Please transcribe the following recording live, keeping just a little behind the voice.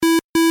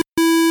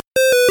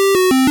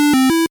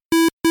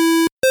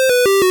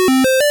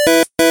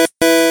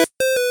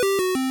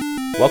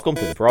Welcome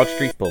to the Broad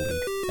Street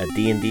Bullied, a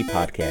D&D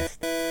podcast.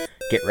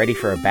 Get ready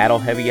for a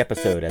battle-heavy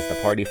episode as the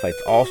party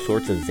fights all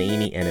sorts of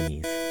zany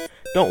enemies.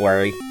 Don't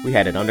worry, we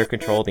had it under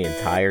control the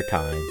entire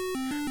time.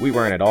 We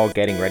weren't at all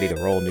getting ready to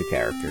roll new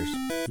characters.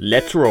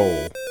 Let's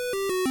roll!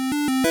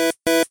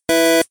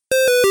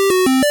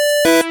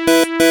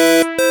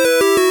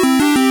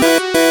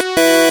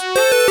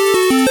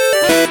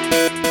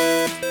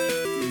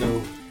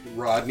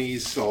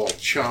 Rodney's all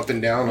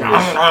chomping down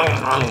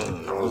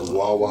on his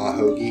Wawa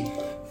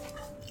hoagie.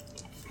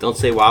 Don't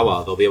say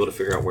Wawa, they'll be able to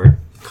figure out what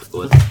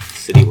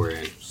city we're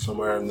in.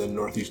 Somewhere in the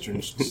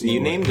northeastern. You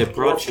named it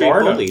Broad Street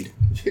Bullied.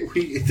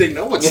 They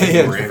know what city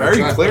we're in. It's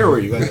very clear where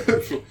you guys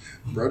are.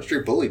 Broad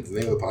Street Bullied is the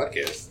name of the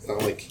podcast. It's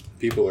not like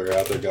people are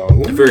out there going,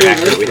 If we were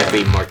accurate, we'd have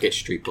to be Market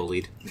Street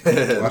Bullied.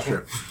 That's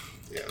true.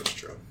 Yeah, that's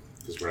true.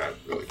 Because we're not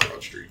really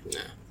Broad Street. Nah.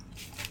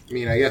 I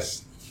mean, I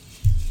guess...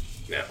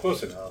 No.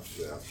 Close enough.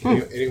 No.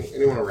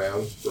 Anyone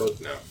around?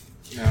 No.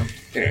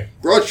 Anyway,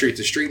 Broad Street's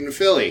a street in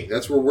Philly.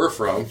 That's where we're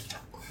from.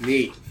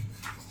 Neat.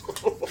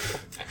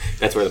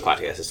 That's where the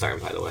podcast is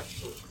starting, by the way.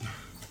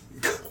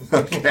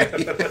 Okay.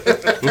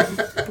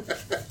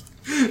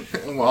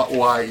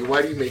 Why?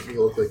 Why do you make me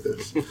look like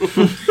this?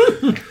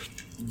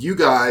 You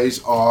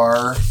guys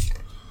are...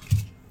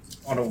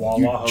 On a Wawa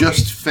You hoagie.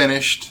 just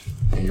finished.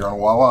 You're on a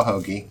Wawa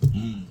hoagie.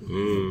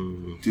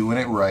 Doing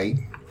it right.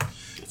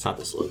 That's not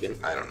the slogan.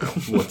 I don't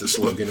know what the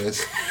slogan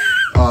is.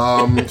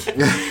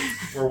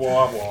 We're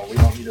Wawa. We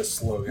don't need a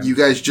slogan. You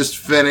guys just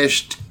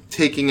finished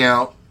taking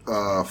out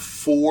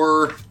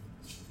 4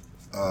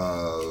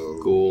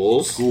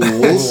 Ghouls.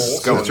 ghouls.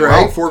 Going That's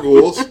right, well. 4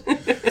 ghouls.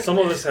 Some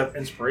of us have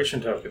inspiration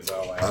tokens,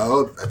 though.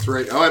 Oh, that's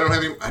right. Oh, I don't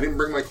have any. I didn't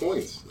bring my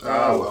coins.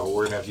 Oh, well,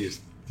 we're gonna have to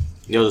use.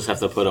 You'll just have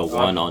to put a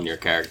 1 on your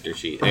character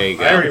sheet. There you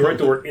go. I already wrote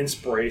the word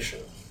inspiration.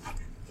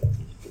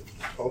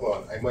 Hold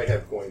on, I might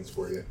have coins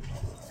for you.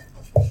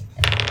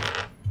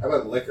 How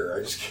about liquor? I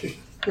just kidding.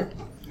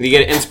 You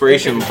get an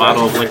inspiration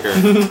bottle of liquor.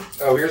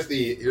 Oh, here's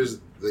these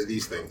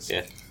things.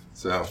 Yeah.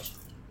 So,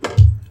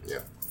 yeah,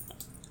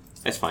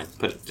 That's fine.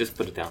 Just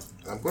put it down.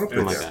 I'm gonna put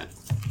Oh it my down. god.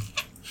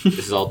 This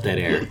is all dead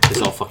air. This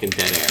is all fucking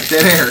dead air.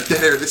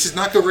 Dead air. This is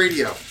not the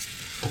radio.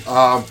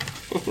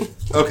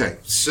 Okay,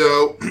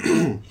 so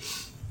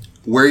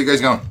where are you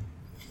guys going?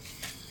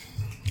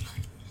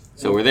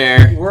 So we're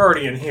there. We're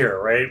already in here,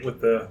 right? With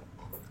the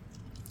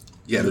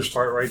Yeah, this there's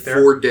part right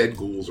there. 4 dead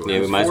ghouls around.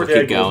 Yeah, we might as 4 well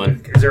keep dead ghouls.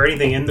 going. Is there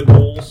anything in the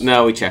ghouls?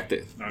 No, we checked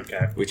it.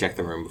 Okay. We checked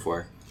the room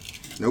before.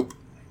 Nope.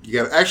 You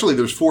got actually.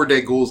 There's 4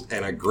 dead ghouls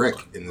and a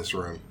Grick in this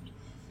room.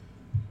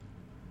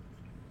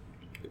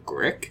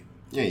 Grick?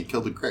 Yeah, you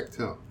killed a Grick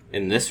too.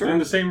 In this We're in room?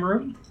 the same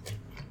room?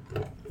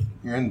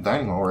 You're in the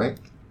dining hall, right?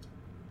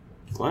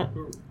 What?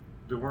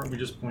 Weren't we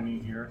just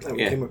pointing here?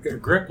 Yeah. The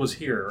Grick was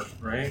here,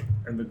 right?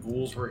 And the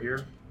ghouls were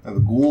here? And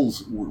the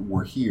ghouls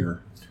were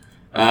here.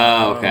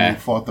 Oh, You okay.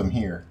 fought them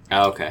here.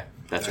 Oh, okay.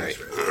 That's right.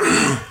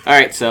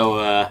 Alright,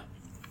 so,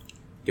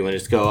 you want to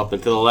just go up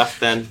and to the left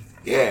then?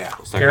 Yeah.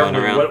 We'll start going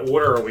Carefully, around. what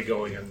order are we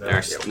going in there?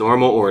 Our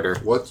normal order.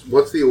 What's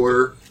the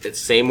order? It's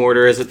the same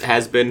order as it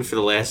has been for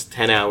the last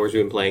 10 hours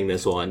we've been playing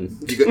this one.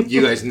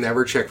 You guys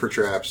never check for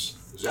traps.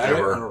 Is that it? I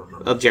Ever. don't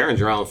remember. Well,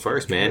 Jaren's around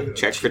first, man.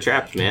 Check for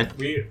traps, man.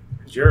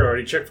 Jared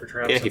already checked for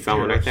traps. Yeah, he up found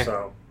one here, right there.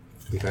 So,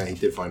 Okay, he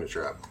did find a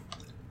trap.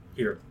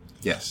 here.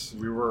 Yes.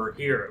 We were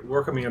here.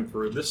 We're coming in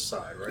through this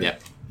side, right?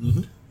 Yep.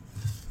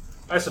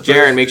 I suppose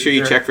Jaren, make sure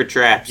you Jaren- check for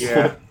traps.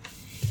 Yeah.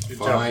 Good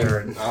job, Fine.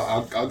 Jaren.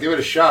 I'll give it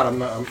a shot. I'm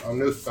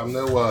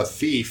no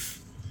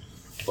thief,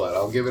 but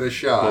I'll give it a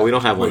shot. Well, we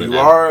don't have one Well, of you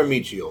them. are a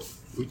meat shield.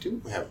 We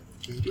do have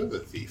a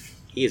thief.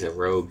 He's a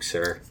rogue,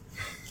 sir.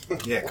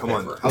 Yeah, come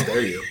on. Whatever. How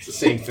dare you? It's the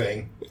same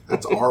thing.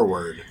 That's our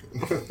word.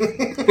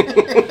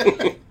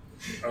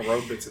 A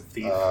rogue that's a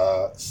thief.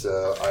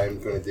 So I'm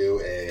going to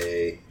do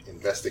a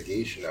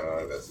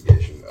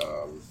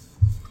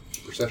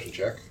perception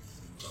check.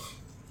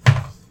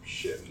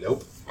 Shit,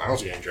 nope. I don't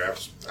see any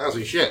traps. I don't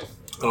see shit.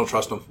 I don't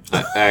trust them.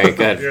 Alright,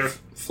 good. Yeah,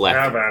 Fleck.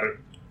 have at it.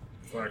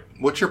 Like,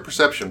 What's your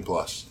perception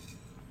plus?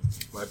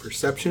 My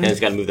perception? And he's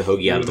got to move the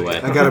hoagie out of the way.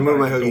 I gotta move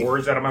my The hoagie.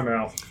 words out of my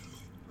mouth.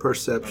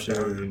 Perception.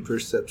 Okay.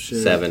 Perception.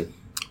 7.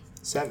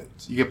 7.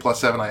 So you get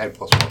 +7. I had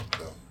 +1.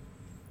 So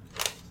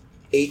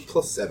 8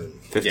 plus 7.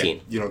 15.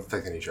 yeah, you don't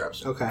detect any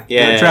traps. Okay.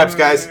 Yeah. No traps,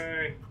 guys.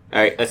 Hey,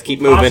 Alright, let's keep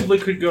moving possibly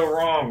could go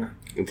wrong.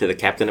 into the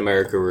Captain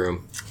America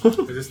room. Is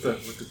this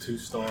with the 2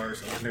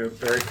 stars? I'm gonna be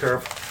very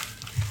careful.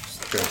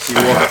 Okay, so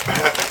you walk.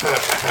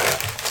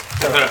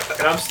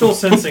 And I'm still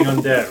sensing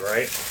undead,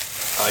 right?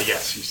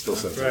 Yes, you still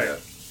sense Right. that.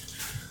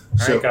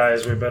 Alright,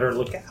 guys, we better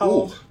look out.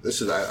 Ooh,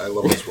 this is I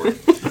love this word.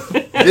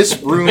 This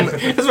room.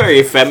 That's a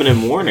very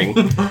feminine warning.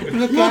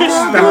 I'm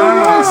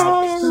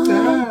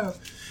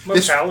a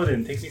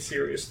paladin. Take me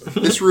seriously.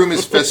 This room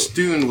is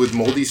festooned with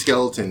moldy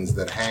skeletons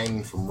that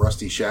hang from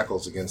rusty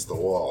shackles against the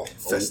wall.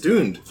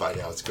 Festooned. Find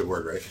out, it's a good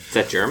word, right? Is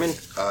that German?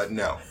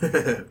 No.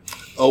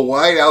 A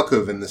wide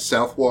alcove in the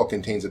south wall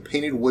contains a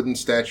painted wooden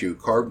statue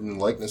carved in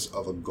the likeness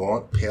of a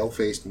gaunt,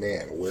 pale-faced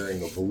man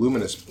wearing a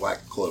voluminous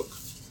black cloak.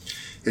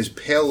 his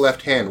pale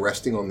left hand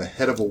resting on the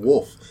head of a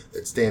wolf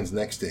that stands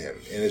next to him.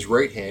 In his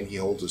right hand, he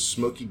holds a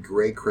smoky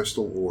gray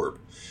crystal orb.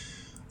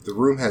 The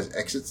room has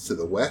exits to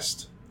the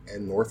west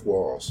and north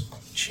walls.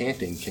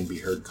 Chanting can be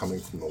heard coming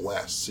from the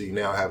west, so you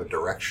now have a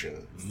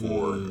direction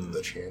for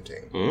the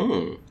chanting.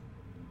 All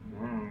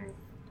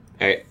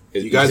right.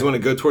 You guys want to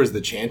go towards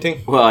the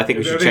chanting? Well, I think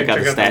we should check out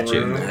the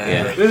statue. room.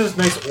 Yeah. There's this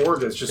nice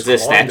orb that's just Is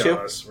it a calling statue?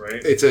 to us,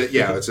 right? It's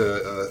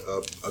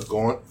a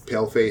gaunt,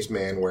 pale-faced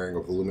man wearing a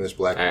voluminous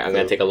black All right, I'm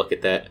going to take a look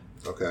at that.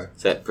 Okay.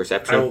 Is that I will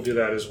perception? do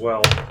that as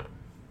well.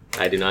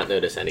 I do not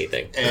notice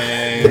anything.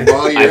 And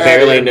while you're I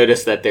barely at it,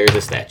 noticed that there's a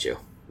statue.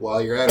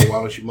 why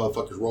don't you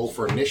motherfuckers roll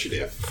for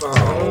initiative?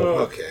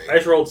 Oh, okay. I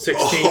just rolled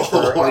 16 for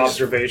I just-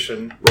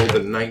 observation. Rolled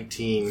a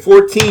 19.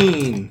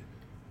 14.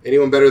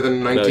 Anyone better than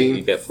No, 19?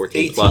 you get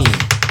 14 18. plus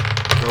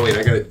Oh wait,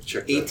 I gotta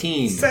check that.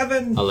 18.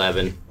 7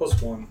 11.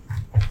 plus 1.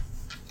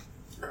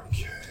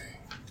 Okay.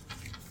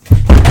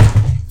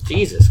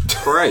 Jesus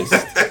Christ.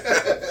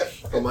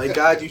 Oh my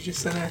god, you just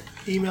sent an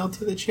email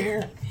to the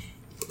chair.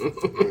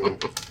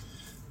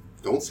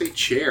 Don't say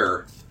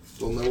chair.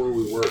 We'll know where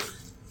we work.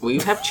 Well,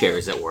 you have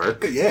chairs at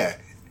work. Yeah.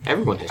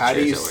 Everyone has How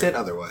chairs do you at sit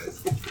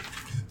otherwise?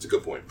 It's a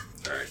good point.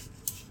 All right,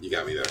 you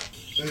got me there.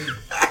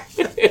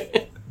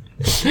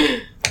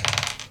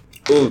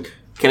 Ooh,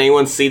 can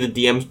anyone see the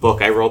DM's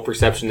book? I roll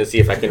perception to see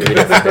if I can read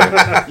it from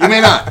there. You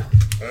may not.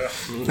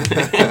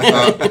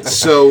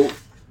 So,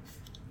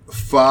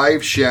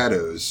 5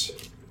 shadows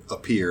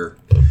appear.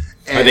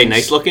 Are they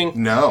nice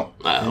looking? No.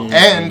 Oh.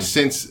 And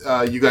since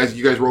you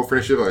guys roll for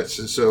initiative, all right,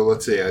 so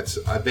let's see.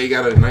 They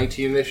got a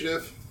 19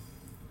 initiative.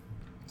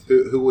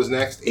 Who was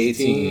next?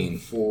 18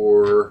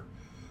 for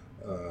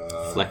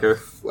Flecker.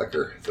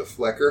 The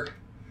Flecker.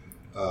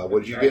 What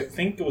did you I get?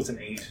 think it was an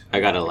 8. I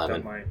got That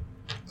 11. might-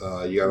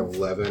 You got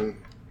 11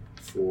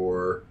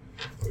 for.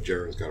 Oh,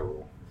 Jaren's got to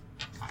roll.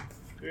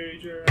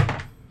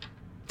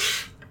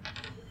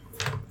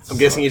 I'm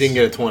guessing you didn't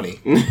get a 20.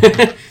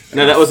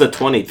 No, that was a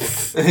 20.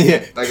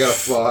 Yeah. I got a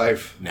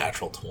 5.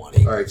 Natural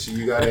 20. All right, so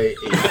you got a 8.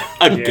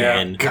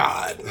 Again.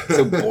 God,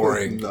 so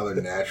boring. Another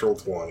natural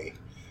 20.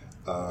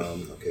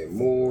 Okay,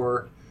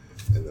 Moore,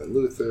 and then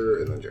Luther,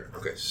 and then Jaren.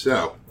 Okay,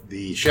 so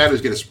the shadows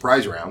get a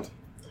surprise round.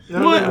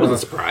 What? I wasn't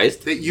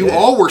surprised. You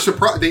all were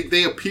surprised.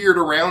 They appeared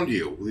around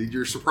you.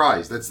 You're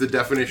surprised. That's the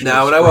definition.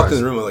 Now, of when I walked in the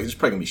surprise. room, I'm like, there's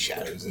probably going to be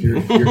shadows in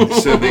here.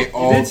 So they You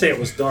all. did say it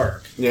was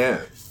dark. Yeah.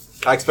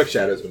 I expect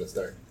shadows when it's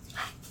dark.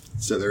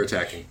 So they're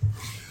attacking.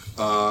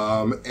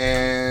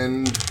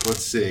 And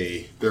let's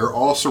see. They're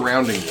all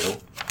surrounding you.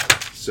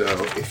 So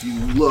if you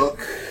look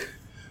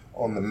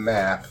on the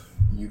map,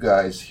 you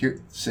guys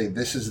here say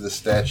this is the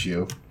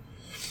statue,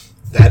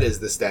 That is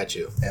the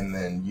statue. and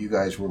then you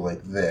guys were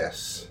like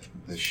this.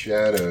 The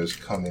shadows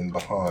come in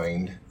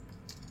behind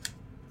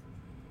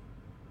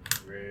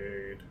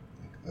Great.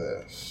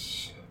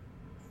 this.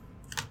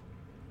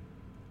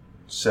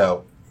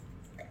 So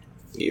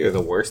You're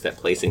the worst at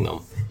placing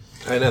them.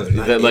 I know.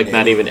 They're They're like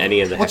not even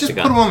any of the well, just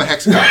put them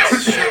hexagons. on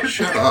the hexagons.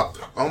 Shut up.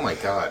 Oh my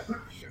god.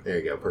 There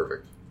you go.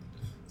 Perfect.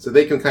 So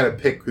they can kind of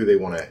pick who they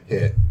want to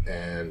hit.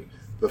 And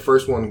the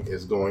first one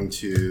is going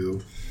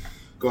to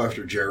go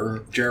after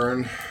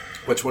Jaren.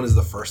 Which one is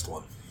the first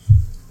one?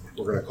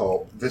 We're going to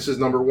call... This is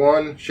number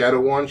 1, Shadow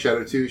 1,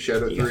 Shadow 2,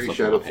 Shadow You 3, flip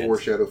Shadow them on 4,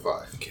 heads. Shadow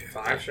 5. Okay.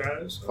 5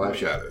 shadows? 5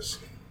 shadows.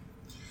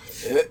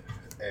 It.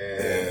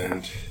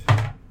 And...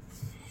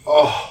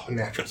 Oh,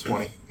 natural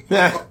 20.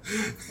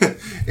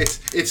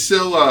 It's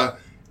so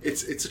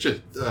it's such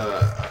a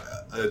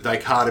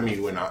dichotomy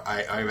when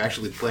I'm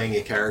actually playing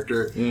a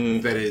character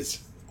that is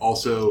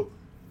also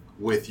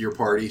with your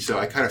party. So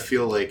I kind of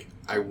feel like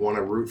I want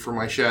to root for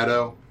my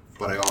shadow,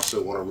 but I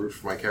also want to root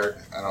for my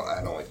character.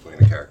 I don't like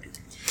playing a character.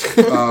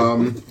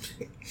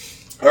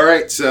 All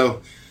right,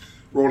 so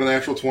rolled a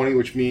natural 20,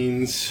 which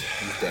means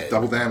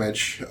double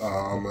damage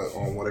on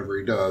whatever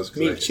he does.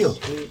 Need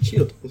shield. Need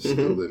shield.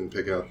 Still didn't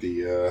pick out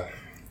the.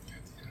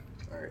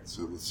 Alright,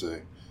 so let's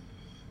say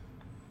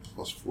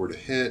 +4 to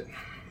hit.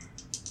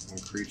 1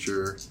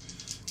 creature.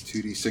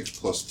 2d6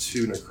 plus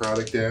 2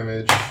 necrotic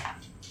damage.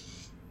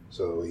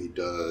 So he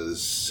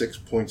does 6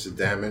 points of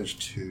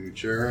damage to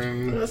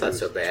Jaren. That's not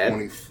so bad.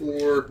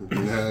 24.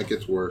 Nah, it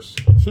gets worse.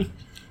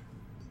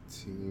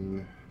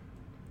 18.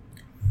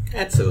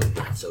 That's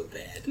not so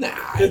bad.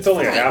 Nah, It's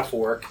only a half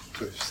work.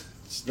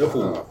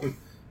 Stop.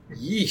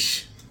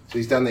 Yeesh. So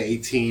he's down to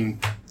 18.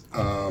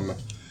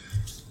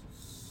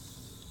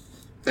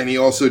 And he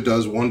also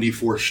does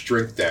 1d4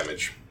 strength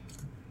damage.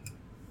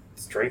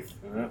 Strength.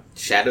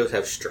 Shadows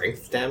have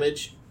strength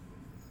damage?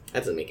 That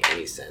doesn't make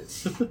any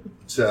sense.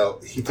 So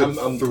he took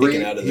I'm three.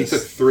 picking out of He this.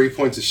 took 3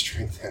 points of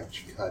strength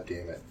damage. God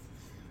damn it!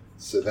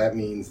 So that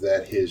means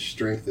that his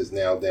strength is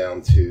now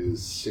down to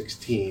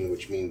 16,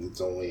 which means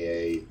it's only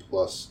a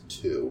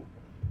 +2.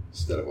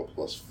 instead of a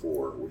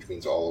 +4, which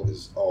means all of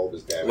his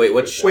damage. Wait,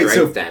 what goes strength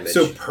down. so damage?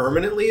 So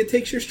permanently it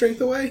takes your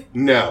strength away?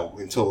 No,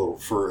 until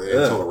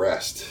the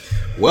rest.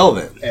 Well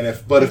then. And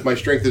if my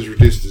strength is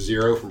reduced to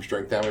 0 from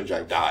strength damage,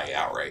 I die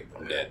outright.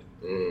 I'm dead.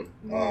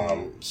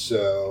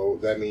 So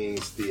that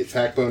means the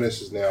attack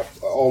bonus is now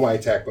all my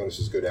attack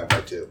bonuses go down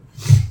by 2.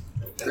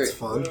 That's Great.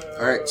 fun.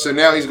 All right, so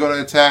now he's going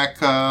to attack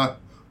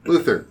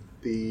Luther,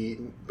 the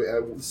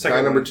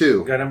guy number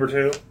 2. Guy number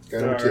 2. Guy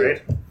number 2.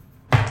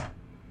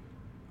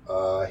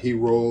 Right. He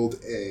rolled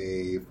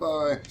a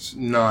 9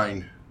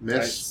 Nice,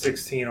 miss.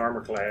 16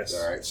 armor class.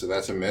 All right, so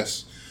that's a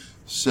miss.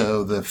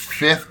 So the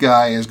 5th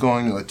guy is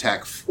going to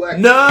attack Fleck.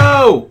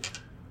 No!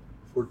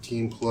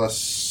 14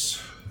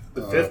 plus.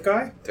 The 5th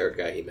guy? Third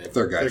guy he meant.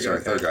 Third guy.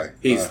 Third Third guy.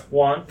 He's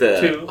 1,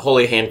 the 2.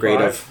 holy hand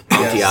grade of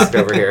Yes. Antioch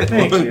over here.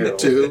 Thank you.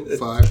 2,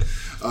 5.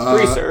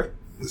 3, sir.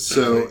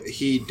 So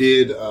he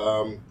did.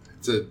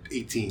 It's a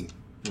 18.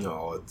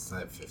 No, it's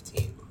not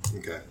 15.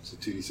 Okay, so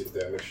 2d6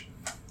 damage.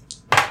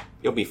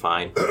 You'll be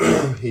fine.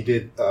 He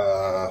did.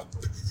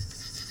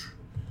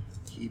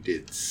 He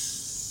did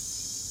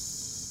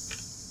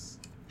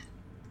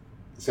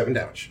 7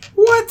 damage.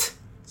 What?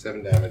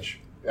 7 damage.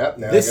 Yep.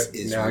 Now This I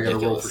is got to roll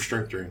ridiculous. for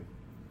strength drain.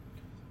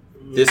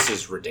 This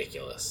is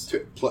ridiculous.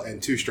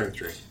 And 2 strength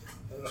drain.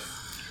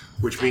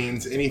 Which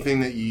means anything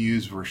that you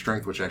use for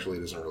strength, which actually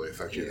doesn't really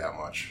affect you that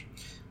much.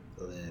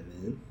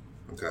 11.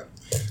 Okay.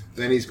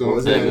 Then he's going.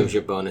 And then it moves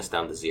your bonus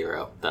down to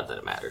 0. Not that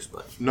it matters,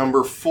 but.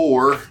 Number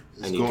 4 is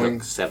And you going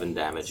took 7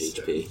 damage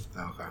HP.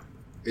 Okay.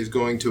 is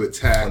going to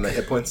attack On the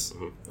hit points?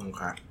 Mhm.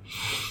 Okay.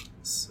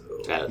 So,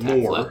 It's got attack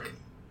more. Fleck.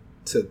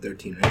 to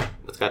 13, right?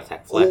 It's got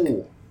attack Fleck.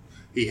 Oh,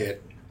 he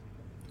hit.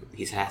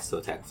 He has to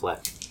attack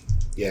Fleck.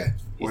 Yeah.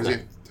 He's What is not-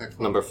 he? Attack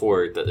Number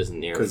 4 that isn't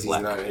near Because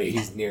Fleck.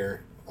 he's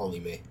near only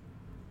me.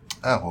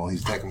 Oh, well,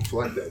 he's attacking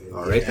Fleck then.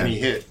 All right, and then. he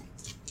hit.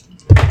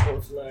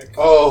 Poor Fleck.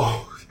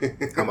 Oh.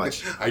 How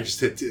much? I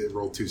just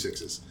rolled 2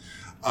 6s.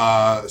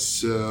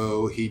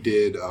 So he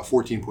did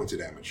 14 points of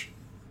damage.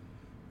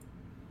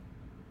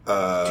 2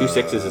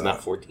 6s is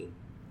not 14.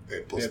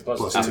 Plus, Yeah, plus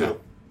plus two. 2. Okay.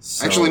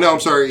 So- Actually, no, I'm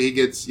sorry. He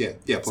gets, Is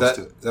plus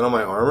 2. is that on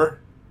my armor?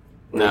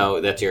 No,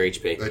 that's your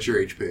HP. That's your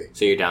HP.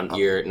 So you're down.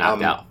 You're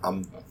knocked out.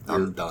 I'm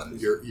done.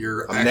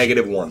 You're I'm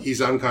 -1.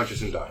 He's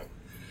unconscious and dying.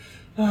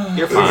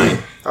 You're fine.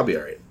 I'll be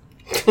alright.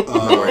 I'm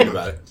not worried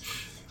about it.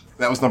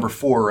 That was number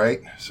 4, right?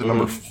 So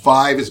number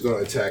 5 is going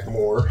to attack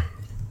more.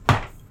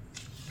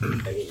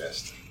 And he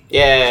missed.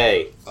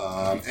 Yay!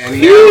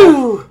 And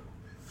now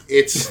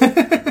it's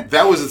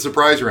that was a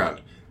surprise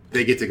round.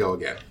 They get to go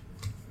again.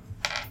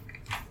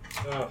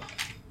 Oh,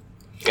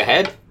 Go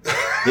ahead.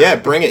 Yeah,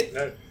 bring it.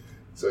 no.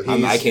 So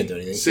he's I can't do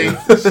anything.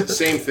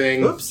 Same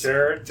thing. Oops.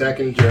 Jared.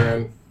 Attacking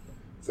Jaren.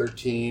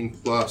 13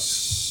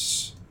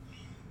 plus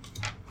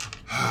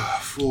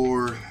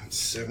 4,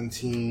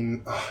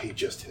 17. Oh, he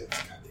just hits.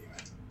 God damn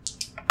it.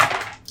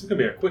 It's going to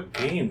be a quick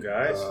game,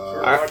 guys. For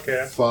a Alright.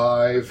 podcast.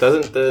 5.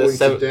 Doesn't the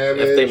points of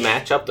damage. if they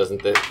match up,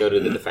 doesn't it go to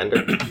the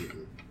defender?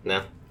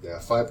 No. Yeah,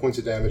 5 points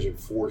of damage and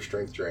 4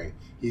 strength drain.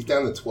 He's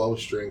down to 12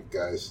 strength,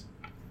 guys.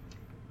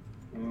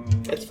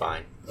 It's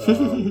fine.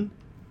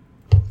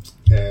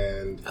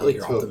 And I like he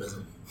your took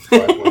optimism.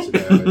 5 points of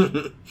damage.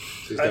 So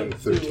he's I down to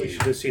really 13.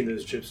 should have seen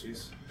those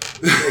gypsies.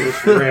 They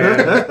just ran.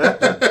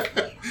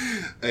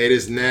 It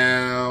is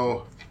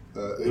now.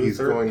 He's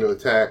Luther. going to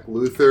attack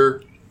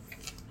Luther.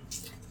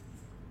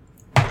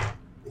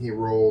 He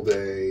rolled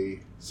a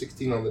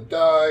 16 on the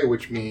die,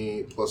 which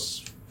means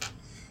plus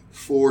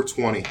 4,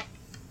 20.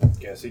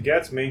 Guess he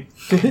gets me.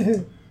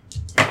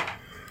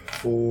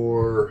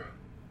 For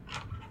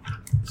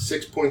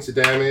 6 points of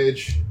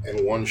damage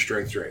and 1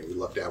 strength drain. You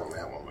lucked out on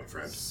that one, my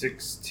friend.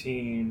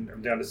 16.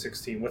 I'm down to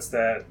 16. What's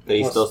that? But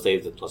he Plus- still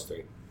stays at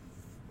 +3.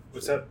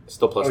 What's that?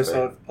 Still plus Oh, 3.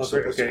 so plus Still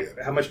 3. plus Okay.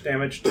 3. How much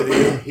damage did he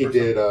do? He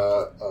did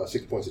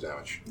 6 points of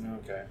damage.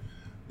 Okay.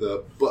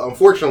 But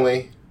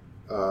unfortunately,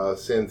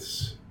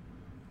 since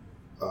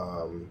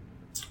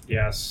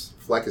Yes.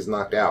 Fleck is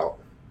knocked out,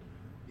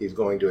 he's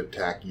going to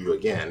attack you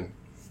again.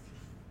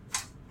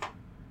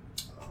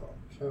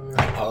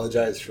 I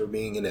apologize for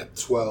being inept.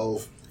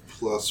 12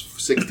 plus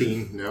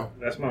 16. No.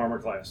 That's my armor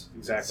class.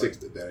 Exactly. 6,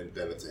 then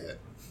it's a hit.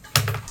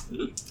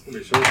 It's gonna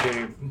be a short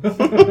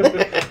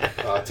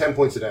game. 10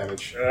 points of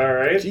damage. All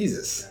right.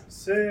 Jesus.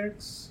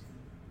 6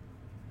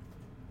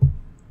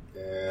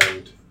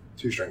 And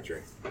 2 strength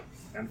drain.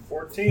 and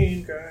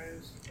 14,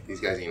 guys. These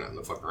guys ain't nothing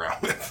to fuck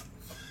around with.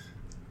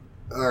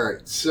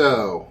 Alright,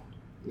 so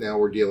now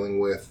we're dealing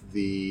with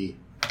the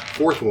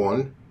 4th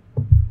one.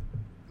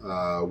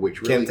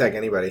 Which really. Can't attack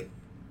anybody.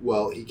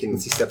 Well, he can.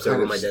 Once he steps kind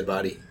over of my dead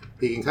body.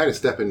 He can kind of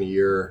step into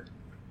your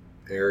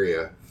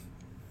area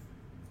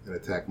and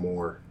attack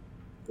more.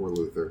 Or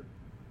Luther.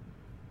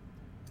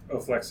 Oh,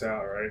 flex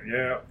out, right?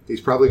 Yeah.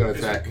 He's probably going to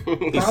attack. He's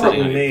Probably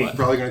sitting on me. your butt.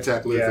 Probably going to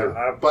attack Luther.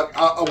 Yeah, but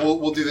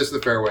we'll do this the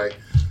fair way.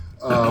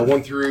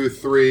 1 through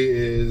 3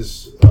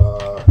 is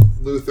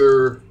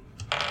Luther.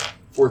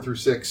 4 through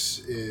 6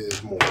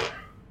 is more.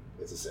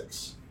 It's a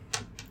 6.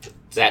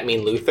 Does that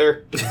mean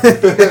Luther?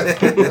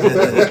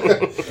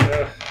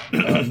 Uh,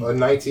 A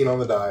 19 on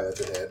the die,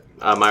 that's a hit.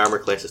 My armor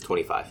class is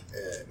 25.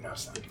 No,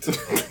 it's not.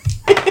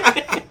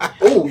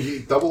 Oh, you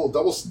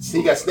double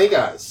snake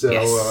eyes. So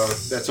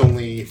Yes. that's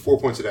only 4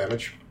 points of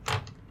damage.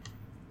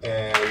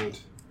 And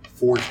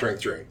 4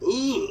 strength drain.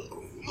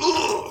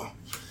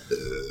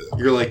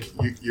 You're like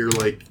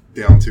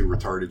down to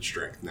retarded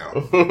strength now.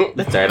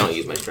 That's alright, I don't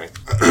use my strength.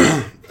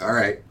 All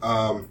right.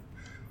 I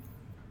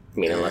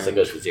mean, unless it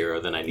goes to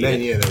 0, then I need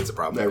Then it. yeah, there's a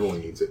problem. Everyone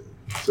needs it.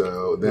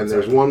 So then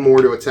there's one more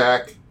to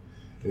attack,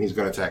 and he's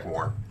going to attack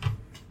more.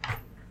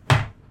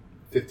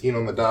 15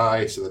 on the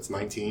die, so that's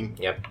 19.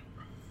 Yep.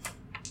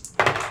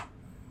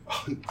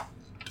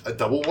 A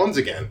double ones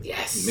again.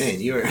 Yes. Man,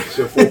 you are.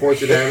 So 4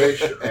 points of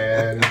damage,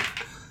 and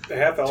The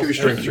half elf 2 has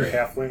strength your drain.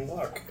 halfling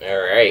luck.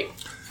 Alright.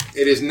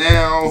 It is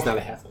now. It's not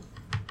a half.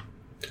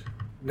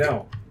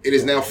 No. It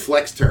is now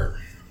Fleck's turn.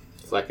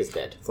 Fleck is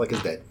dead. Fleck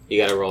is dead. You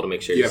gotta roll to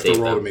make sure You you have to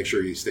save roll them. to make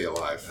sure you stay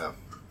alive. Oh.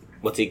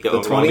 What's he The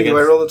going 20? against? Do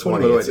I roll the 20?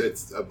 20. What do I do?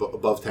 It's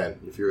above 10.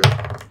 If you're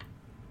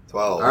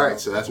 12. all right,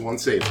 so that's one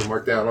save. So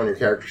mark down on your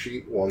character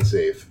sheet one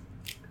save.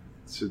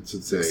 Should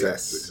say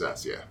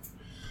Success. Yeah.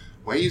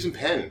 Why are you using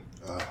pen?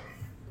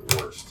 The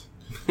worst.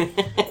 I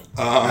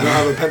don't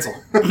have a pencil.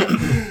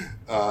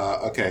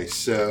 Okay,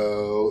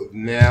 so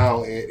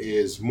now it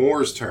is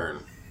Moore's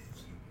turn.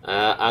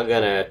 I'm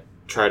gonna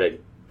try to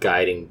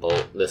guiding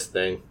bolt this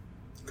thing.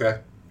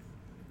 Okay.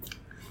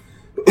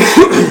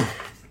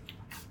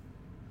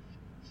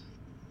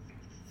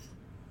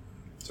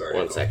 Sorry.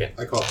 One second.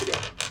 I coughed again.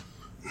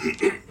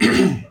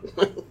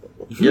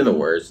 You're the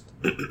worst.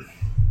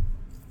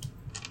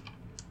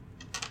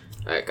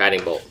 Alright,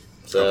 guiding bolt.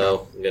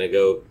 So I'm gonna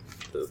go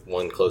the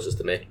one closest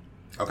to me.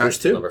 Okay. There's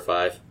 2. Number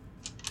 5.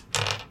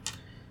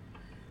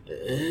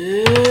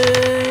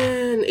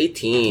 And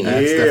 18.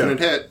 That's Yeah. definite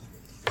hit.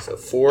 So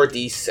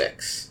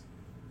 4d6.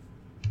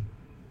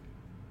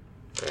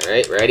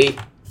 Alright, ready?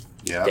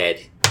 Yeah.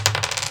 Dead.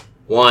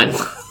 1.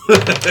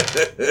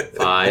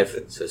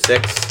 5. So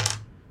 6.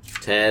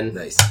 10.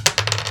 Nice.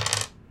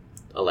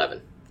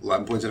 11.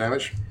 11 points of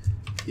damage.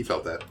 He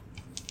felt that.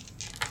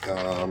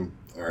 All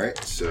right,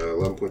 so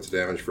 11 points of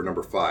damage for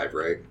number 5,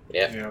 right?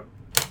 Yep. Yeah.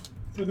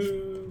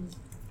 Woohoo.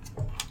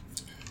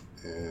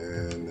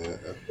 And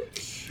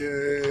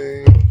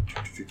okay.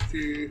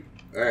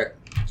 All right.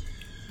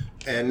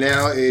 And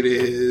now it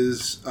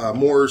is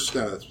Moore's.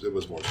 No, it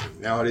was Moore's turn.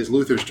 Now it is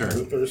Luther's turn.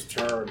 Luther's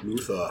turn.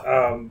 Luther.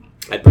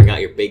 I'd bring out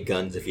your big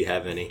guns if you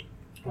have any.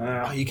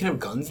 Oh, you can have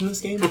guns in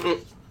this game?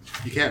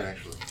 You can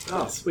actually.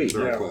 Oh, sweet.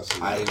 They're Yeah.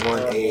 requested. I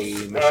want a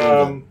machine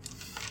gun.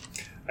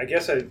 I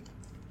guess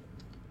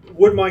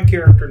would my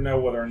character know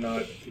whether or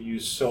not to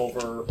use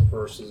silver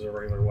versus a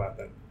regular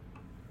weapon?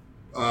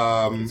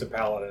 It's a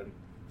paladin.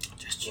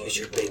 Just use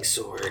your big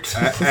sword.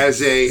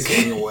 As a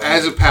Getting away.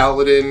 as a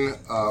paladin,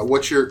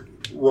 what's your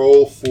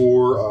role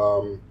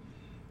for?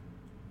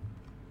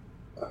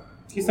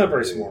 He's not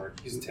very smart.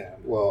 He's 10.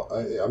 Well,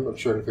 I'm not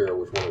trying to figure out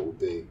which one it would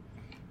be.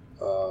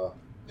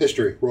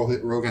 History.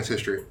 Roll against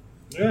history.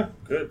 Yeah,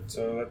 good.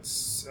 So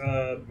that's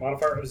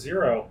modifier of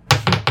 0.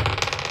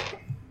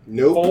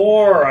 Nope.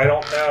 4. I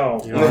don't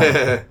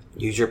know.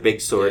 Use your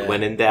big sword Yeah.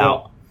 when in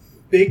doubt.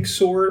 Big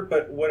sword,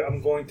 but what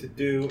I'm going to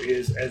do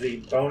is, as a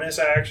bonus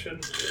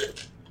action,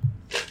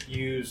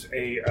 use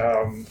a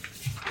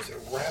is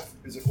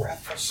it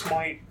Wrathful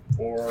Smite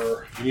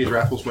or You can use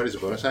Wrathful Smite as a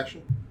bonus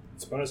action.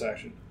 it's a bonus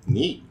action,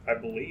 Neat. I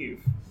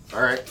believe.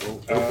 All right, well,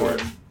 go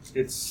for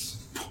It's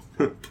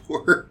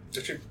Poor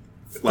actually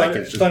Like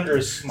it's just-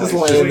 Thunderous Smite. Just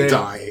laying just there.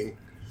 dying.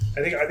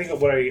 I think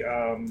of what I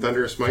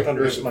Thunderous Smite.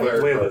 Thunderous There's a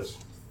Smite. player Wait, card.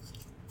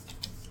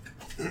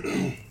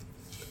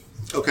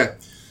 Okay,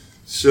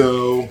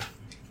 so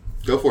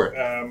go for it.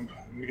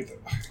 let me get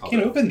I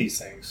can't open these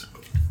things.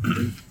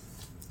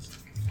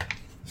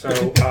 So,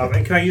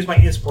 and can I use my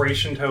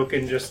inspiration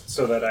token just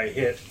so that I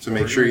hit? To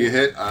make sure you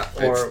hit,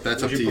 Or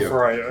that's would up to you.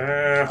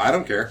 prefer I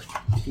don't care.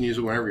 You can use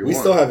it whenever you We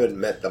want. still haven't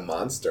met the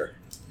monster.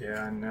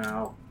 Yeah,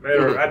 no.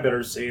 I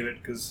better save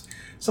it because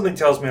something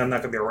tells me I'm not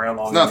going to be around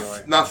long It's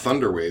anyway. not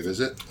Thunderwave, is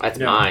it? That's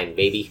No. mine,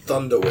 baby.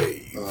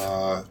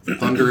 Thunderwave.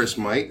 Thunderous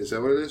Might, is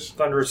that what it is?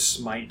 Thunderous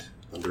Smite.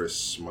 Thunderous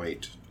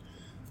Smite.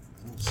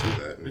 I don't see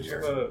that in Did you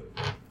here.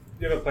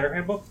 have a player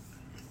handbook?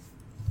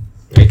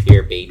 Right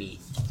here, baby.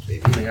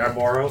 May I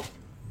borrow?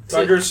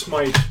 Thunderous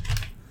Smite.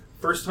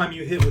 First time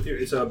you hit with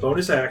it's a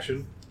bonus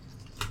action.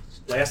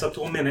 Lasts up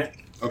to a minute.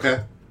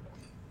 Okay.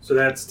 So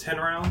that's 10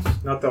 rounds.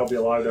 Not that I'll be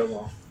alive that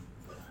long.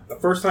 The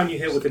first time you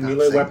hit with a Not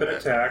melee saying weapon that.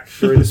 attack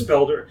during the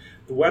spell, the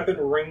weapon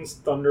rings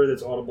thunder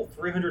that's audible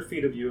 300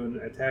 feet of you, and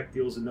the attack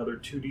deals another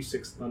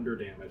 2d6 thunder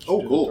damage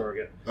Oh, to cool. the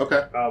target.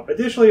 Okay.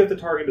 Additionally, if the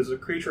target is a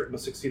creature, it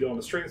must succeed on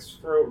a strength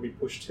throw or be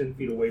pushed 10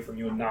 feet away from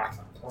you and knocked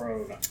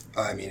prone.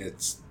 I mean,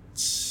 it's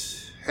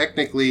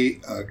technically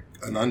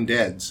an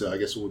undead, so I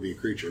guess it would be a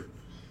creature.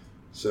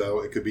 So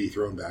it could be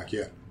thrown back,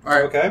 yeah. All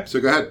right. Okay.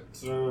 So go ahead.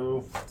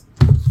 So,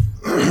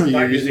 Are you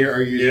using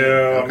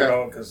yeah, I'm Okay.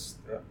 going because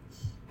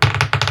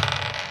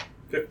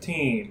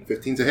 15.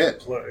 15's a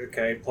hit.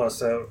 Okay, plus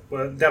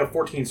down to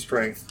 14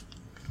 strength.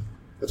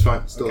 That's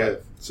fine. Still Okay.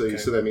 hit. So Okay.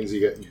 so that means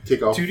you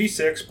take off.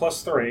 2d6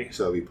 plus 3.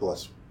 So it'll be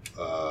plus.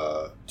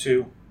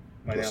 2.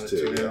 Am I Plus down to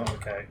 2, 2 yeah. now?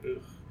 Okay.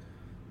 Ugh.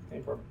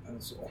 Paper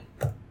pencil.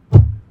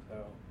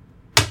 So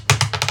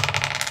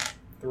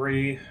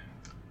 3,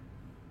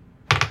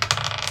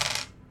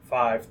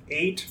 5,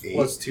 8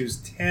 plus 2 is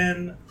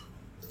 10.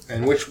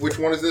 And which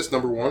one is this?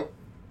 Number 1.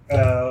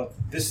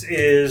 This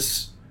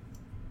is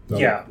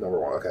Number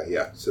 1. Okay,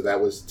 yeah. So that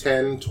was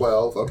 10,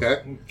 12.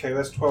 Okay. okay.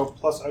 That's 12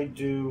 plus I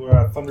do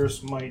Thunder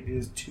Smite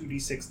is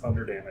 2d6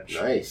 thunder damage.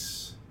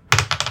 Nice.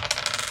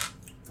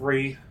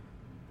 3,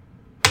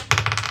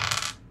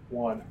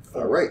 1.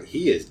 All right,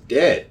 he is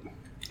dead.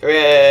 Hooray!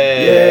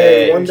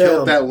 Yay, one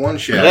Killed down. that one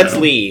shadow. Let's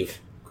leave.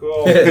 Cool.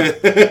 All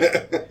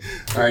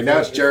right, now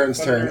it's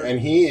Jaren's turn, and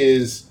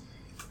he's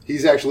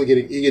actually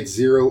he gets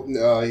 0.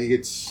 He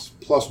gets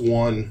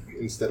 +1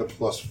 instead of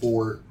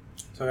 +4.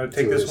 So I'm gonna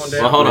take this one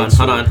down. Well,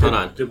 hold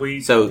on. Did we?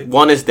 So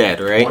one is dead,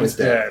 right? One is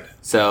dead.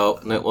 So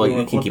well,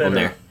 you can keep him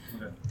there.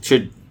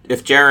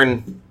 If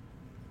Jaren,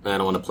 I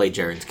don't want to play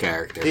Jaren's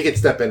character, He could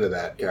step into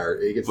that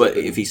character. He gets. but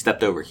if he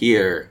stepped over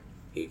here,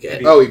 he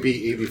get. Oh, he'd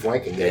be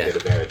flanking. They Yeah. get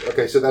advantage.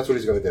 Okay, so that's what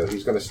he's going to do.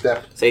 He's going to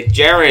step. Say,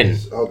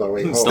 Jaren, Hold on,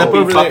 wait. Hold Step on.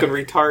 don't over be there. fucking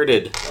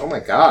retarded. Oh my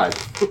God.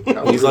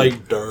 He's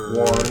like, darn.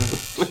 1,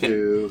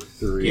 2,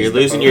 3. You're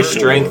losing your 4.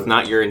 strength,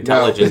 not your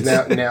intelligence.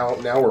 No,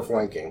 'cause now we're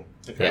flanking.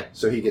 Okay. Yeah.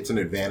 So he gets an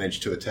advantage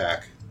to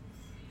attack.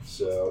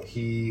 So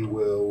he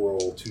will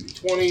roll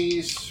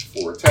 2d20s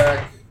for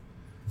attack.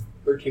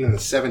 13 and the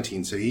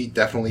 17. So he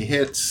definitely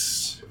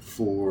hits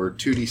for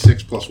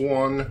 2d6 plus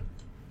 1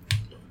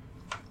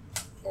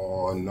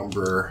 on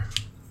number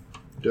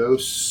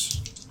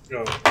dose.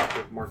 Oh,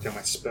 mark down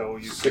my spell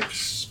usage.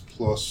 6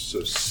 plus,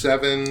 so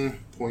 7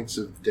 points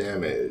of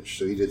damage.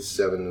 So he did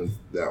 7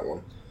 that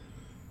one.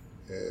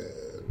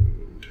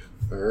 And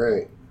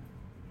alright.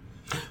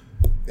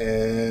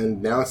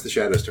 And now it's the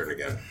Shadow's turn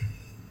again.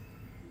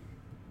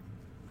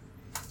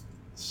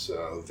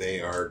 So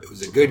they are. It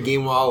was a good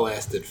game while it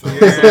lasted, folks.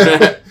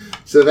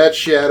 So that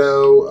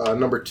Shadow,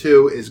 number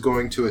 2, is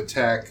going to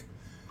attack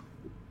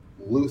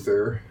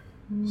Luther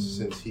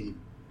since he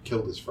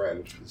killed his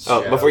friend. His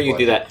Oh, shadow, before you but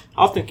do that,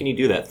 how often can you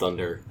do that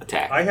thunder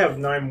attack? I have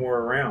 9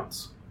 more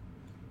rounds.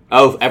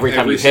 Oh, every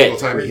time you single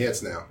hit. time he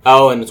hits now.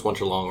 Oh, and it's once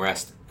your long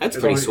rest. That's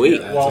pretty only- sweet.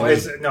 Yeah. Well,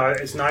 That's it's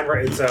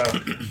 9. It's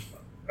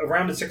a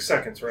round in 6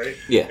 seconds, right?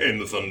 Yeah, And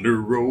the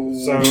thunder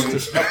rolls. So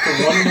it's up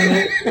to 1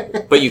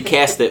 minute. but you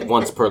cast it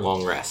once per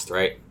long rest,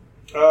 right?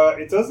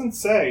 It doesn't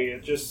say.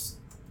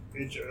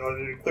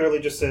 It clearly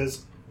just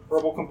says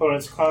herbal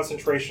components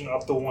concentration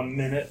up to 1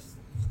 minute.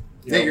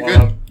 Yeah, you're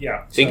good.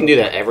 Yeah. So you can do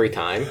that every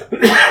time.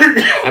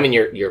 I mean,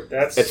 you're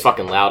That's it's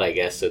fucking loud, I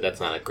guess. So that's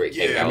not a great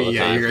thing all the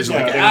time. you guys are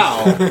Yeah, like,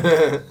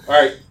 there's- ow.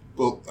 Alright,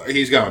 well,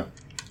 he's going.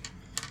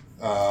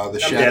 The I'm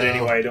Shadow dead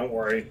anyway. Don't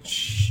worry.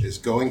 is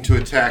going to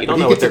attack. You don't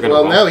He know what gets they're a- gonna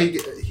Well, want.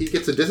 no, he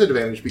gets a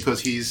disadvantage because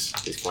he's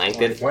He's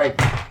flanked it.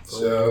 flanked.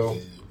 So,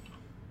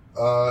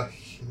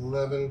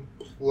 11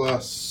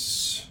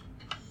 plus.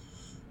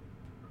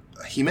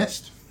 He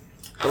missed.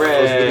 That was the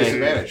Hooray!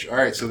 disadvantage. All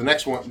right, so the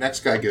next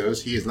guy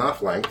goes. He is not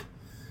flanked.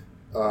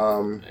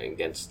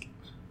 Against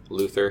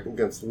Luther.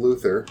 Against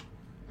Luther.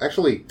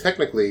 Actually,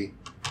 technically,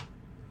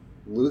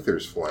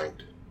 Luther's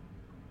flanked.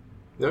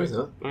 No, he's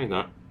not. No, he's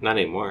not. Not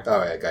anymore.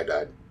 Oh, yeah, guy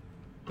died.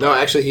 No,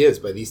 actually, he is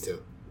by these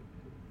two.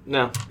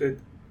 No.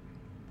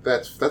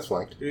 That's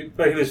flanked.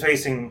 But he was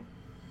facing.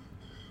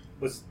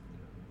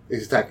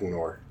 He's attacking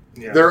Nor.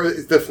 Yeah.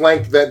 The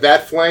flank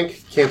that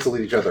flank canceled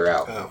each other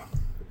out.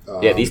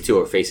 Oh. Yeah, these two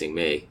are facing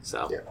me.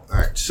 So Yeah. All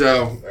right.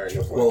 So. All right.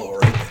 No flank. Well, all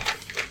right.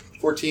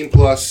 14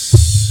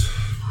 plus.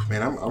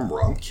 Man,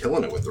 I'm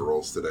killing it with the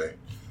rolls today.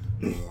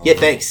 Yeah,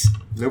 thanks.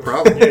 No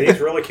problem. Yeah, he's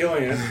really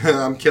killing it.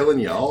 I'm killing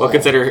y'all. well,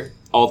 consider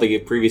all the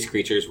previous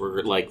creatures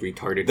were like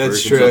retarded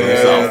That's versions true, of yeah.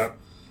 himself.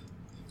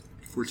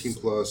 14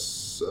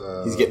 plus.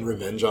 He's getting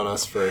revenge on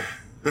us for...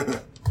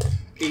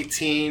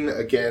 18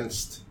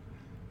 against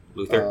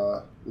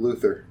Luther.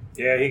 Luther.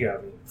 Yeah, he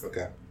got me.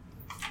 Okay.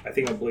 I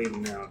think I'm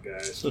bleeding out,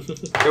 guys.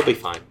 He'll be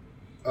fine.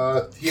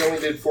 He only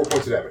did 4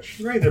 points of damage.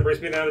 Great, that brings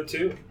me down to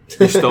 2.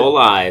 You're still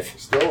alive.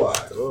 Still alive.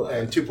 Still alive.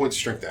 And 2 points of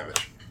strength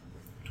damage.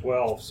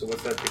 12. So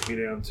what's that take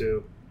me down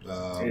to?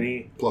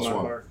 Any plus not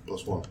 1. bar?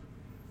 Plus 1.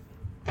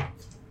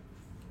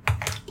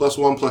 Plus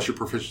 1 plus your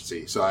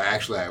proficiency. So I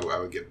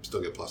would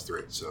still get plus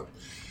 3. So,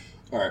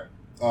 all right.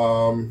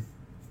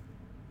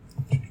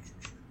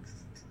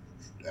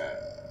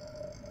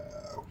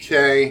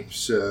 Okay.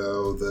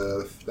 So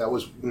that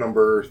was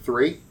number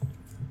 3.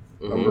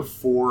 Mhm. Number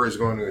 4 is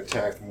going to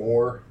attack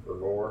more.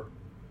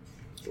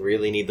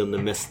 Really need them to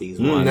miss these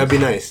ones. that'd be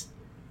nice.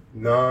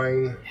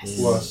 9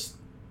 plus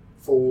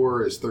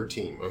 4 is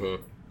 13.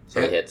 Mm-hmm. So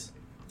it hits.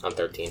 I'm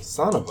 13.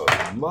 Son of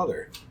a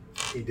mother.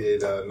 He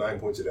did 9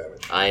 points of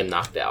damage. I am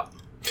knocked out.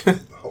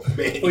 Oh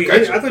man! Oh, you you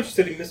guys I thought you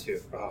said he missed you.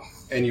 Oh.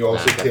 and you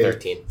also Nah, I got take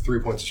 13. 3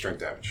 points of strength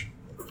damage.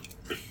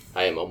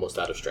 I am almost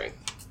out of strength.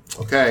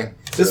 Okay.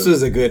 This so-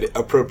 was a good,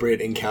 appropriate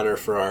encounter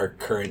for our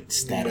current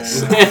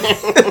status.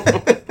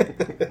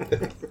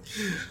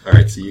 All All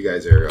right, so you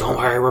guys are Don't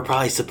worry, we're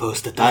probably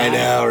supposed to die. I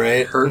know,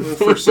 right? hurting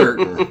for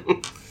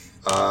certain.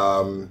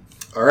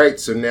 All right,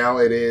 so now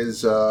it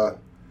is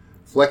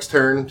Fleck's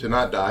turn to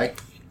not die.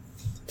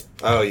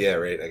 Oh, yeah,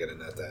 right. I gotta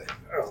not die.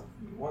 Oh,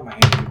 why am I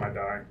handing you my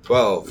die?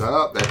 12.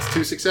 Oh, that's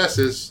 2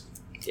 successes.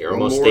 You're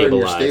One almost more and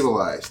you're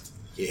stabilized. stabilized.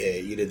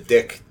 Yeah, you the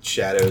dick,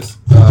 Shadows.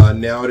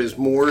 Now it is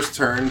Moore's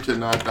turn to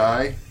not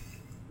die.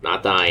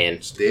 Not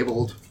dying.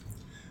 Stabled.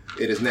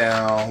 It is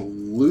now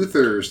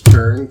Luther's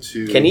turn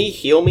to... Can he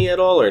heal me at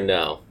all or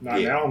no? Not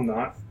Yeah. now. I'm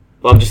not.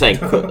 Well, I'm just saying,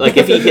 like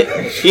if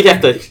he'd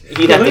have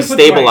to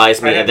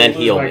stabilize me and then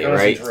heal me,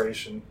 right?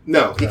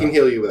 No, he can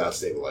heal you without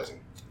stabilizing.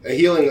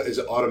 Healing is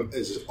auto.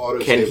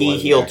 Can he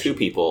heal 2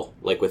 people,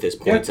 like with his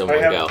points in one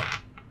go?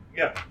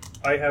 Yeah,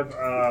 I have.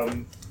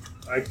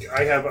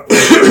 I have.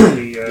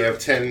 The, You have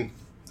 10.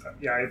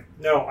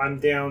 No, I'm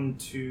down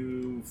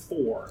to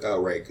 4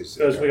 Oh, right. Because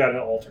we got an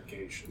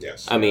altercation.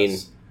 Yes. I mean,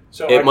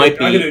 So it might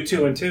be. I could do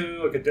 2 and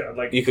 2. I could do,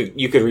 like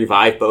You could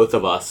revive both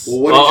of us. Well,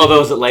 what all did you-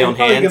 those that lay on I'm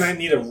probably hands. gonna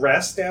need a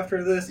rest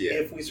after this Yeah.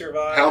 if we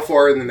survive. How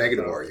far in the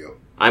negative are you?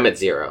 I'm at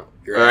 0.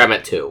 You're Or at- I'm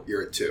at 2.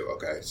 You're at 2.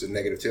 Okay, so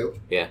 -2.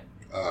 Yeah.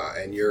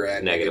 And you're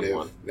at Negative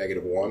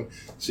 -1.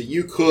 So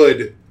you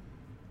could,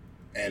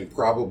 and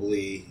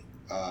probably,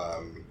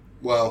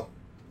 well,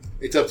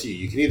 it's up to you.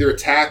 You can either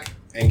attack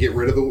and get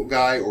rid of the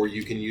guy, or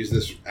you can use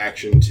this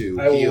action to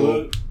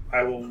heal.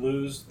 I will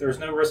lose. There's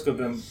no risk of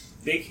them.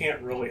 They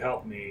can't really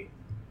help me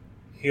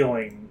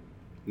healing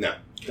No.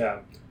 them.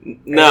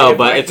 No, If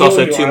but I it's heal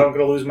also you, too. I'm going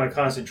to lose my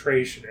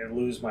concentration and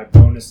lose my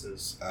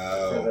bonuses for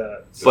Oh.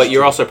 that. But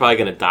you're also probably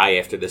going to die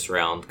after this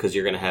round because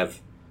you're going to have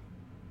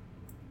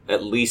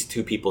at least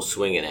 2 people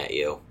swinging at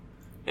you.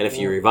 And if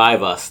you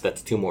revive us,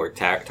 that's 2 more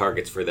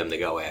targets for them to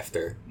go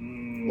after.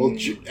 Well,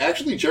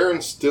 actually,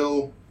 Jaren's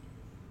still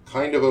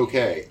kind of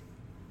okay.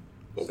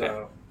 Okay.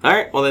 So, All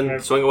right, well then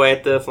Okay. swing away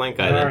at the flank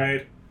guy all then.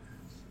 right.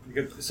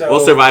 So, We'll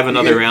survive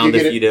another round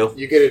get if you do.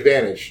 You get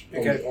advantage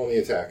Okay. on the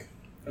attack.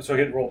 So I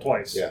get to roll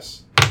twice.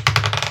 Yes.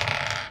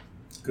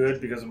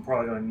 Good, because I'm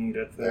probably going to need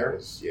it That there.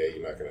 was, yeah,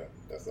 you're not gonna.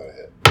 That's not a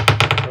hit.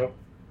 Oh,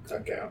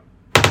 cut down.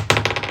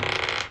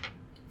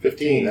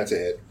 15. That's a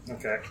hit.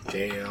 Okay.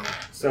 Damn.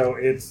 So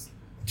it's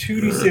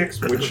 2d6,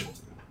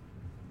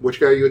 Which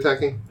guy are you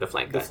attacking? The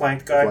flank the guy.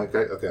 flanked guy. Flank guy.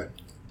 Okay.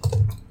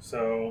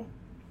 So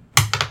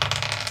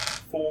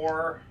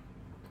 4,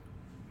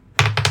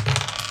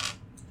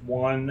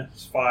 1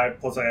 is 5,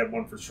 plus I had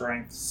 1 for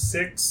strength,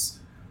 6,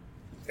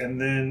 and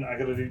then I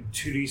got to do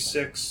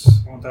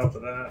 2d6 on top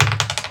of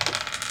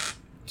that.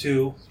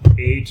 2,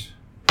 8,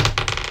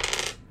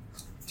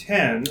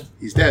 10.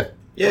 He's dead.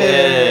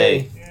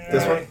 Yay!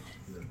 This one?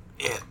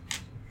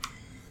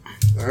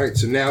 All right.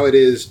 So now it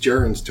is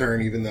Jaren's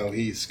turn. Even though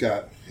his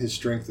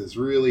strength is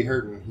really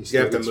hurting, he's You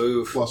have still to gets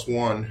move.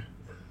 +1.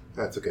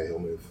 That's okay. He'll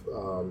move.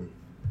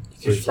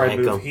 He should probably Flank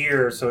move him.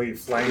 here so he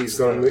flanks. He's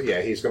going to move.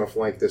 Yeah, he's going to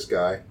flank this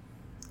guy.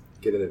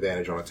 Get an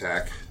advantage on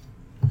attack.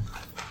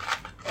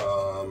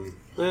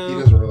 He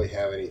doesn't really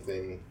have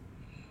anything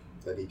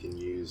that he can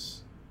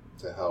use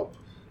to help.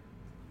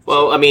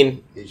 Well, I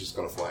mean, He's just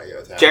going to flank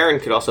attack. Jaren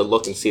could also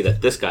look and see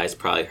that this guy's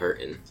probably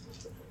hurting.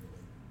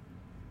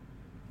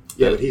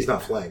 Yeah, but he's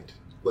not flanked.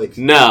 Like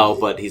No,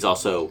 but he's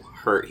also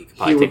hurt. He could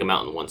probably He take would- him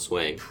out in one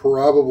swing.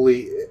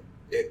 Probably,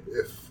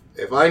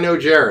 if I know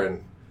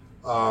Jaren,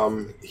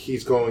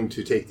 he's going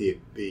to take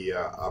the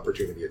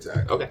opportunity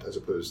attack. Okay. As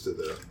opposed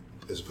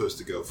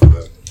to go for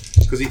the,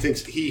 because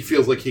he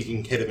feels like he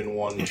can hit him in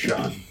one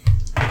shot.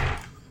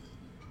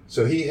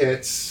 So he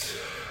hits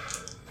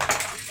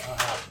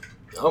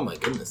Oh my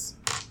goodness.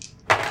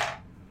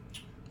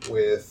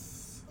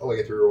 with, I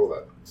get to reroll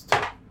that. It's 2.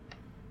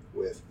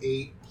 With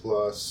 8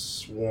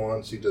 plus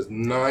 1, so he does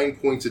 9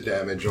 points of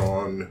damage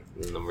on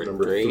Number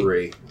number 3.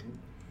 3.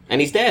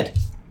 And he's dead.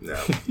 No.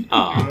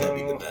 Aw. That'd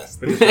be the best.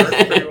 But he's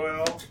hurt pretty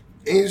well.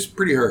 He's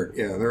pretty hurt.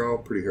 Yeah, they're all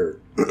pretty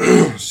hurt.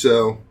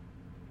 So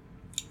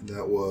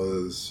that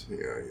was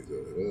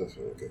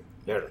okay.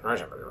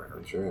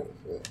 Sure.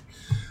 Yeah.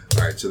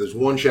 All right. So there's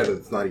one shadow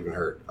that's not even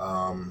hurt.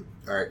 All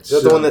right. Is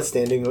that the one that's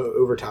standing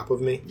over top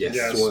of me? Yes,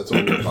 Yes. the one that's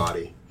on your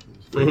body.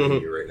 It's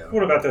breaking you right now.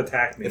 What about to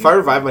attack me? If I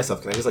revive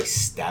myself, can I just like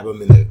stab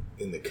him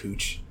in the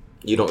cooch?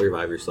 You don't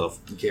revive yourself.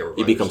 You can't revive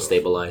You become yourself.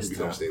 stabilized. You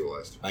become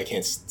stabilized. I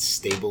can't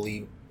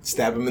stably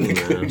stab him in the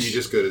No. cooch. You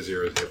just go to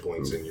 0 hit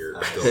points and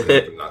you're still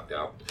kind of knocked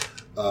out.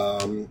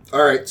 All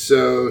right.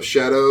 So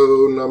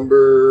shadow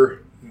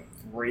number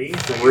 3.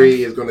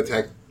 3 is going to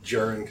attack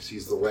Jaren because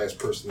he's the last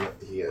person that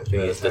he has. He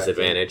has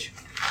disadvantage.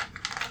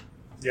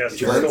 Yes,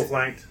 He's you're flanked? still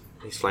flanked.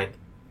 He's flanked.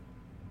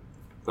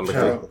 Number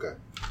Shadow. 3. Okay.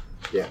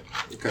 Yeah.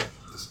 Okay.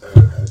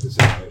 At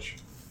disadvantage.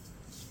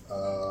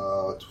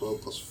 12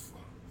 plus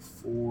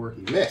 4.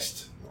 He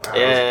missed. Wow.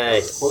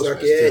 Yay. Close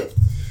Suck miss, it.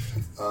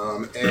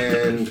 too.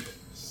 And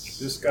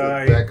This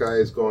guy. That guy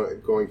is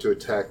going to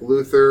attack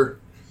Luther.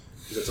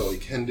 That's all he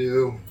can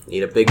do.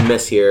 Need a big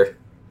miss here.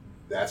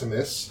 That's a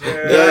miss.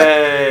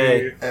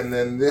 Yay. And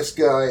then this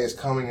guy is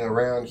coming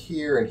around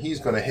here, and he's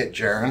going to hit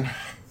Jaren.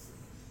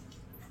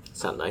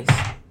 Sound nice.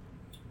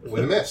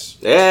 with a miss.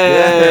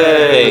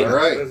 Yay! All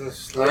right. There's a All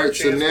slight right,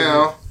 so chance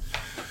now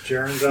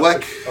Jaren's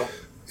Fleck. up.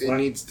 it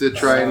needs to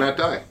try and not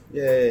die.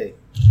 Yay.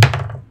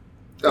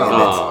 Oh,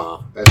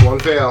 Aw. that's one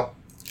fail.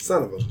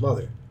 Son of a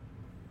mother.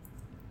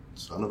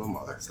 Son of a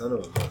mother. Son of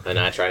a mother. And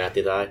I try not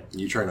to die.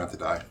 You try not to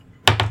die.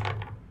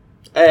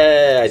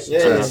 Hey, I'm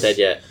Yes. not dead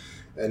yet.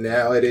 And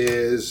now it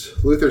is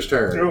Luther's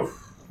turn.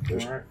 Oof. All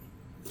right.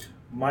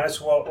 Might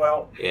as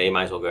well. Yeah, you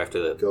might as well go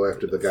after the Go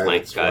after the guy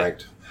Flank that's guy.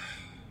 flanked.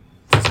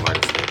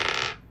 smartest thing.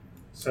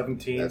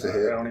 17. That's a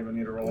hit. I don't even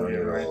need to roll Don't it,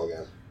 even right? roll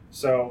again.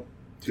 So,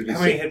 2d6. how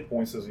many hit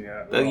points does he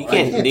have? No, you I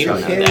can't. can't You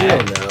don't tell know you.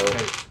 that.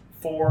 No.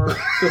 4.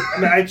 I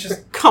mean, I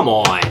just Come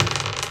on.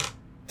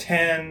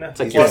 10 like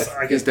plus. you're-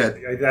 I he's guess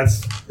dead.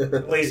 that's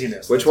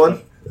laziness. Which That's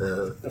one?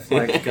 The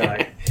flank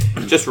guy.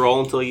 Just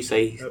roll until you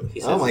say. He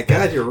says Oh my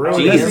god, you're Oh,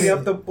 ruining Jesus. messing it.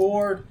 up the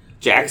board.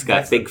 Jack's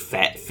got big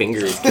fat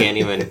fingers. Can't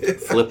even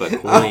flip a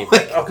coin.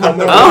 Oh, come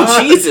on.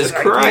 Oh, Jesus I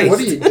can't- Christ. What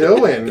are you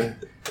doing?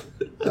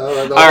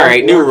 All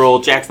right, new rule.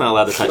 Jack's not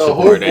allowed to touch the The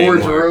whole board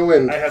board's anymore.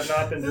 ruined. I have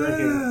not been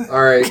drinking.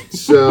 All right,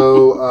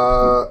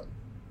 so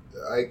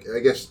I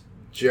guess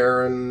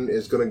Jaren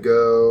is going to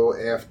go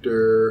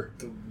after.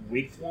 The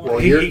weak one. Well,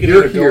 He you're can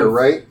either here, go-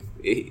 right?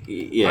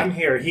 Yeah. I'm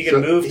here. He can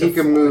So move. He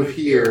can move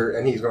here,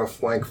 and he's going to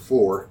flank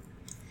 4.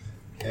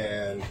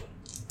 And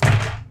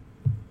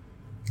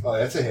oh,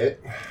 that's a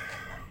hit.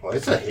 Well,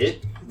 it's a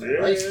hit.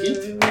 Nice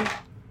hit.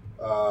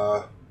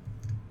 All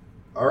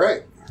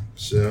right.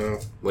 So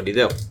What'd he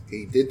do?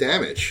 he did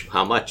damage.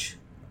 How much?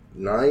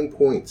 9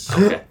 points.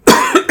 Okay.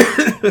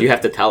 You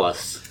have to tell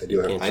us. I do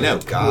have. Can't I know,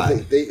 God.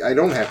 I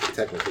don't have to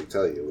technically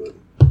tell you.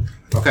 But...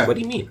 Okay. What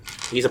do you mean?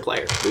 He's a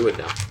player. We would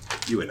know.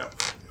 You would know.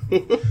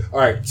 All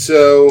right.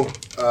 So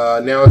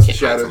now it's Can't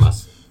hide from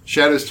us.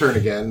 Shadow's turn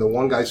again. The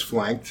one guy's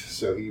flanked,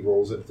 so he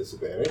rolls at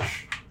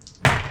disadvantage.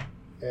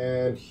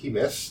 And he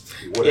missed.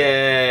 He would have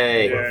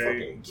Yay.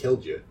 fucking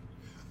killed you.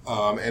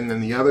 And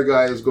then the other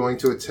guy is going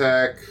to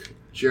attack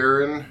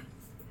Jaren.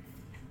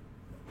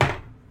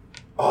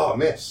 Oh,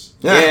 miss.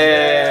 Yeah.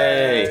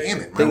 Yay.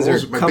 Damn it. Things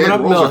are my coming bad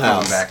up rolls are Millhouse.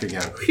 coming back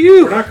again. We're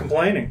Phew. not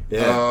complaining.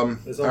 Yeah.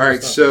 It's All almost right,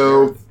 not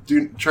so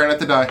try not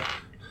to die.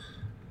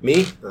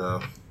 Me?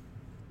 Oh.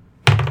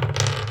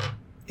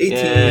 18.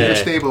 Yeah. You're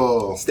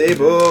stable.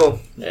 Stable.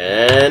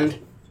 And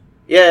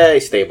yay,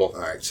 stable.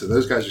 All right, so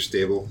those guys are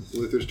stable.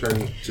 Luther's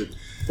turn to.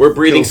 We're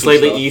breathing Kill some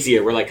slightly stuff.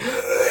 easier. We're like,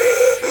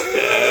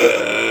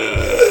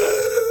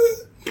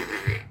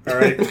 All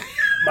right.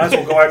 Might as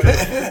well go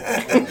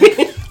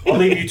after. I'll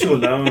leave you two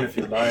alone if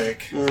you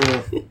like. I'll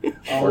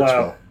Works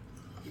well.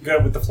 go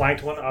with the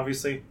flanked one.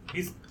 Obviously,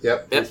 he's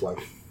Yep. Yep. He's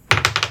flanked.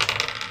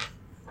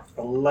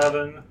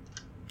 11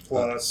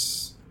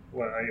 plus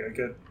what? I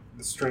get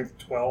the strength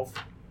 12.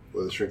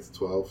 With a strength of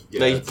 12.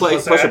 no, you that's- play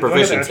Plus push that- your do I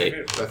have proficiency,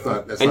 attribute? That's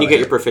not. That's and not you a get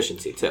your hit.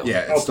 proficiency too.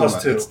 Yeah, Oh, it's still plus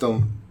not. 2. It's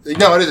still.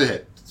 No, it is a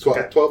hit. 12.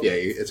 Okay. 12. Yeah,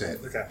 it's a hit.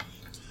 Okay.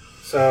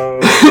 So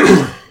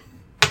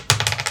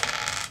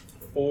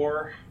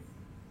 4,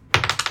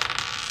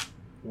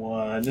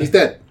 1. He's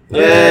dead.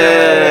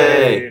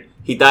 Yay!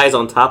 He dies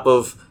on top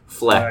of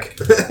Fleck.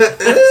 Look,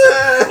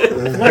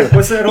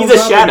 what's that? He's on a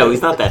top shadow. of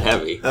He's not that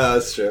heavy. Oh,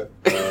 that's true.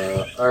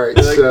 All right,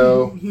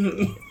 so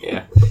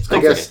Yeah. I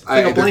guess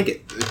Like a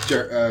blanket.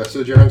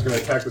 So Jaren's going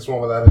to attack this one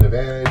without an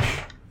advantage,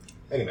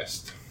 and he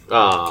missed.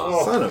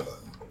 Oh. Son of a.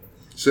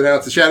 So now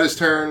it's the Shadow's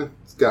turn.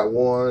 He's got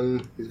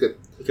one. He's got.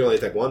 You can only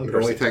attack one He can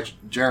only person. attack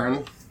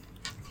Jaren.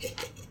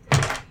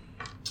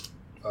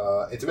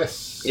 It's a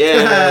miss.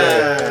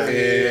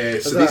 Yeah.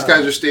 So these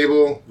guys are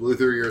stable.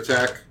 Luther, your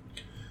attack.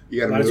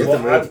 You got to Might as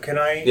move. well. Can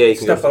I Yeah, you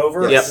can step go.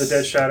 over Yep. the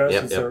dead shadows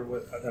Yep, since yep. they're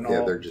with an Yeah,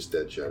 all? they're just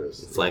dead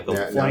shadows. Flank 'em.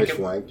 Now he's Flank 'em.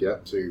 flanked.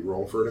 Yep. So you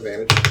roll for an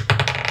advantage.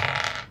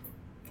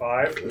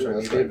 5, which Ooh, I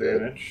that's need not good.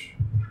 advantage.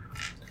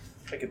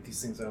 I get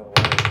these things out of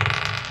the way.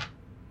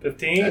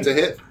 15. That's a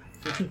hit.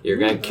 You're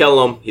gonna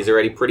kill him. He's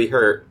already pretty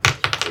hurt.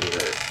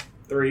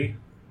 3.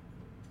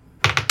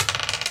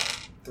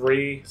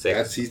 3.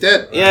 6. He's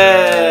dead.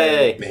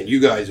 Yay! Man, you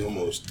guys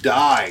almost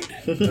died.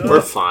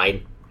 We're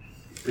fine.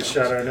 The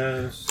shadow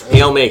knows.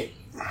 Heal me.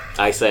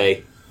 I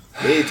say.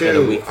 Me And a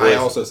too. weak I voice.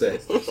 also say.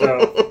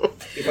 So,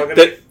 if I'm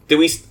gonna. Do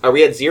we? Are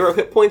we at 0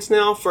 hit points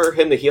now for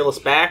him to heal us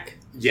back?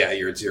 Yeah,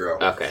 you're at 0.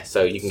 Okay,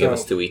 so you can give So-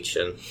 us 2 each.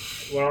 And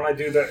Why don't I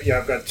do that? Yeah,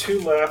 I've got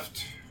 2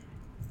 left.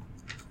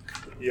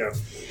 Yeah.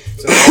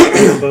 So I'll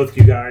kill both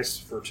you guys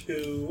for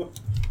 2.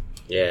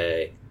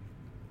 yay!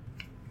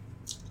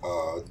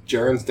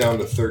 Jaren's down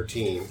to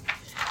 13.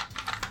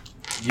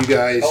 You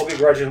guys. I'll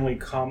begrudgingly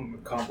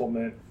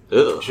compliment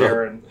Ugh.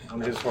 Jaren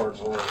on his hard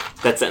work.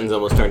 That sentence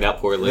almost turned out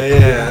poorly.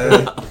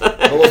 Yeah.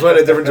 Almost went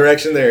a different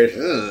direction there.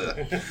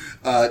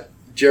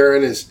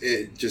 Jaren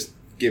it just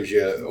gives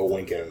you a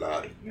wink and a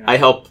nod. I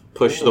help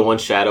push the one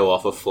shadow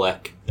off of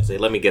Fleck. I say,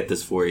 "Let me get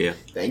this for you."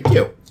 Thank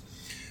you.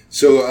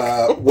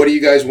 So, what do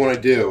you guys want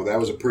to do? That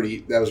was a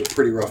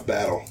pretty rough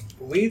battle.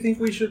 We think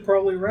we should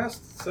probably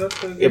rest. Is that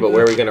the- Yeah, but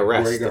where are we gonna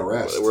rest? Where are you gonna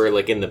rest? We're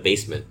like in the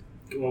basement.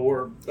 Well,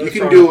 we're. You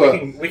can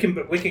do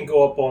we can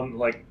go up on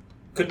like.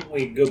 Couldn't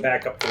we go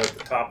back up to like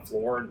the top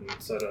floor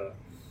instead of?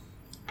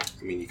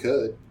 I mean, you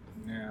could.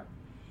 Yeah.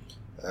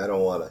 I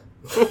don't want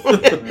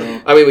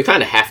to. I mean, we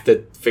kind of have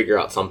to figure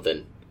out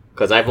something.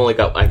 Because I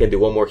can do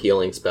one more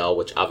healing spell,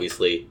 which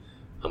obviously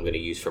I'm going to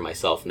use for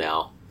myself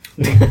now.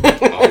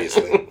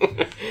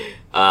 Obviously.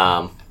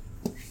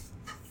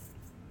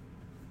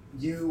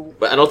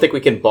 But I don't think we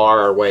can bar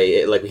our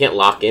way. Like, we can't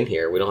lock in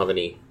here. We don't have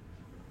any...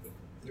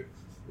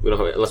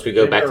 unless we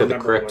go back to the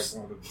crypts.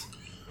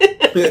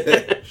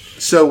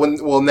 So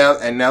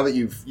now that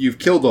you've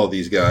killed all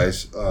these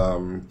guys,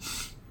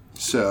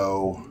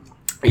 so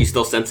are you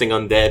still sensing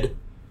undead?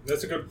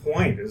 That's a good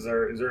point. Is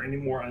there any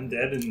more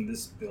undead in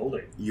this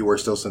building? you are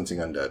still sensing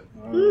undead.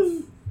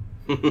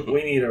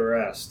 We need a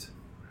rest.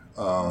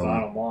 Um,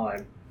 Bottom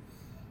line.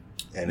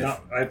 and I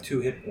have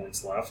 2 hit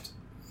points left.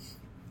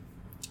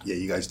 yeah,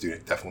 you guys do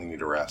definitely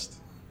need a rest.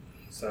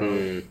 So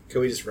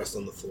Can we just rest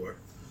on the floor?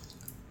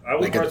 I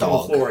would Like a rest on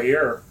dog. the floor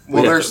here.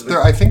 Well,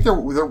 I think there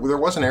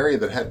was an area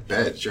that had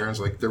beds. Sharon's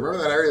like, remember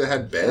that area that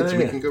had beds?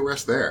 We can go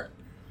rest there.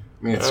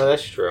 I mean,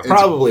 That's true.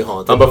 Probably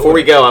haunted. Before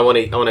we go, I want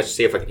to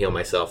see if I can heal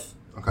myself.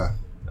 okay.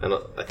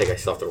 I think I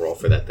still have to roll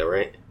for that, though,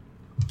 right?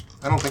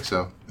 I don't think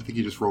so. I think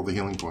you just roll the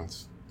healing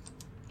points.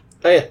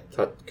 Oh yeah,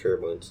 thought cure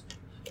wounds.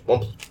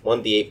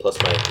 1d8 plus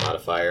my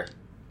modifier.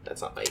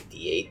 That's not my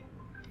d8.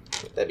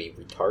 That'd be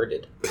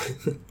retarded.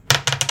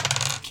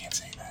 Can't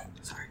say that.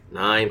 Sorry.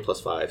 9 plus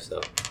 5,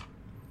 so...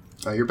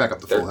 You're back up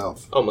to full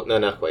health. Oh, no,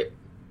 not quite.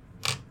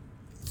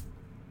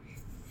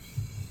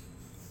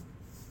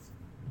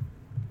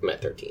 I'm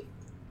at 13.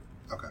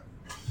 Okay.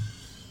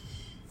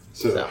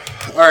 So,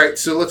 all right.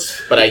 So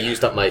let's. But I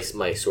used up my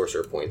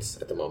sorcerer points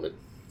at the moment.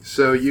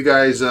 So you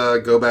guys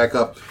go back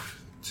up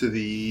to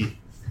the.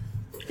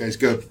 You guys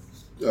go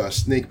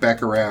snake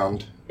back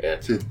around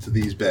to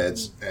these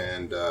beds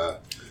and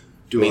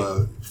do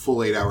a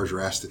full 8 hours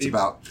rest. It's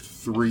about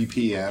 3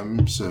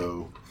 p.m.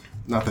 So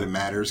not that it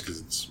matters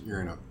because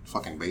you're in a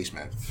fucking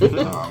basement. All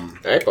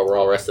right, but we're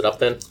all rested up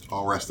then.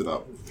 All rested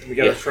up. We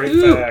got our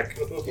strength back.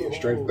 Get your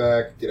strength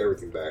back. Get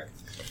everything back.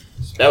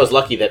 That was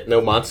lucky that no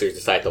monsters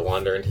decided to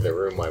wander into the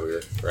room while we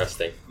were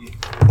resting.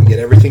 Get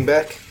everything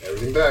back?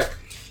 Everything back.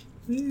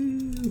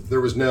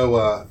 There's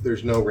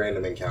no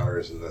random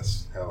encounters in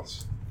this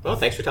house. Oh,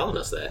 thanks for telling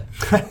us that.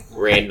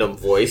 Random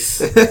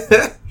voice.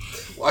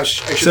 Well, I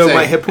should So say,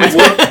 my hit points.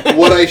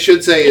 what I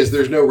should say is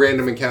there's no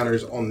random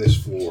encounters on this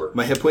floor.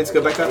 My hit points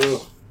go back up.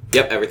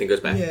 Yep, everything goes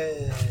back.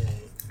 Yay!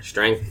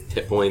 Strength,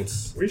 hit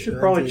points. We should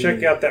probably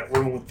check out that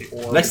room with the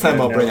orb. Next time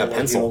I'll bring a Now we're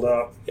pencil. healed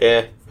up.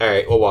 Yeah. All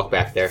right, we'll walk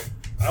back there.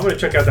 I'm going to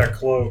check out that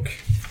cloak.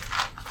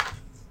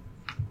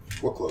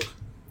 What cloak?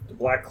 The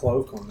black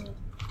cloak on the...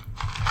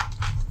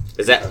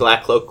 Is that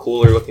black cloak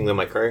cooler looking than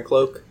my current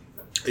cloak?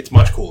 It's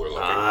much cooler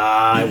looking.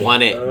 I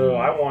want it. Oh,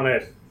 I want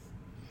it.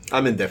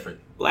 I'm indifferent.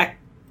 Black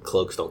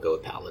cloaks don't go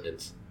with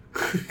paladins.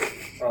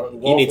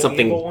 You need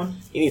something- evil one?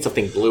 You need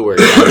something blue or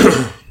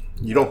yellow.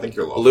 You don't think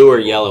you're lawful. Blue or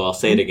yellow. I'll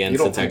say it again You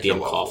don't since our think you're DM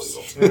lawful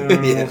coughs.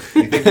 evil. Yeah.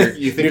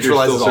 You think Neutralizes you're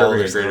still all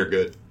serving of a greater them.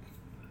 good.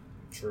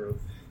 True.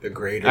 The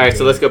greater. All right,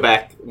 so let's go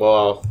back.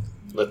 Well,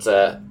 let's.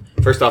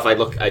 First off,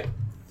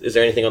 is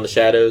there anything on the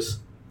shadows?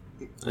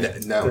 No,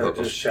 They're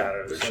just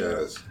shadows. They're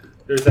shadows.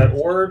 There's that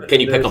orb. Can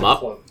you and pick there's them a up?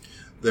 cloak.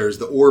 There's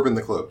the orb and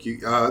the cloak.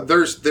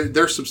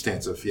 They're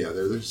substantive. Yeah,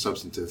 they're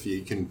substantive.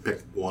 You can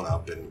pick one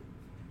up and.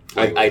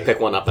 I pick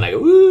one up and I go,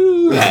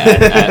 woo,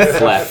 at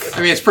Fleck.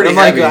 I mean, it's pretty I'm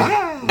like,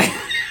 heavy.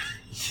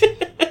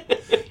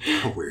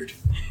 Weird.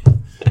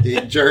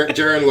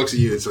 Jaren looks at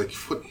you. It's like,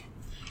 what?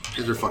 You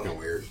guys are fucking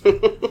weird.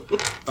 Should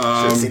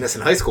have seen us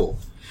in high school.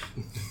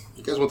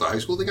 You guys went to high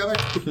school together?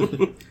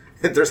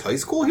 There's high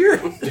school here.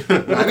 I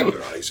didn't go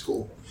to high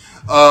school.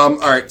 All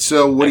right.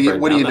 So what are you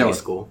doing?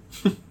 School.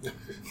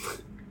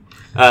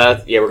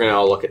 Yeah, we're gonna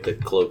all look at the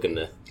cloak and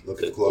the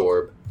Cloak.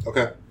 orb.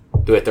 Okay.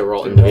 Do we have to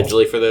roll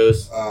individually for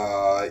those?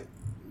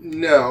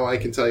 No, I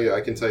can tell you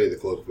the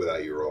cloak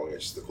without you rolling.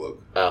 It's just the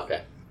cloak. Oh,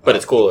 okay, but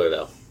it's cooler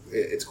though.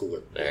 It's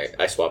cooler. All right,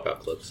 I swap out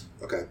cloaks.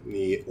 Okay.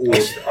 The orb.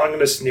 I'm going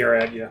to sneer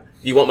at you.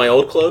 You want my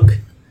old cloak?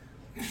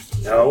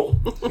 No.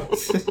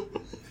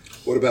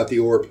 What about the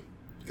orb?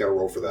 You got to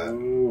roll for that.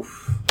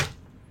 Oof.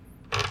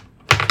 10.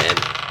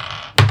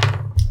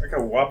 I got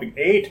a whopping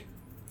 8.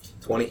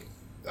 20.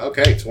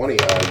 Okay, 20.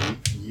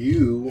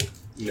 You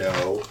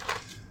know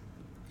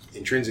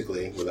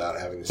intrinsically, without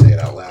having to say it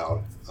out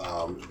loud,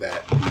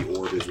 that the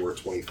orb is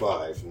worth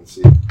 25. Let's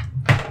see.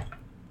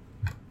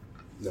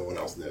 No one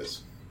else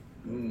knows.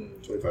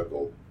 25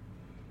 gold.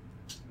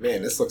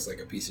 Man, this looks like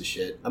a piece of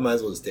shit. I might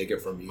as well just take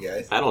it from you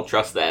guys. I don't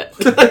trust that.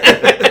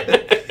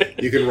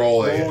 You can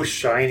roll Oh,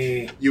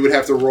 shiny. You would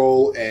have to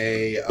roll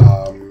a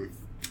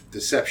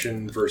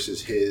deception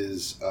versus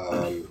his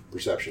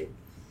perception.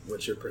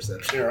 What's your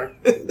perception? You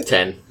alright?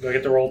 10. Do I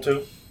get to roll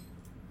too?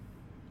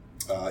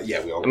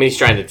 Yeah, we all. I mean, he's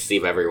trying to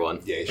deceive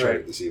everyone. Yeah, he's trying to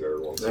Right. deceive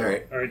everyone. All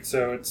right. Alright,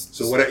 so it's...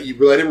 So what? You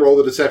let him roll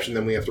the deception,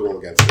 then we have to roll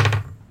against it.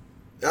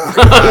 Oh,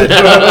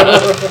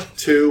 God.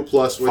 2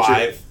 plus which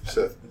 5.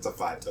 So It's a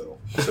 5 total.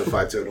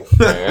 5 total.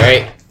 All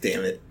right.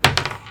 Damn it.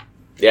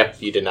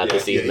 Yep, you did not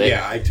deceive me.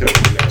 Yeah, I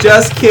totally know.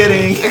 Just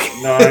kidding.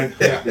 9.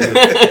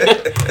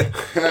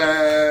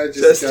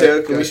 Just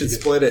joking. We should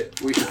split it.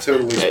 We should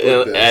totally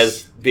split this.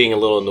 As being a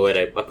little annoyed,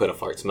 I put a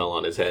fart smell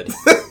on his head.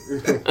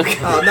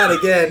 Oh, not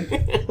again.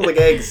 Like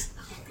eggs.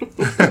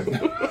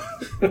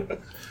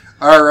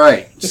 All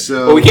right,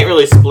 so... But we can't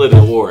really split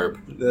an orb,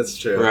 That's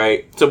true.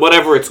 right? So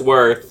whatever it's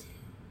worth,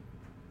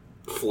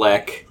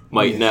 Fleck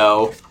might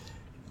know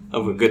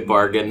of a good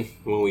bargain.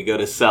 When we go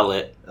to sell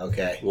it,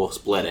 Okay. we'll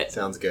split it.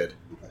 Sounds good.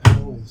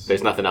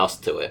 There's nothing else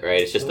to it, right?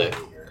 It's just a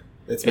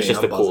It's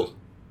a cool.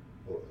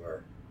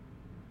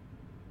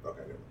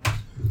 Okay.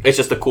 It's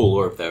just a cool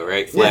orb, though,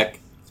 right, Fleck?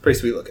 It's pretty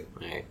sweet looking.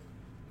 All right.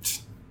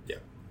 Yeah.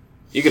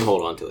 You can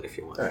hold on to it if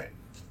you want. All right.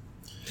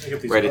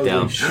 Write it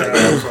down.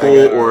 Shadows.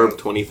 Cool orb,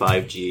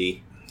 25G.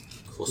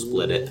 We'll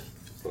split it.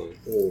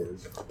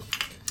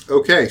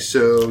 Okay,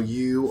 so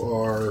you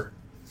are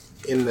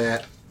in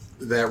that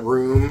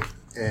room,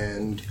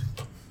 and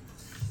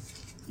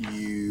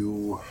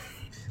you...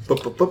 I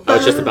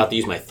was just about to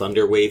use my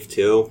Thunder Wave,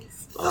 too.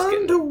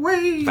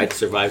 Underway. If I'd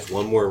survived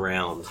one more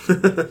round.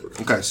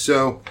 Okay,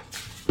 so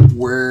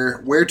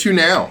where to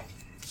now?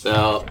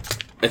 So,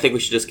 I think we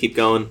should just keep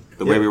going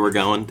the way we were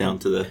going, down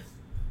to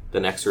the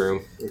next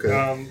room.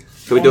 Okay.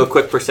 Can we do a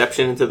quick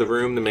perception into the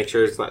room to make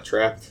sure it's not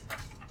trapped?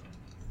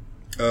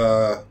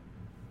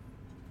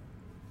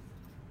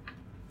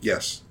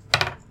 Yes.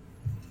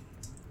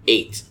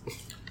 8.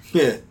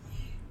 Yeah.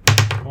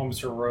 Oh,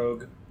 Mr.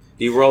 Rogue.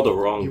 You rolled the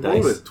wrong You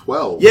dice. rolled a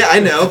 12. Yeah, I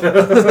know.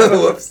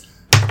 Whoops.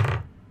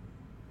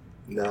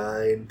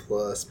 9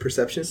 plus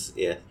perception?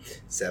 Yeah.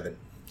 7.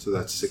 So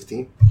that's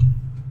 16.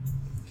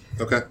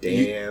 Okay.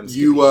 Damn.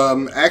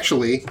 You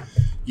actually,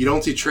 you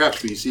don't see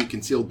traps, but you see a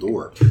concealed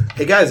door.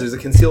 Hey guys, there's a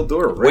concealed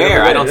door right Where?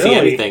 over I there. don't see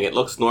Really? anything. It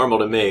looks normal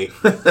to me.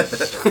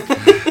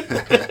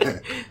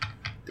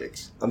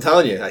 Dicks. I'm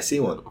telling you, I see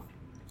one.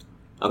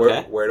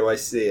 Okay. Where do I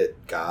see it?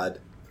 God.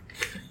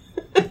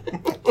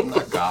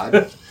 Not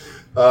God.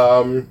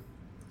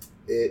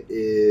 It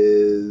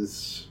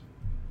is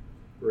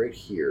right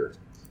here.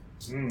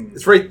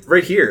 It's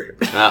right here.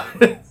 Ah.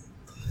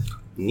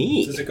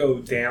 Neat. Does it go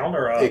down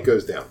or up? It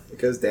goes down. It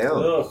goes down.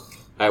 Ugh. All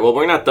right, well,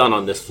 we're not done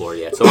on this floor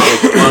yet, so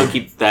we'll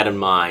keep that in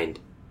mind,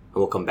 and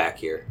we'll come back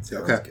here.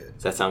 Sounds Okay. good.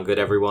 Does that sound good,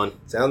 everyone?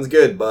 Sounds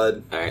good,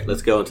 bud. All right,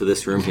 let's go into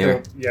this room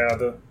here. Yeah,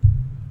 Do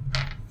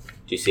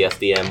you see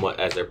SDM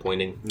as they're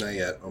pointing? Not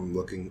yet. I'm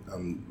looking.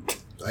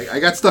 I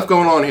got stuff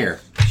going on here.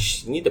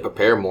 Shh, you need to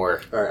prepare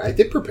more. All right, I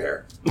did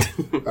prepare.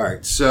 All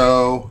right,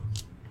 so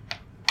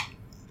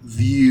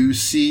you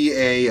see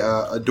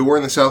a door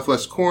in the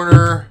southwest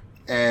corner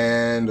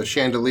and a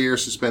chandelier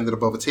suspended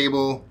above a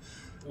table.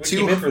 we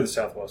came in for the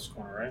southwest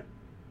corner,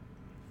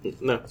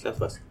 right? No,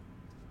 southwest.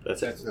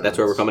 That's it. No, That's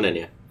where we're coming in,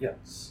 yeah.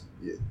 Yes.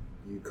 You're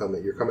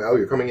coming. Oh,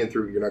 you're coming in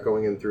through. You're not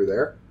going in through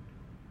there.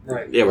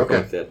 Right. Yeah, we're Okay.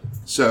 coming through.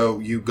 So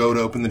you go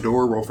to open the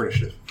door. Roll for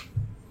initiative.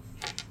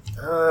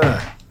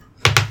 I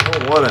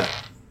don't wanna.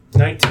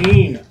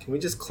 19. Can we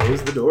just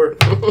close the door?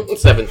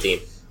 17.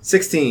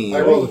 16.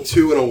 I rolled a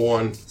 2 and a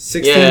 1.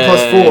 16 Yeah.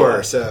 plus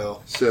 4,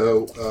 so.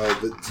 So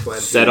the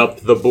Set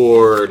up the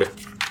board.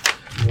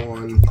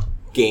 1.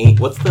 Game.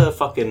 What's the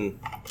fucking...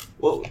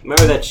 Well,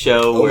 remember that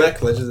show where...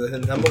 Olmec, Legends of the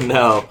Hidden Temple?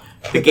 No.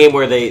 The game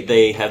where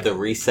they have the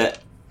reset,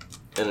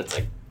 and it's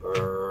like...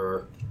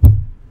 The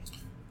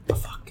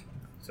fuck.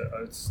 So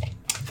it's Oh.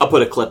 I'll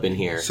put a clip in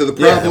here. So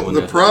the Yeah, problem when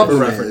the problem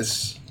for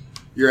reference. is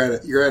you're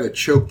at a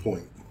choke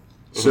point.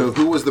 So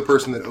who was the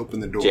person that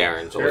opened the door?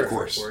 Jaren's Jared. Of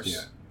course. Of course.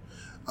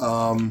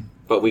 Yeah.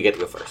 But we get to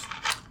go first.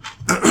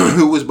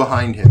 Who was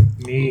behind him?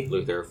 me.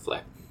 Luther,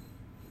 Fleck,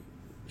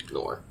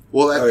 Nor.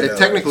 Well, sorry.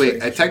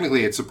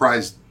 technically it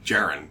surprised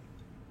Jaren,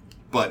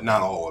 but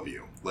not all of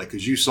you. Like,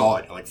 because you saw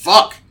it, you're like,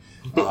 "Fuck!"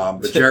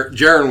 But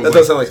Jaren That was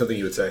does sound like something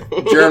you would say.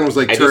 Jaren was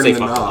like I do turning say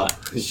the fuck a knob.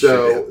 lot.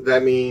 So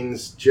that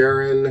means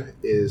Jaren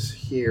is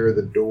here,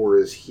 the door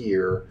is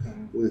here,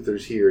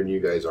 Luther's here, and you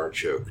guys aren't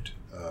choked.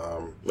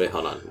 Wait,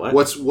 hold on. What?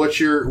 What's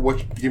your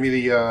give me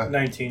the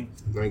 19.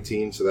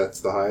 19? So that's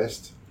the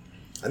highest.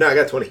 I know, I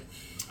got 20.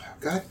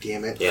 God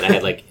damn it! Yeah, and I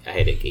had like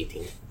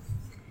 18.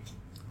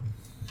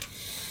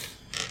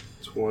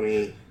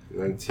 20,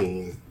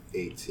 19,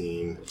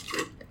 18,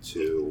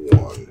 2,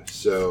 1.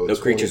 So No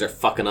creatures are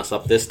fucking us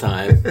up this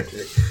time.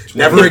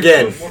 Never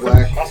again. What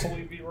Black. could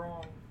possibly be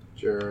wrong?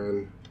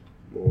 Jaren,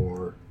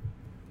 Moore,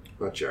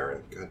 not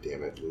Jaren. God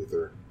damn it,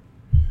 Luther.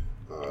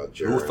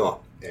 Jaren, Luther.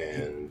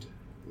 and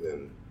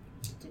then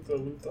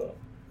Luther.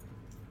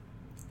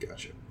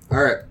 gotcha.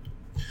 All right.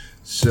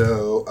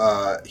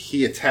 So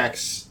he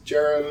attacks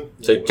Jaren.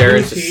 So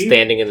Jaren's just Lucy?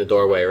 standing in the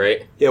doorway,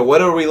 right? Yeah,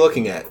 what are we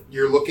looking at?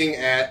 You're looking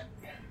at.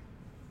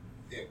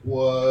 It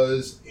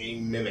was a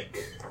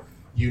mimic.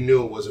 You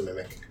knew it was a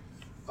mimic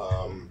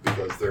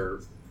because they're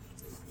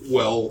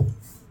well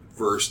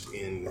versed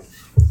in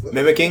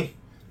Mimicking?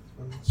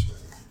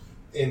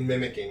 In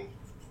mimicking.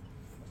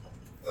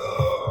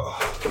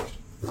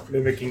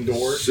 Mimicking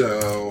doors.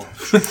 So,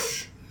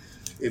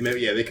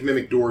 they can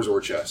mimic doors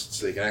or chests.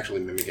 They can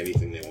actually mimic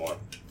anything they want.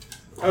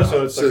 Oh,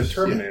 so it's like a yeah,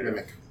 Terminator.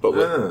 mimic. But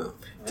Oh.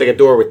 it's like a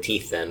door with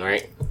teeth, then,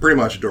 right? Pretty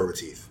much a door with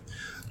teeth.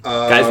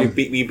 Guys,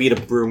 we beat a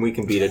broom. We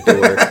can beat a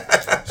door.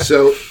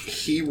 So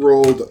he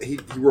rolled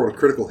a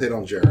critical hit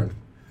on Jaren.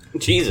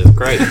 Jesus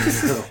Christ!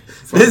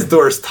 This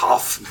door's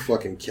tough.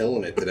 Fucking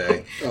killing it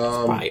today.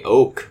 By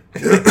oak.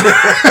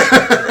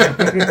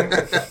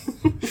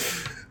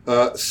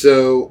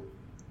 So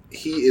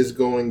he is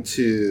going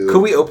to.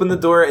 Could we open the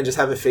door and just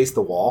have it face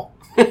the wall?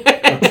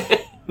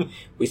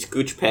 We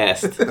scooch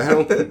past. I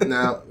don't think.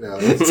 No.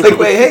 It's like,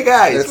 wait, hey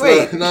guys, That's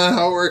wait. not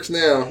how it works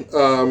now.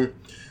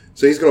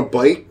 So he's going to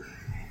bite,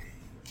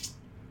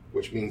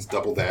 which means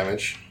double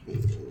damage.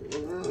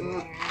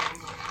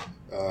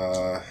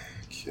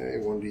 Okay,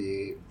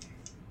 1d8.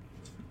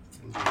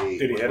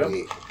 Did he hit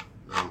him?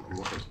 I'm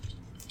looking.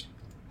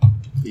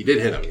 He did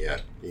hit him, yeah.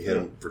 He hit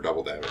him for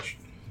double damage.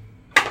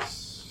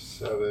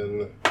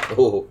 7,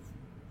 Oh,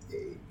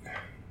 8.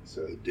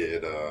 So he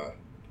did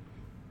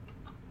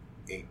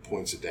 8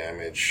 points of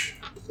damage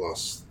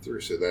plus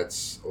 3. So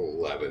that's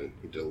 11.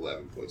 He did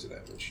 11 points of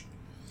damage.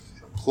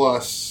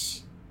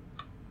 Plus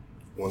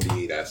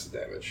 1d8 acid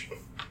damage.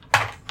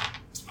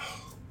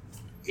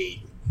 8.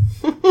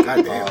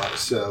 God damn.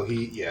 So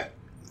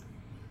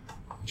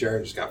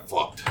Jaren just got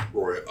fucked.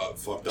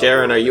 Fucked up.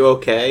 Jaren, are you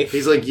okay?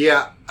 He's like,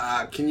 yeah.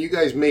 Can you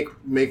guys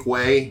make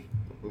way?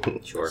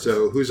 Sure.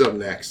 So who's up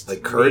next?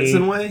 Like curds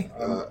in way?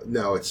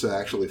 No, it's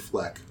actually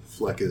Fleck.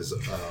 Fleck is.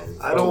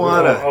 I don't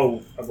wanna.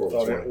 Oh, I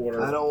thought in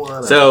order. I don't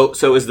wanna.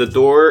 So is the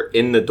door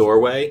in the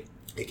doorway?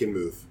 It can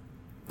move.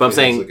 But I'm Yeah,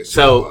 saying, it's like a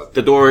so spot.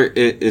 the door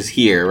is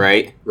here,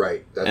 right?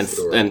 Right. That's And the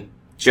door. and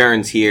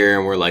Jaren's here,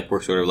 and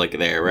we're sort of like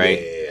there, right?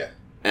 Yeah.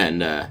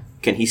 And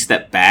can he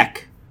step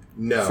back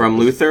No. from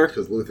Luther?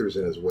 Because Luther's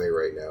in his way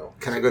right now.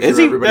 Can I go Is through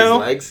he? everybody's No.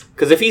 legs?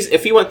 Because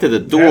if he went to the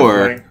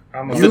door,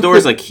 I'm if the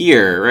door's like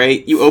here,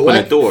 right? You open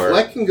a door.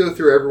 Fleck can go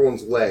through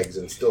everyone's legs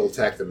and still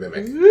attack the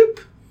mimic.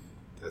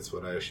 That's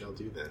what I shall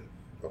do then.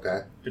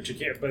 Okay. But you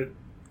can't. But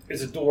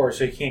it's a door,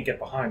 so you can't get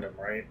behind him,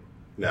 right?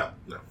 No.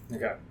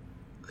 Okay.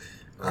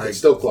 I It's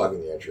still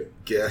clogging the entry.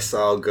 guess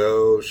I'll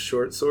go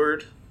short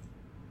sword.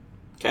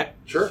 Okay.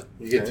 Sure.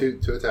 You get Okay.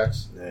 two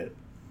attacks. Right.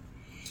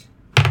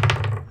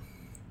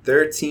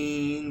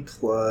 13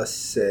 plus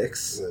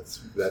 6.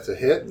 That's a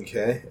hit.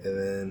 Okay,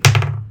 and then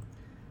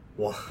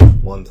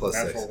 1 plus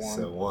Natural 6. one.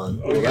 So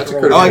 1. Oh, you that's got a to roll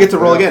critical. Oh, I get to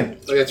roll again.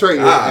 Oh, that's right.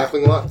 You Ah. have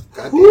halfling luck.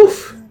 God damn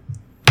Woof.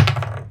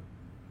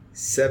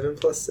 7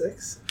 plus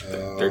 6.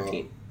 it.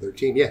 13.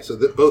 13. Yeah. So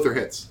both are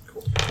hits.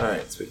 Cool.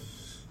 Alright, sweet.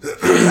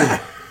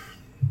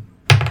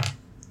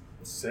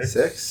 6.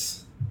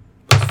 6.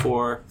 Plus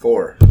 4,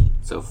 4.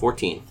 so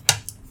 14.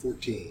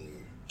 14.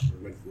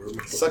 Where am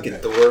I Suck fucking it,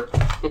 at? door.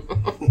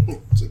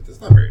 It's like,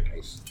 that's not very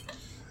nice.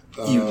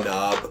 You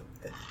knob.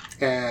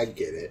 I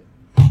get it.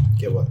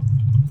 Get what?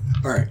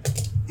 All right.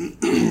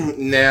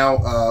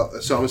 Now,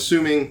 so I'm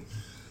assuming.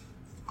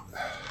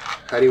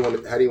 How do you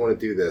want to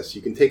do this?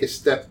 You can take a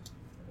step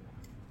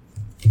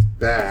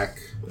back.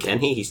 Can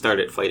he? He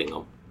started fighting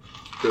them.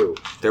 Who?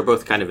 They're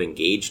both kind of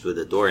engaged with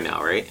the door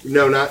now, right?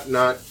 No, not.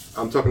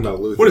 I'm talking about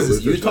Luther. What is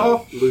this, Luther's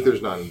Utah?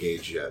 Luther's not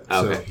engaged yet.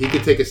 Okay. So he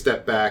could take a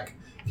step back.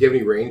 Do you have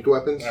any ranged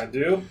weapons? I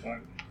do.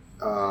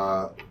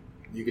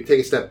 You could take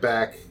a step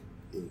back.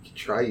 You could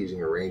try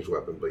using a ranged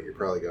weapon, but you're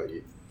probably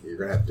you're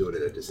going to have to do it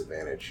at a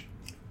disadvantage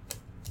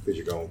because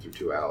you're going through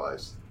 2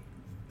 allies.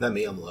 Not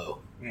me, I'm low.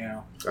 Yeah.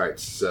 All right,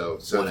 so One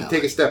if you ally.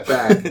 take a step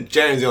back,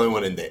 Jaren's the only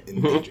one in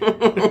danger.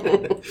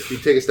 if you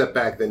take a step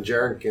back, then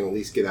Jaren can at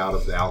least get out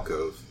of the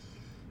alcove,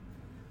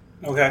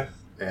 Okay.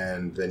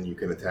 and then you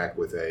can attack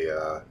with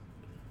a.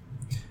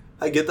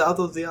 I get out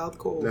of the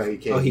alcove. No, he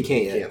can't. Oh, he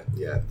can't yet.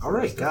 Yeah.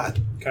 Alright,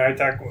 God. Can I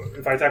attack?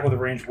 If I attack with a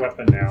ranged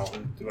weapon now,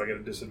 do I get a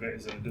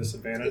disadvantage? Is it a It's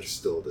disadvantage?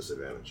 still a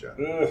disadvantage.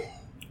 Yeah. Ugh.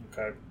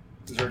 Okay.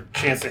 Is there a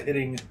chance of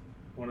hitting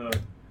one of the?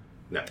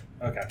 No.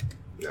 Okay.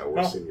 No, we're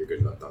Well. assuming you're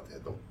good enough not to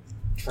hit them.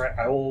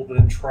 I will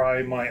then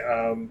try my.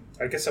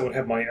 I guess I would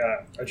have my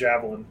a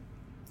javelin.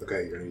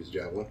 Okay, you're gonna use a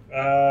javelin.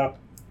 Yeah.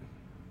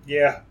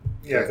 Yeah.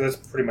 Okay. 'Cause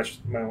that's pretty much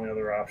my only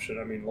other option.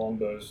 I mean,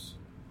 longbows,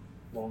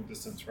 long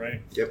distance,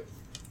 right? Yep.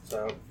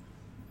 So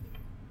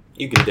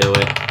You can do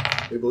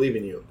it. We believe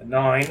in you. a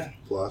 9.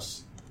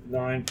 Plus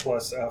 9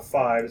 plus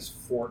 5 is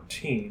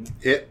 14.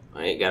 hit.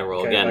 All right, you gotta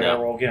roll Okay, again I gotta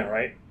now. roll again,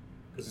 right?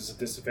 Because it's a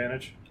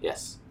disadvantage.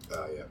 Yes.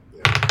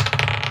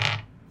 Yeah.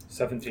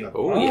 17.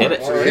 Oh, you hit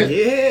it. all right.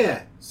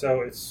 Yeah.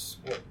 So it's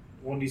what,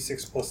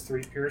 1d6 plus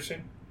 3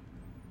 piercing.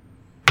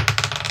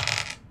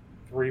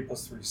 3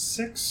 plus 3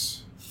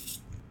 6.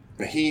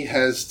 Now, he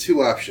has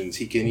 2 options.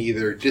 He can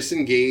either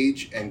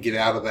disengage and get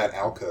out of that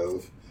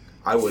alcove,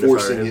 I would if I were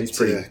forcing him. it He's to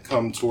pretty.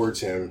 come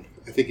towards him.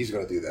 I think he's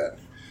going to do that.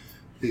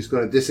 He's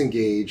going to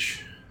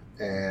disengage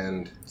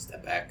and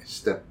Step back.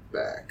 step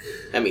back.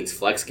 That means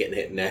Flex getting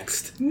hit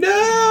next. No!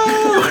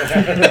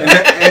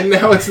 And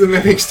now it's the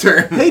mimic's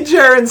turn. Hey,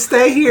 Jaren,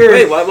 stay here.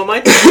 Wait, what am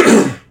I?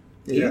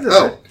 Yeah.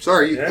 Oh,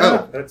 sorry.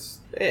 Yeah, that's.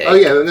 Hey. Oh,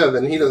 yeah. No,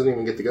 then he doesn't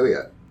even get to go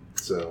yet.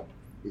 So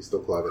he's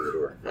still clogging the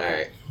door. All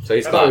right. So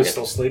he's I thought he was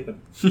clogging. still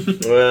sleeping.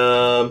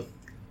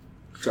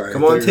 Sorry.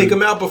 Come on, take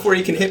him out before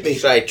he can hit me.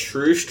 Should I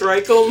true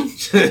strike him?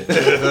 I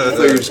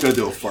thought you were just gonna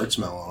do a fart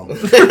smell on him.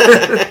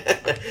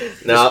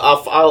 No,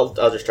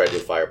 I'll just try to do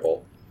a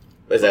firebolt.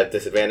 Is that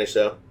disadvantage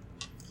though?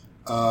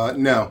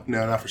 No,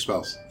 not for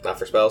spells. Not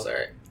for spells. All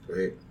right.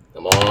 Great.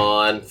 I'm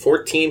on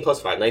 14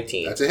 plus 5,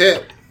 19. That's a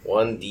hit.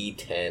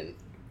 1d10.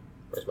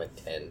 Where's my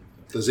 10?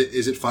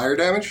 Is it fire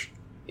damage?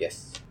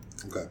 Yes.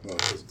 Okay, well,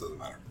 it doesn't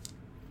matter.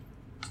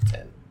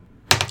 10.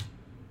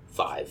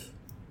 5.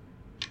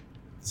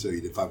 So you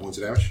did 5 points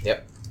of damage?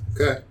 Yep.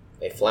 Okay.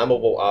 A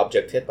flammable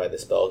object hit by the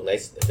spell.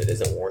 Nice if it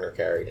isn't worn or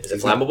carried. Is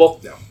it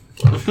flammable? No.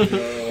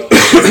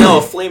 No,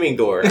 a flaming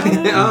door.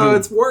 Oh,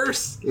 it's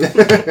worse. Like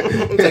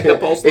the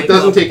pulse It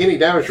doesn't take any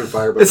damage from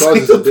fire, but It's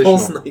like causes the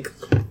pulse additional.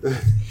 nightclub.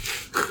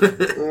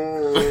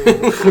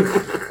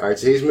 Alright,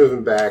 so he's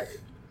moving back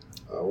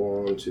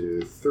 1,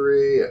 2,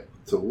 3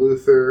 to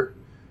Luther,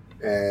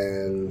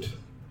 and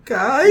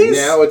Guys.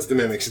 now it's the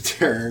Mimic's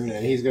turn,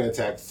 and he's going to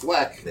attack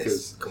Fleck Miss.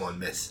 because Come on,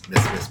 miss.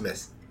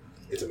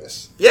 it's a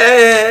miss.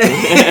 Yay!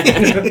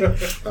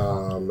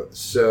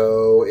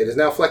 So it is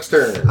now Fleck's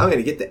turn. I'm going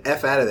to get the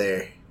F out of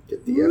there.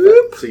 Get the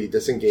F out. So you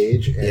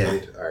disengage, and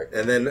Yeah. all right,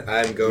 And then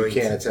I'm going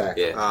you can't attack.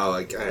 Yeah. Oh,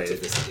 I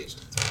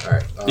disengaged. All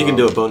right, You can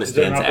do a bonus Is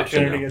there an dance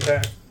action. opportunity though.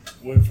 attack?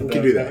 You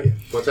can do that. Yeah.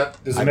 What's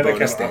that? Does the I mimic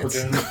bonus have an dance.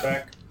 opportunity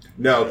attack?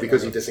 No,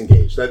 because he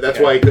disengaged. That's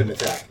why he couldn't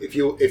attack. If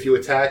you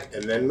attack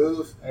and then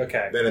move,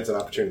 Okay. then it's an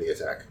opportunity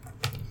attack.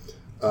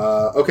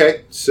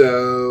 Okay,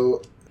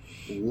 so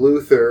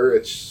Luther,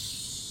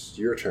 it's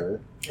your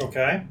turn.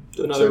 Okay.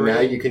 Do another So now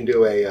round. you can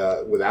do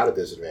a without a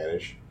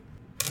disadvantage.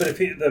 But if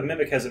the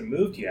mimic hasn't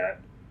moved yet,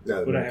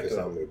 No, the Would I mimic have has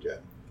to- not moved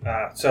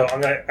yet. so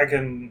I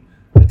can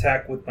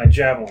attack with my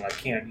javelin. I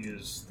can't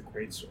use the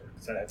greatsword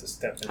because I have to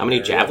step in. How many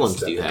there. javelins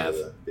Step do you into have?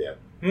 Yeah,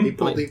 Hmm?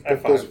 he I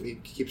have pulls, 5. he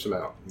keeps them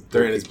out.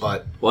 They're in his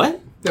butt. What?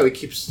 No, he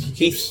keeps.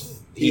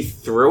 He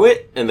threw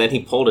it and then he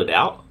pulled it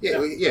out. Yeah,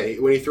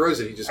 when he throws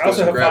it, he just I goes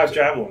also and have 5 grabs it.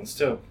 javelins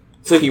too.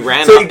 So he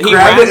ran. So up, he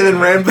grabbed ran, it and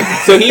then ran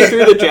back. So he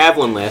threw the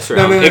javelin last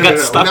round. It got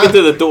stuck Not-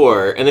 into the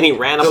door, and then he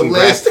ran up The and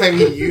last grabbed.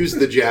 time he used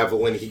the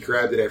javelin, he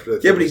grabbed it after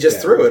the. Yeah, but he just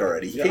threw it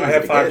already. He Yeah, can't I use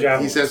have it 5 again.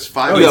 javelins. He says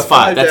 5. Oh, You he's have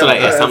 5. That's what I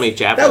javelins. asked. How many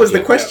javelins? That was the you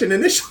have. question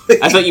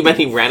initially. I thought you meant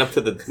he ran up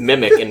to the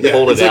mimic and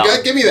pulled it He's like,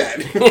 out. give me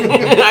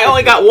that. I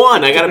only got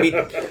 1. I gotta be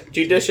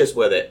judicious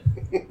with it.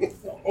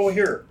 Oh,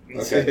 here.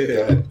 Okay,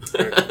 go ahead.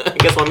 I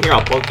guess while I'm here,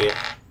 I'll poke you.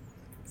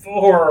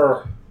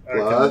 4. I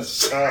can-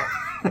 Plus.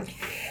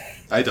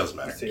 It doesn't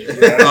matter. see,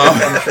 yeah,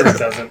 I'm sure it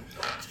doesn't.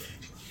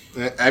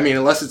 I mean,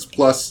 unless it's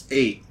plus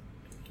 8.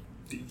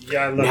 Yeah,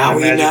 I love Now my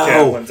we magic know.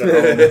 javelins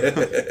at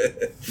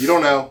home. You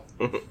don't know.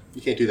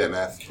 You can't do that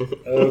math.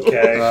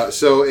 Okay.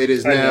 So it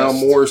is I now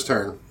missed. Moore's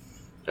turn.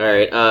 All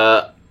right.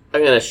 I'm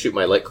gonna shoot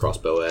my light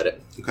crossbow at it.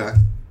 Okay.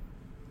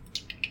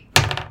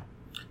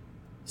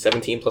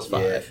 17 plus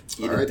 5.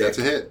 Yeah. All right, that's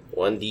a hit.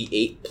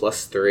 1d8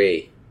 plus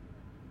 3.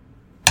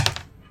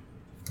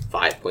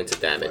 5 points of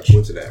 5 damage.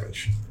 points of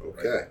damage.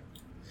 Okay.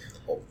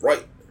 All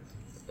right.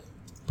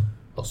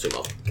 I'll assume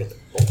I'll get the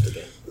bolt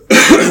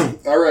again.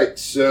 All right,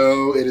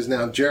 so it is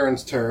now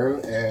Jaren's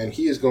turn, and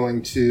he is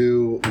going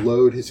to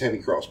load his heavy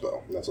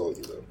crossbow. That's all he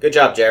can do. Good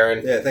job,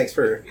 Jaren. Yeah, thanks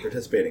for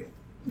participating.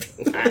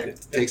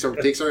 Takes a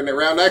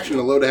round action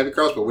to load a heavy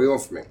crossbow. What do you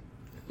want from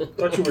me?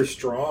 thought you were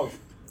strong.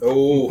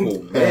 Oh,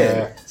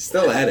 man.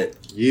 Still at it.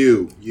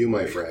 You,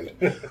 my friend.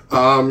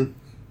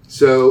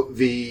 So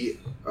the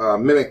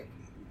mimic,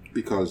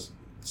 because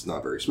it's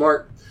not very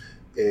smart,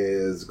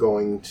 is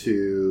going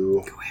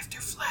to Go after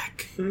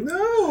Fleck.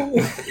 No.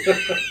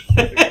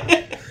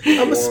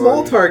 I'm a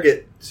small 1,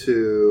 target.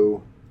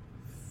 2,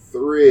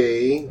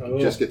 3. Oh.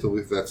 Just get to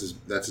Luther.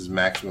 That's his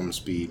maximum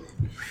speed,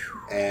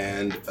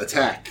 and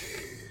attack.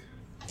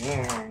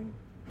 Mm.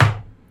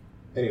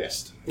 And he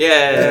missed.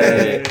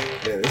 Yay!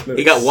 Yeah, this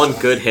movie He got 1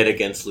 sucks. good hit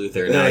against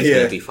Luther. Now he's Yeah.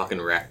 gonna be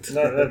fucking wrecked.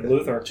 No, that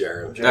Luther.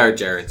 Jaren. Or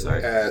Jaren,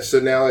 sorry. So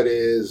now it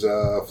is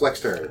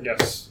Fleck's turn.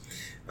 Yes.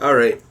 All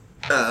right.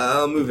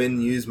 I'll move in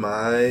and use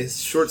my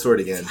short sword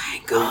again.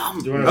 Do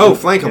you wanna- Oh,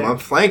 flank him. I'm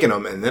flanking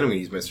him, and then I'm going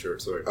to use my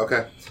short sword.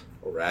 Okay.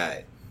 All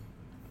right.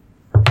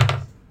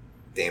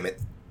 Damn it.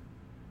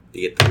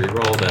 You get the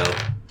reroll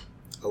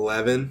though.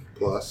 11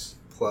 Plus.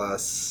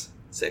 plus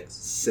 6.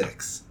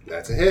 6.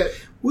 That's a hit.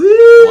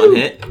 Woo! 1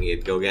 hit, and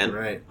you go again.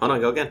 Right. Hold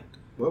on, go again.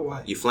 What?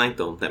 Why? You flanked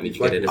them. That means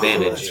you You get an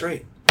flanked- advantage. That's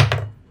right.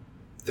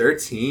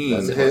 13.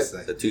 That's a plus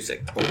hit. So 2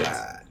 6. All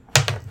right.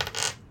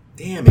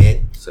 Damn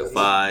it. So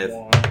 5,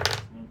 1.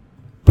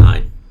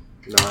 9.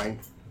 9.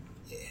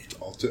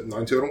 All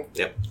 9 total?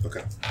 Yep.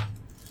 Okay.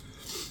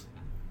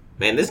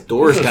 Man, this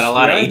door's got a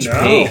lot of Yeah,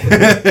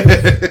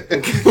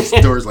 HP. This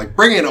door's like,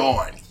 bring it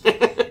on.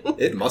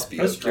 It must be.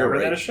 That's You're stronger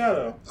than a right.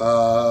 shadow.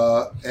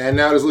 And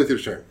now it is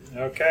Luther's turn.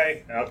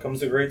 Okay, out comes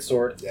the great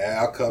sword.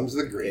 Now comes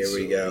the great Here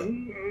we sword.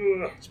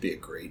 go. Ugh, This be a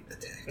great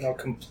attack. and I'll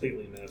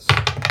completely miss.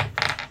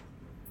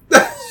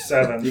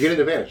 7. You get an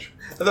advantage.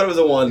 I thought it was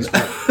a 1.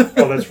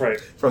 Oh, that's right.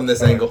 From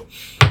this angle.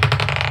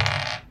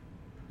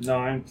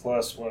 9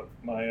 plus what?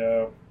 My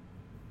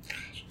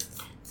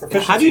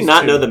How do you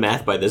not proficiency's know 2. the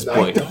math by this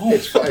point?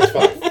 It's 5.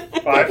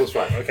 5 5 plus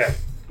 5. Okay.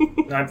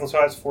 9 plus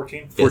 5 is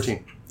 14.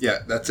 14. Yeah,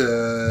 that's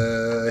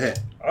a hit.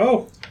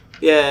 Oh,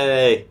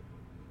 Yay!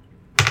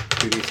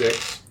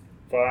 2d6.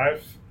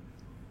 5.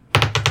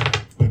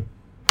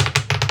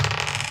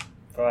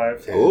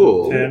 5. 10.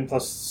 Ooh. 10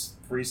 plus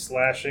 3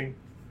 slashing.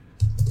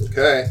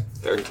 Okay.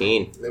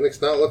 13.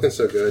 Mimic's not looking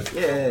so good.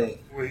 Yay.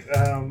 Wait,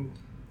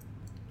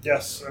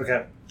 yes,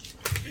 okay.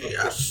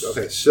 Yes.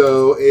 Okay,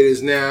 so it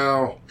is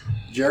now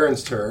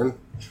Jaren's turn.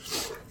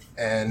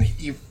 And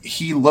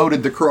he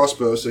loaded the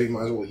crossbow, so he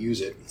might as well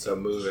use it. So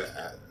move it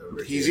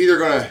over He's here. either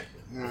going to...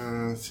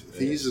 if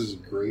he uses a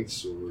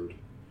greatsword...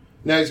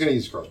 No, he's going to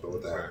use a crossbow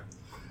with that.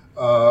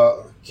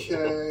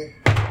 Okay.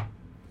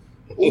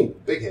 Oh,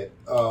 big hit.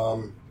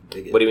 What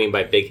do you mean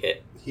by big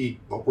hit? He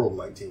rolled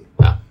 19.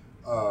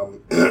 Oh.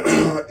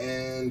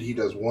 And he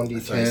does 1d10. I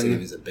thought you said he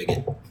was a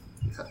bigot.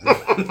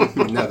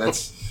 No,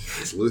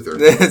 that's Luther.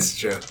 That's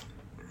true.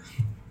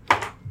 3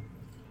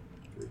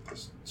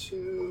 plus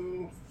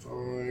 2,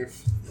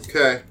 5.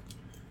 Okay.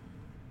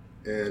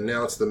 And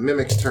now it's the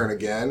Mimic's turn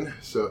again.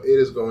 So it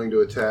is going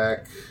to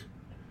attack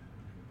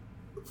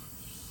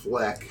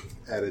Fleck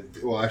at a...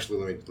 Well,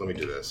 actually, let me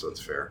do this so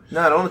it's fair.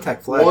 No, don't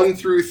attack Fleck. 1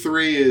 through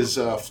 3 is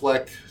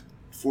Fleck.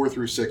 4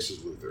 through 6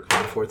 is Luther.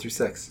 4 through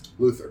 6.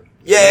 Luther.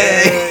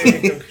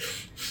 Yay!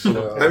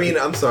 So, I mean,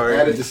 I'm sorry.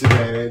 at a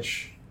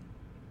disadvantage,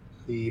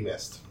 he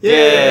missed.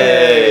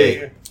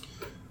 Yay!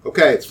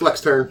 Okay, it's Fleck's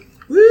turn.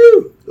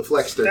 Woo! The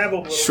Fleckster. Stab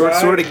him, little Short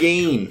guy. sword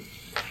again.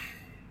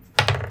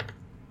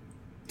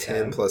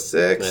 10 plus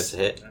 6. That's a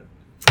hit.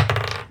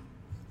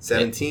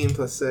 17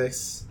 plus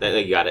 6.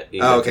 You got it.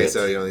 You Oh, got okay, it.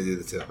 so you only do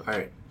the 2.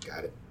 Alright,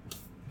 got it.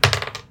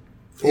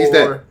 He's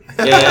 4.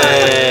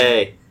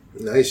 Yay!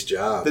 Nice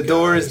job. The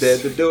door is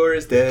dead, guys. the door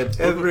is dead.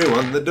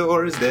 Everyone, the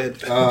door is dead.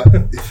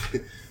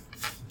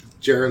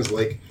 Jaren's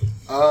like,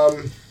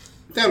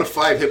 down to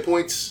 5 hit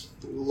points.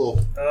 A little.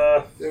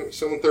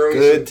 Someone throwing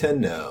Good to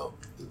know.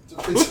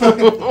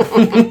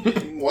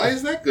 Why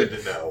is that good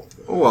to know?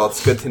 Well,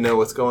 it's good to know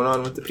what's going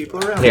on with the people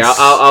around Here, us.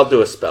 I'll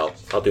do a spell.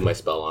 I'll do my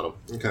spell on him.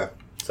 Okay.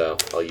 So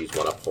I'll use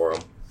 1 up for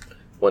him.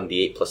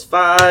 1d8 plus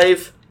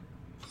 5.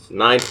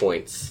 9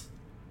 points.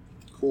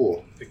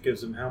 Cool. It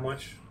gives him how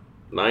much?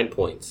 9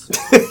 points.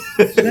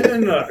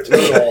 No.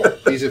 Total.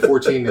 He's at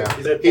 14 now.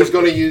 He's at He's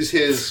going to use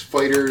his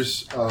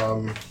fighter's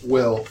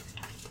will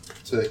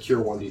to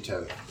cure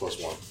 1d10 plus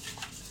 1.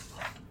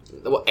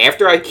 Well,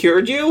 after I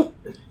cured you?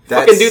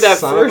 That Fucking do that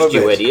son of a first,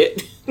 you bitch.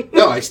 idiot.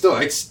 No, I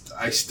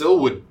still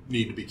would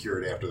need to be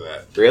cured after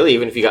that. Really?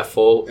 Even if you got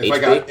full If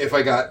HP?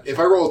 if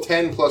I roll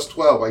 10 plus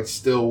 12, I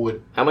still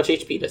would How much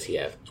HP does he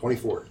have?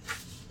 24.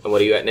 And what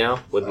are you at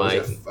now? With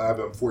my...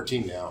 I'm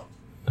 14 now.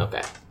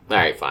 Okay.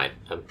 Alright, fine.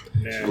 I'm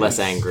Nah. less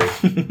angry.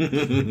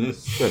 You're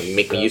gonna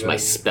make me use my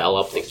spell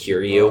up to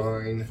cure you.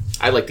 9.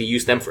 I like to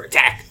use them for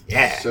attack.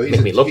 Yeah. So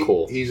Make me look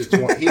cool. He's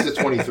a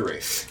 23.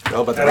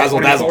 Oh, but the At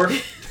razzle dazzle.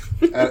 24?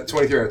 At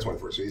 23 out of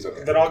 24, so he's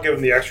okay. Then I'll give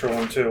him the extra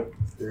one, too.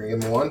 You're going to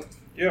give him 1?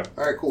 Yeah.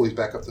 Alright, cool. He's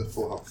back up to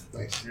full health.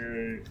 Nice.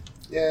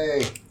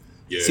 Yay.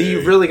 Yay. See,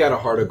 you've really got a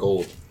heart of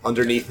gold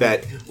underneath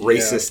that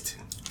racist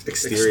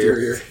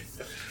exterior.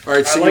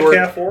 Alright, so I like you're...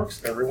 half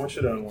orcs. Everyone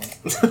should own one.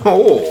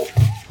 Oh.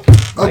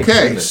 My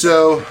Okay, goodness.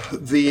 so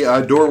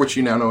the door, which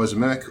you now know as a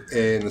mimic,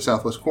 in the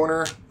southwest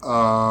corner,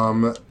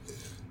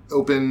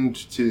 opened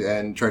to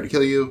and tried to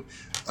kill you.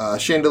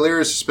 Chandelier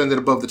is suspended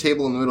above the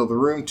table in the middle of the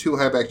room. 2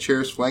 high-back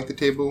chairs flank the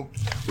table,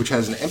 which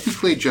has an empty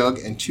clay jug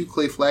and 2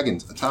 clay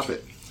flagons atop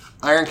it.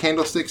 Iron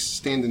candlesticks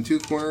stand in 2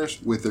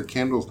 corners with their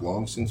candles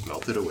long since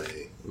melted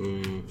away.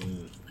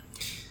 Mm-hmm.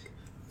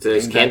 So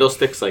is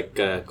candlesticks like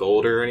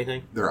gold or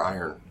anything? They're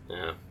iron.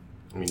 Yeah.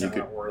 I mean, They're you could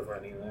not worth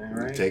anything,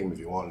 right? take them if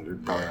you wanted. They're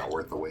probably not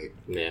worth the weight.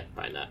 Yeah,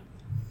 probably not.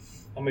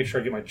 I'll make sure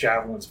I get my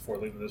javelins before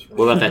leaving this room.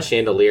 What about that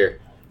chandelier?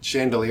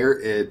 Chandelier,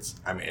 it's...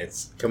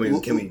 Can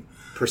we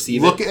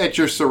perceive Look it? at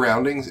your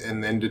surroundings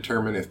and then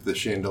determine if the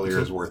chandelier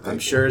is worth it. I'm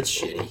sure it's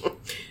shitty.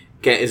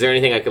 Is there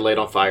anything I could light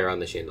on fire on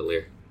the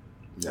chandelier?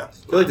 No. I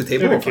feel like the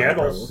table Maybe on fire,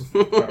 candles.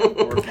 probably.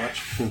 Not worth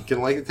much. You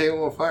can light the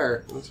table on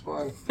fire. That's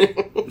fine.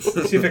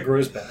 See if it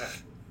grows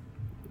back.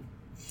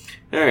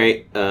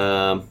 Alright.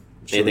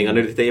 Anything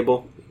under the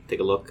table? Take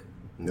a look.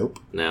 Nope.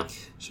 No.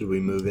 Should we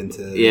move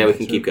into the Yeah, we next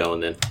can keep room? going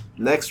then.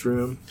 Next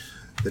room.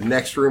 The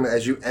next room,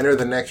 as you enter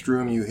the next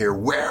room, you hear,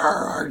 "Where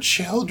are our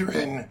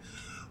children?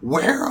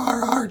 Where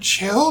are our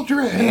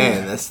children?"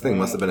 Man, this thing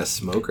must have been a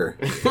smoker.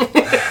 If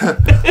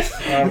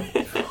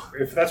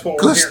that's what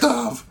we're here.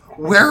 Gustav,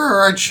 where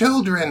are our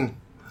children?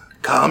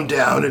 Calm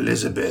down,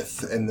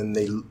 Elizabeth. And then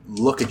they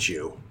look at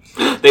you.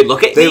 They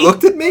look at They me?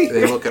 looked at me?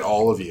 They look at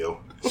all of you.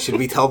 Should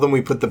we tell them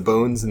we put the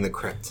bones in the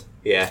crypt?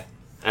 Yeah.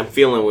 I'm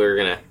feeling we're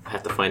going to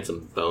have to find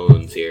some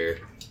bones here.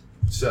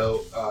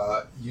 So,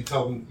 you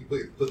tell them, you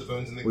put the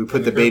bones in the We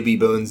put the baby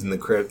bones in the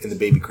crypt, in the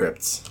baby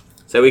crypts.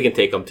 So we can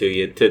take them to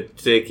you, to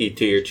take you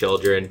to your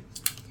children.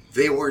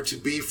 They were to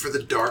be for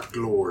the Dark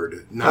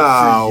Lord,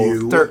 not for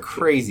you. They're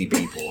crazy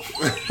people.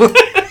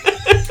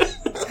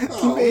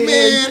 Oh,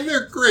 man,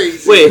 they're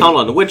crazy. Wait, hold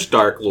on. Which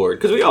Dark Lord?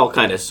 Because we all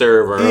kind of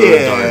serve our own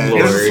Dark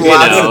Lord. there's You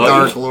lots know. of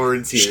Dark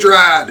Lords here.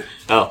 Strahd.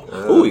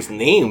 Oh, he's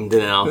named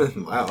now.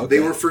 Wow. Okay. They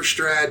were for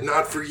Strahd,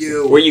 not for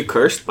you. Were you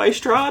cursed by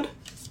Strahd?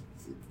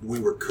 We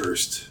were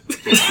cursed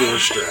before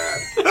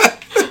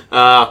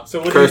Strahd. So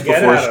what do Cursed you get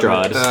before out of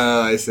Strahd. this?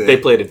 I see. They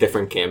played a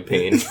different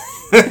campaign.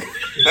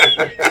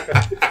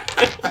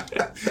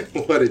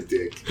 What a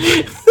dick.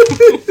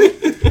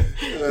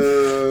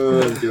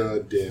 Oh,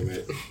 god damn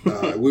it.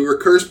 We were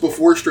cursed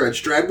before Strahd.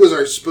 Strahd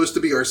was supposed to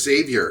be our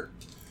savior.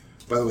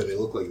 By the way, they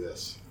look like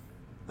this.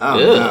 Oh,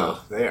 Ew. no.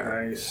 They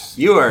are. Nice.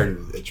 You are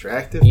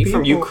attractive. You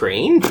from people.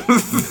 Ukraine?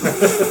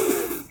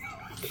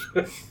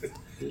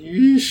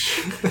 Yeesh.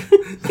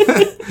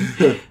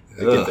 I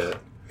get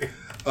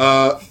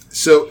that.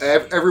 So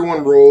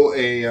everyone roll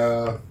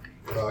a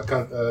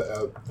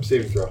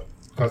saving throw.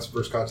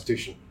 Versus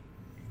Constitution.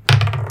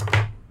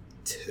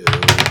 2.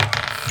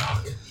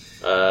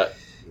 9.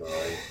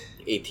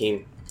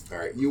 18. All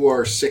right, you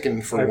are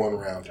sickened for one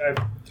round.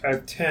 I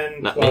have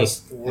 10 Not plus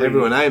 3.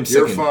 Everyone, I am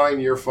You're sickened. fine.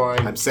 You're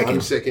fine. I'm sickened.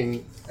 I'm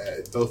sickened.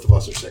 Both of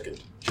us are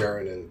sickened.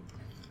 Jaren and.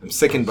 I'm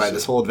sickened by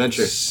this whole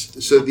adventure.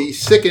 So the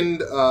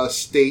sickened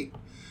state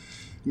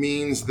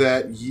means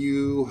that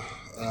you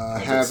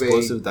have a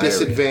explosive diarrhea.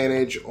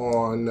 disadvantage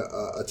on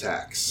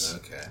attacks.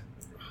 Okay.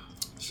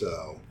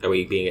 So Are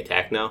we being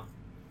attacked now?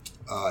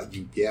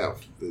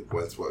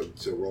 that's what.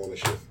 So roll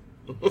initiative.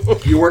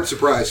 You weren't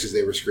surprised because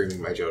they were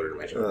screaming, "My children,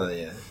 my children!" Oh,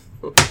 yeah.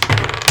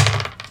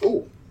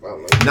 Oh,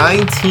 wow!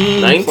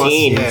 19.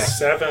 19. Plus, yeah.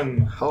 7.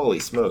 Holy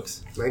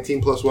smokes.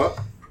 19 plus what?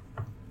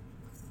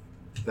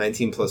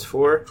 19 plus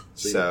 4.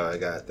 So you- So I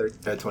got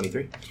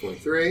 23.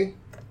 23.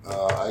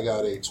 I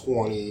got a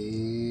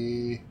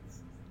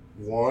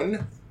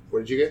 21. What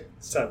did you get?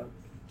 7.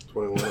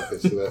 21. Okay,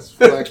 so that's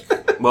Fleck.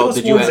 Well, Plus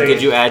did you one's did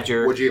 8. you add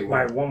your What'd you get?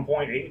 My More?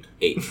 1.8.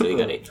 8? So you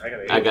got 8. I got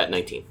 8. I got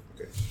 19.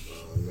 Okay.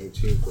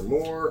 19 for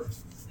Moore.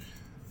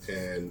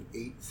 And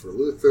 8 for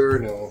Luther.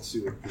 Now let's see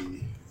what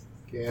the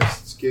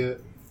guests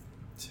get.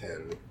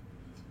 10.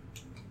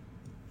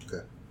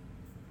 Okay.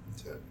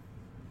 10.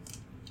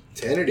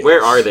 10 it is.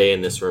 Where are they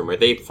in this room? Are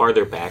they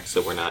farther back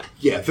so we're not?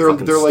 Yeah, they're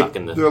Fucking like stuck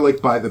in the- they're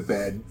like by the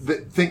bed.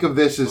 Think of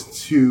this as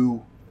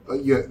two.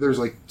 There's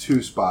like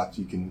 2 spots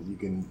you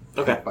can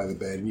Okay. hit by the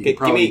bed. And you Gi- can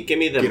probably give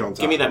me get on top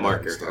give me of that the bed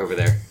marker and stuff. over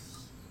there.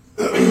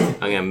 I'm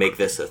gonna make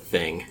this a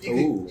thing.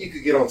 You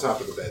could get on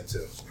top of the bed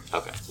too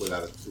Okay.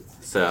 without it.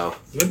 So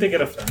When they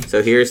get a fence.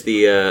 so here's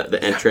the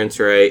entrance,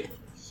 right?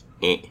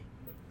 And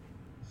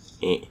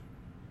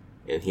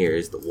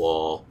here's the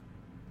wall.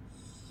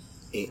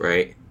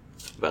 Right?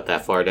 About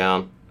that far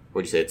down.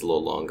 Would you say it's a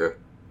little longer?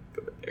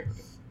 Go right there.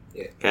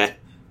 Yeah. Okay.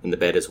 And the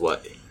bed is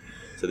what?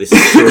 So this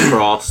is 2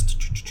 across.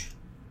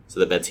 So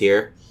the bed's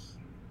here.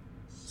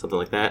 Something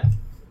like that.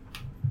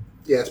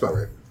 Yeah, that's about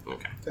right.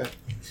 Okay.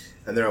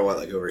 And they're all, what,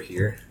 like over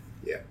here?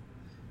 Yeah.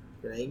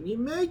 Like,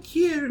 my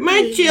children.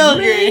 My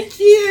children. My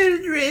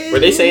children. Were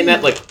they saying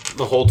that like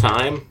the whole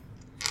time?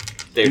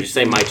 They were just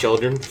saying "my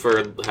children"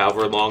 for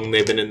however long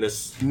they've been in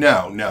this.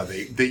 No,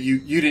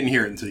 you didn't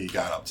hear it until you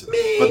got up to them.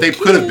 But they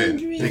could have been.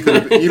 They could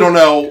have been. You don't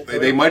know.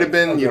 They might have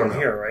been. You don't know.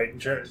 Here, right?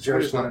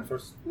 Jared's going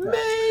first. No.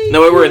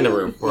 No, we're in the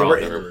room. We're all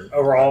in the room.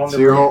 Oh, we're all in the So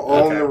you're room?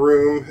 all in Okay. the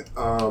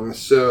room.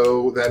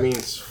 So that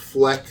means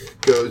Fleck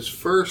goes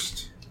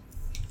first.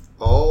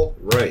 All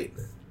right.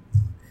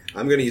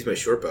 I'm going to use my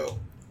short bow.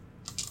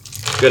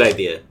 Good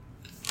idea.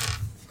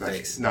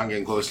 Thanks. Not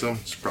getting close to him.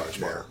 It's probably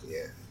smart.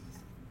 Yeah.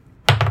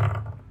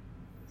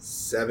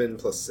 7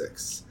 plus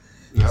 6.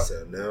 Yep.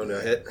 So no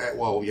hit.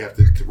 Well, you have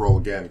to roll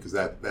again because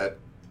that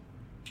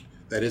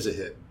is a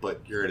hit, but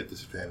you're at a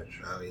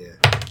disadvantage. Oh, yeah.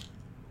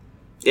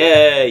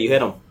 Yeah, you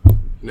hit him.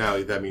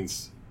 No, that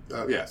means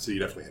yeah. So you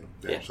definitely hit him.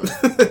 Yeah.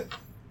 Sorry.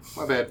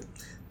 My bad.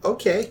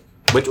 Okay.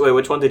 Which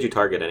one did you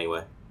target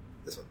anyway?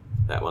 This one.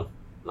 That one.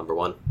 Number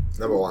 1.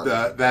 Number 1.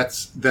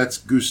 That's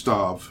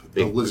Gustav.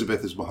 Big-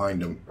 Elizabeth is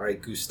behind him. All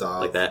right,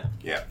 Gustav. Like that.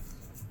 Yeah.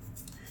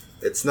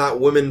 It's not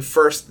women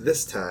first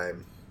this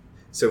time.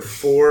 So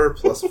 4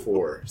 plus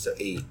 4. So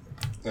 8.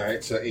 All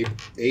right. So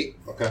 8.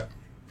 Okay.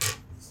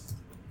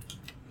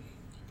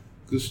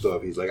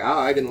 Gustav. He's like,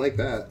 I didn't like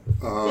that.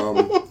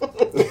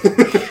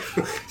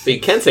 So you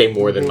can say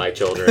more than "my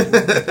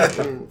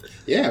children."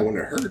 Yeah, when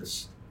it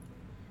hurts.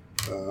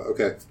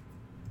 Okay.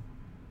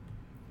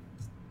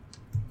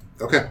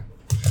 Okay.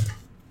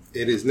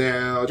 It is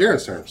now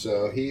Jaren's turn,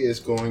 so he is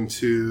going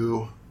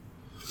to.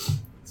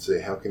 Let's see,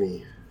 how can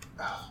he?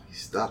 Oh,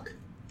 he's stuck.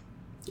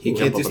 He Jump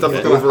can't do up stuff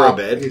on the over bed. a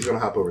bed. He's going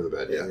to hop over the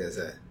bed. Yeah, I Yeah. was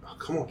gonna say. Oh,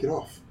 come on, get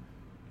off.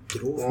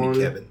 Get off One. me,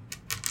 Kevin.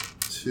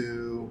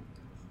 2,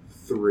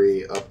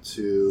 3, up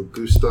to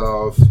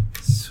Gustav.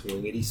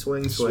 Swingity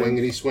swing.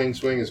 Swingity swing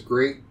swing is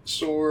great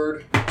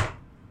sword.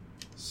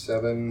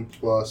 7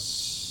 plus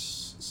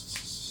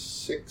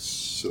 6,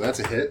 so that's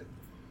a hit,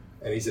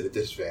 and he's at a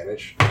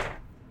disadvantage.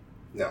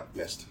 No,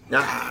 missed.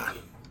 Nah.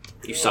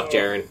 You suck,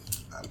 Jaren.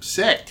 I'm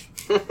sick.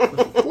 I'm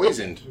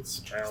poisoned. It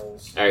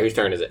smells. All right, whose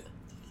turn is it?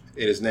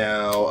 It is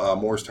now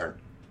Moore's turn.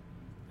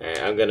 All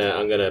right, I'm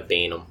gonna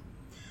bane them.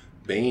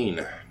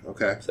 Bane.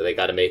 Okay. So they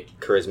got to make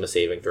charisma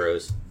saving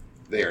throws.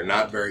 They are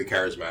not very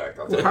charismatic.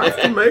 I'll tell you Have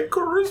to that. make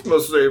charisma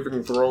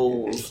saving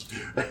throws.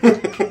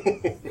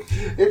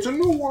 It's a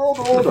new world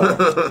order.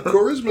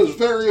 Charisma is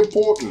very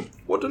important.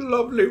 What a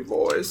lovely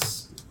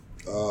voice.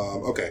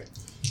 Okay.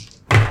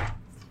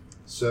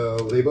 So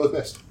they both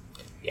missed.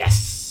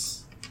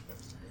 Yes.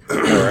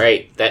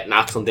 Alright, that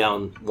knocks them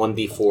down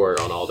 1d4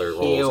 on all their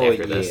rolls Hell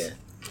after this. yeah.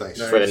 Thanks.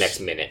 Nice. For the next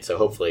minute, so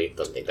hopefully it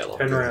doesn't take that long.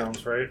 10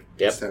 rounds, right?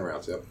 Yep. It's 10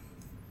 rounds, yep.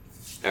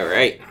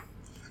 Alright.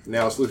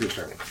 Now it's Luther's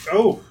turn.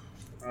 Oh,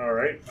 all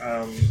right.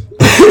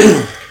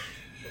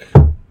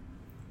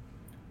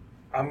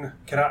 I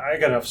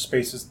got enough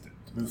spaces to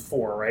move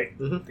 4, right?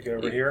 Mhm. To get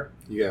over here.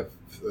 You have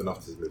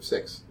enough to move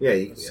 6. Yeah,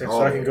 you can 6,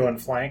 so I can go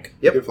and flank.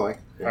 Yep. You can flank.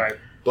 Yeah. All right.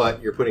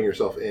 But you're putting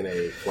yourself in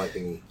a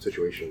flanking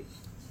situation.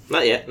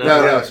 Not yet. No.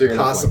 No, so you're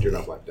not flanked. Possibly. You're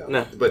not flanked down.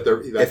 No. But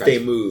that If they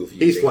guy's- move,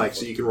 he's take flanked, a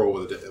so you can roll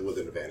with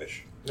an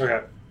advantage.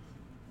 Okay.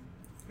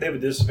 They have a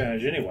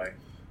disadvantage anyway,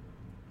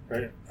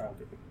 right? Oh,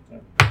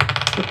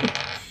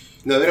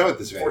 No, they don't have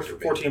disadvantage.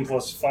 14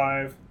 plus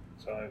 5,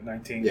 so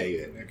 19. Yeah, you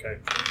hit. Okay.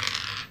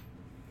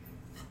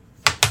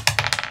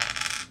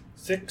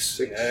 6.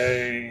 6.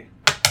 Yay.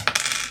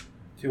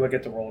 2, I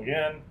get to roll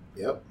again.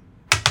 Yep.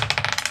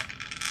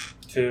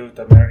 2,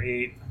 doesn't matter.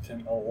 8,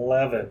 10,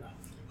 11.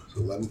 So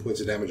 11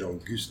 points of damage on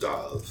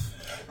Gustav.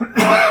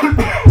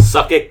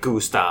 Suck it,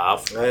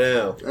 Gustav. I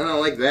know. I don't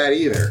like that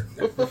either.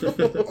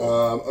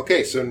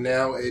 Okay, so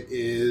now it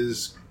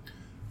is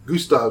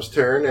Gustav's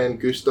turn, and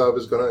Gustav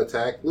is going to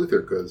attack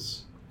Luther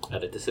because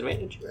At a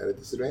disadvantage. at a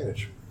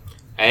disadvantage.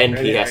 And he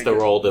Ready? has to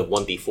roll the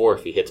 1d4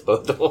 if he hits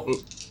both of them.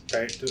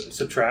 Right?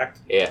 Subtract.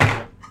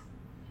 Yeah.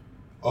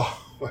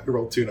 Oh, I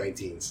rolled 2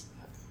 19s.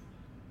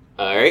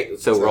 Alright,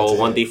 so So roll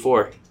that's a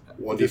 1d4.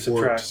 1d4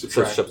 Subtract. So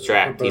subtract.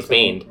 subtract. For He's both of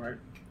them, baned. Right?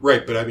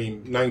 Right, but I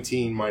mean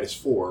 19 minus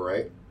 4,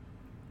 right?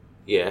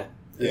 Yeah.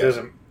 It Yeah.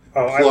 doesn't.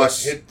 Oh,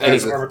 Plus- I hit and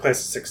his it's- armor class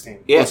is 16.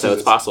 Yeah, Plus so is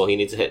it's it- possible. He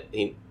needs to hit.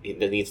 He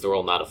needs to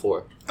roll not a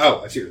 4.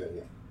 Oh, I see what you're saying.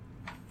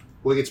 Yeah.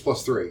 Well, he gets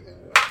plus 3.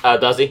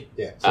 Does he?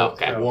 Yeah. Oh,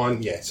 okay.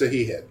 1, yeah, so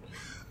he hit.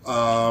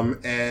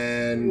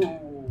 And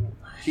Ooh.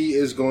 he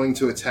is going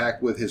to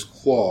attack with his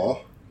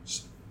claw.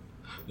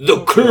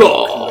 The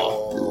claw!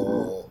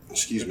 Oh.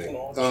 Excuse me.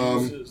 Oh,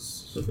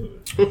 Jesus.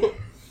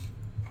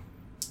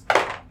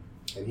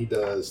 And he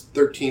does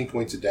 13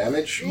 points of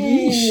damage.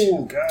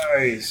 Ooh,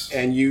 guys.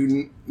 And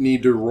you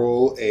need to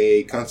roll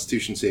a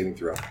Constitution saving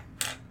throw.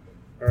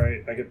 All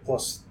right, I get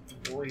plus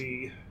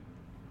 3.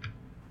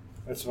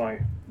 That's my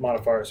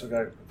modifier, so I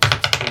got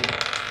 16,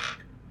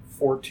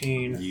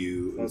 14,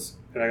 You plus,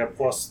 and I got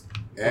plus.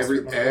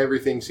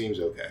 everything seems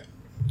okay.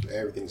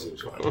 Everything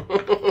seems fine.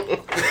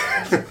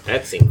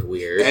 That seemed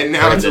weird. And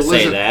now for him it's to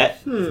say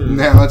Elizabeth. that.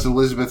 Now it's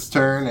Elizabeth's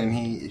turn,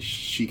 and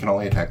she can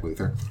only attack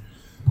Luther.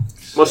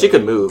 Well, she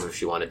could move if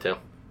she wanted to,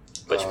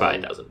 but she probably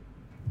Um, doesn't.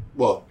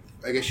 Well,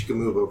 I guess she can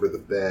move over the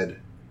bed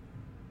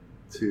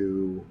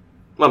to.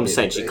 Well, I'm just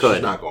saying she She's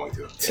could. not going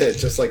to.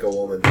 Just like a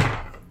woman.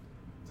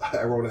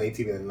 I rolled an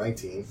 18 and a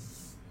 19.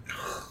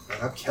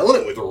 And I'm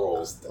killing it with the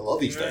rolls. I love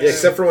these Yeah, dice.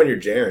 except for when you're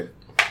Jaren.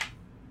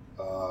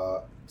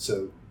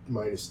 So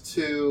minus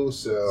 2,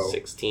 so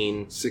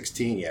 16.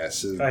 16. Yeah.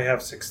 So I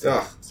have 16,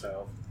 Ugh.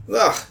 so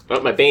Ugh.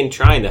 Well, my Bane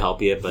trying to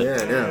help you, but Yeah,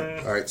 I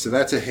know. all right. So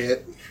that's a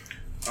hit.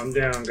 I'm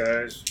down,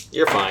 guys.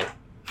 you're fine.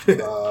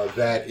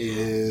 That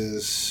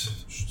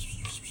is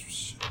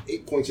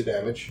 8 points of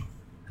damage.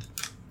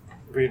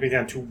 Bring me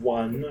down to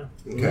 1.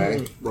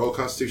 Okay. Roll a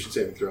Constitution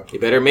saving throw. You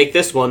better make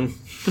this one.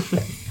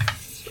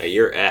 Or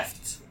you're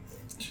effed.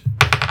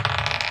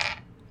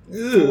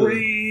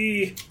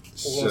 3.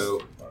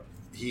 So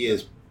he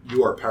is.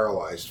 You are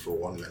paralyzed for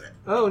 1 minute.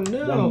 Oh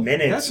no! 1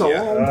 minute. That's a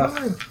Yeah.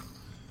 long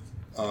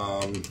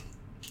time.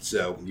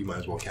 So you might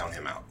as well count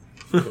him out.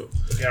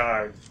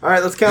 Yeah. All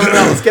right, let's count it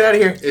out. Let's get out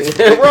of here.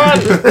 Run!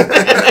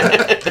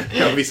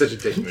 That would be such a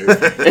dick move.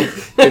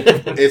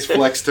 It's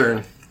Fleck's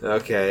turn.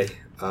 Okay.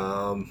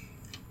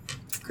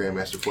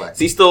 Grandmaster Fleck.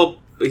 He's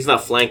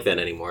not flanked then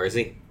anymore, is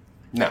he?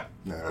 No.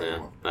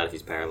 No, not if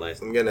he's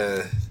paralyzed. I'm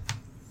gonna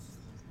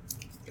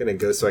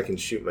go so I can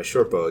shoot my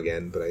short bow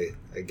again, but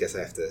I guess I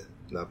have to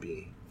not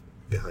be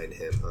behind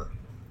him, huh?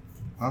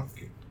 Huh?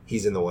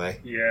 He's in the way.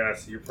 Yeah,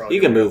 so you're probably.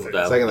 You can gonna move have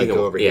though. So I can, like, You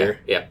go over yeah, here?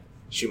 Yeah.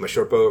 Shoot my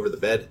short bow over the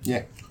bed.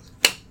 Yeah.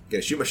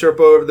 Gonna shoot my short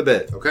bow over the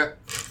bed, Okay.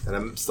 and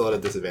I'm still at a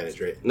disadvantage,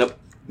 right? Nope.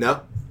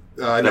 No.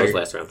 That No, was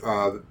last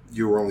round.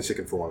 you were only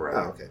sickened for 1 Oh,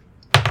 round. okay.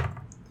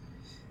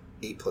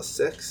 8 plus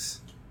 6.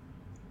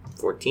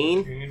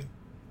 14. 14.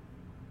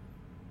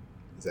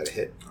 Is that a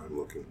hit? I'm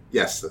looking.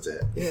 Yes, that's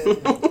it. Yeah.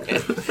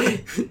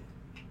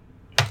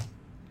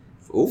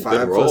 Ooh, 5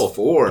 good roll. plus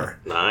 4.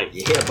 9.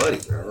 Yeah, buddy.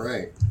 All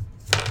right.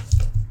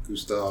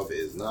 Gustav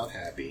is not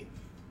happy.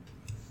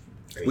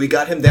 We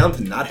got him down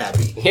to not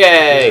happy.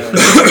 Yay!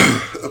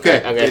 Okay.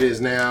 Okay. It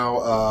is now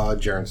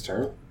Jaren's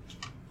turn.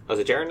 Was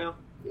it Jaren now?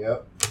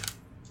 Yep.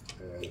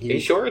 And Are you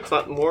sure it's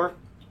not more?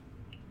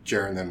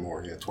 Jaren then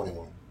more. Yeah,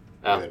 21.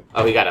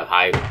 Oh, he got a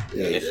high he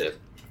initiative.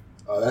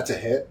 That's a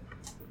hit.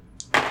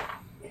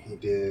 He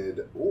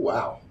did. Oh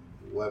wow.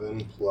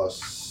 11 plus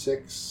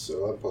 6, so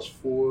 11 plus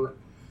 4.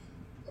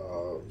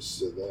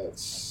 So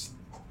that's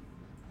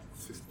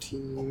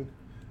 15.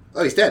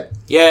 Oh, he's dead.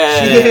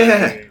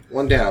 Yeah.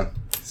 One down.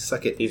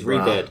 Suck it. He's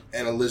Rob. re-dead.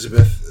 And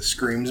Elizabeth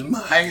screams,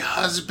 "My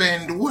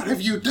husband, what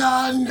have you We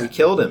done?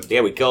 killed him.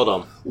 Yeah, we killed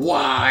him.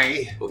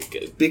 Why?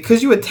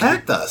 Because you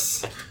attacked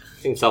us.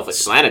 Seems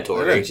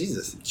self-explanatory. Oh,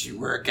 Jesus. You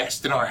were a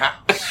guest in our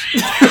house."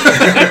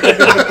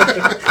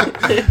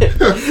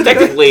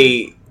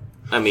 Technically,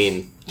 I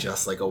mean,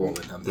 Just like a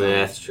woman. I'm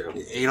yeah, that's true.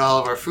 You ate all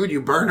of our food.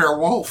 You burned our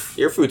wolf.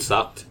 Your food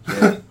sucked.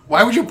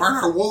 Why would you burn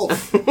our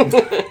wolf?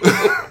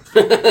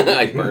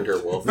 I burned her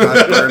wolf.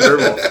 Not burned her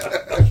wolf.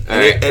 All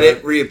right, And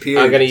it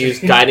reappeared. I'm gonna use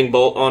guiding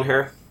bolt on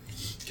her.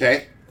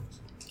 Okay.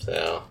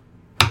 So,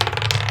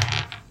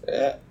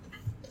 Damn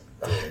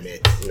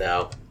it.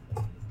 no,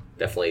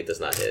 definitely does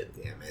not hit.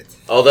 Damn it.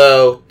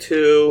 Although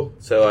 2,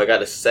 so I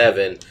got a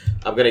 7.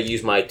 I'm gonna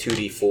use my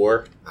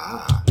 2d4.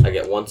 Ah. I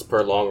get once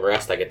per long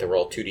rest. I get to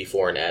roll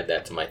 2d4 and add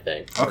that to my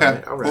thing.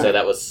 Okay. All right. So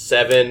that was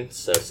 7.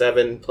 So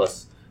 7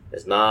 plus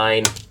is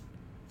 9.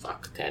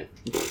 Fuck, 10.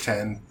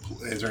 10.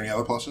 Is there any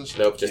other pluses?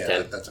 Nope, just Yeah,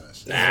 10. That's a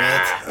miss. Nah,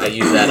 I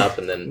use that up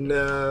and then.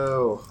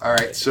 No. All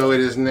right. So it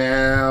is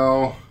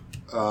now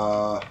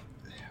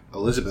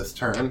Elizabeth's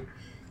turn,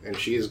 and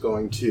she is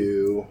going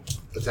to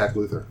attack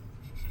Luther.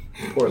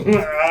 Poor Lou.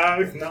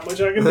 Not much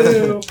I can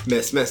do.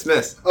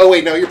 Miss. Oh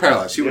wait, no, you're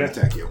paralyzed. She wouldn't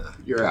Yeah. attack you.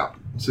 You're out.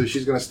 So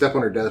she's going to step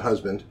on her dead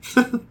husband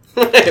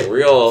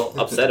Real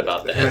upset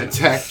about and that.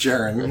 attack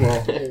Jaren.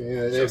 Well, yeah,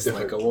 they have Just like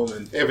different. a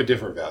woman. They have a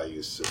different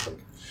values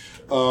system.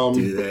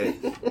 Do they?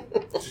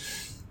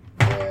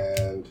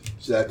 And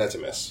so that's a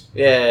miss.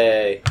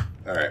 Yay.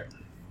 All right.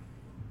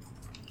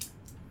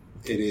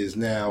 It is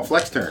now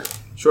Fleck's turn.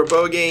 Short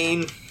bow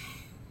again.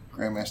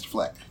 Grandmaster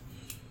Fleck.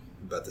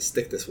 I'm about to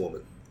stick this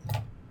woman.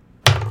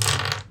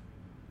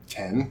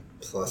 10.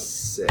 Plus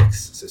 6,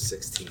 so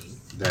 16.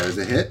 That is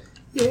a hit.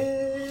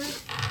 Yeah.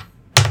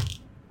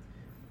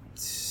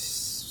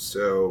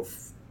 So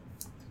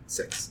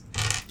 6.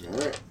 All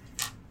right.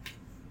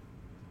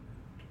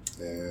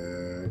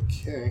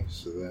 Okay,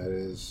 so that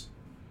is.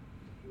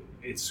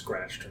 It's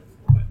scratched her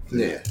a little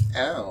bit.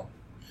 Yeah. Ow.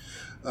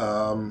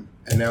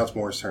 And now it's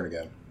Moore's turn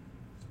again.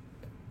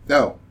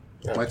 No,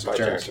 Oh, it's my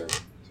Jaren's turn. turn.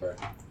 Sorry.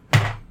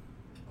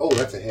 Oh,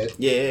 that's a hit.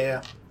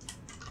 Yeah.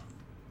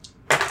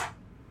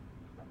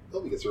 Oh,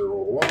 we get to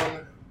reroll the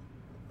 1.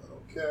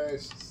 Okay,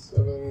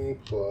 7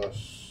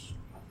 plus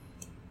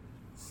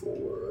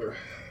 4.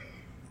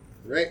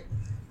 Right.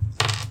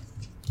 I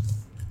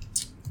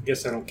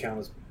guess I don't count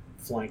as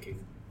flanking.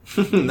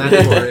 Not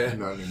anymore, yeah.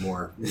 Not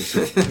anymore.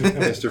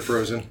 Mr.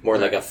 Frozen. More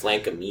like a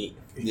flank of meat.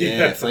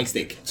 Yeah, flank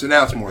steak. So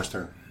now it's Moore's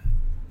turn.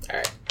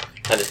 Alright.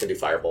 I'm just gonna do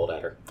firebolt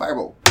at her.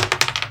 Firebolt.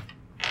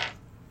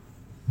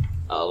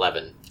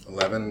 11.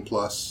 11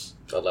 plus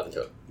 11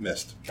 to it.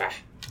 missed. Ah.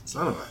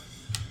 Son of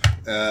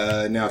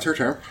a. Now it's her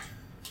turn.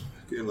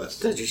 Good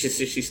list.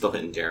 She's still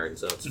hitting Jaren,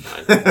 so it's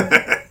fine.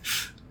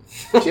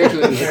 She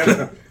actually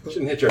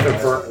didn't hit your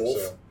head. Burnt wolf.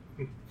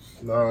 So.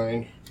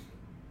 9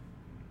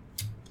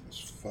 plus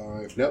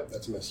 5. Nope,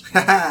 that's a miss.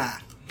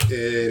 It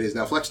is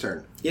now Fleck's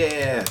turn.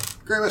 Yeah.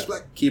 Grandmaster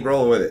Fleck. Keep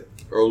rolling with it.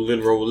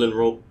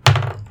 roll.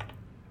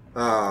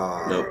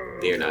 Ah. Nope,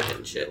 you're not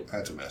hitting shit.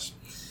 That's a miss.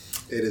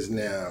 It is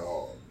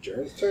now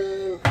Jaren's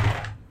turn.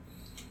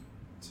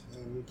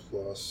 10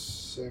 plus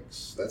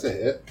 6. That's a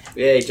hit.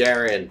 Yay,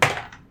 Jaren.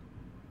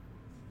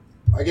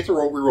 I get to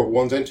reroll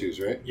 1s and 2s,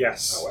 right?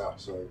 Yes. Oh, wow.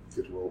 So I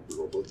get to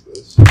reroll both of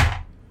those.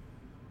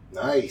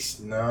 Nice.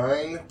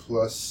 9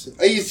 plus...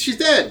 Hey, she's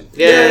dead!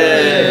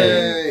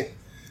 Yay!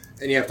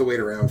 And you have to wait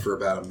around for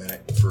about a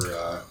minute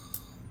for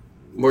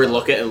We're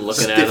looking at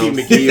Stiffy him.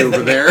 McGee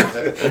over there.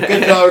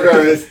 Good dog,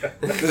 guys.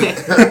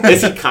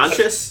 Is he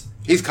conscious?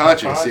 He's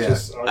conscious, yeah.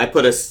 I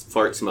put a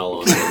fart smell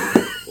on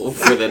him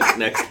for the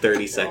next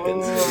 30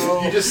 seconds.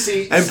 Oh. You just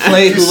see... And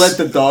play who let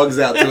the dogs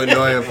out to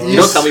annoy him. You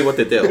don't tell me what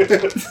to do.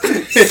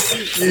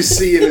 You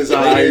see in his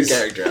eyes...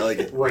 character. I like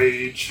it.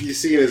 Rage. You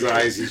see in his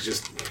eyes, he's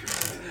just...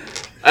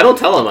 I don't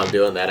tell him I'm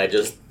doing that. I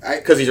just...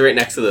 Because he's right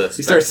next to the...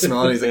 He starts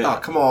smelling. He's like, "Oh,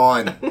 come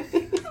on."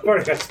 I've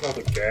already got smell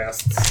the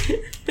gas.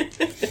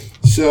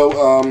 So,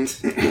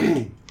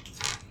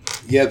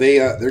 yeah,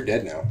 they're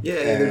dead now. Yeah,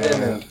 they're dead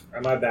now.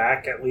 Am I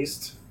back at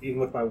least,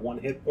 even with my 1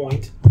 hit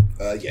point?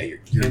 Yeah,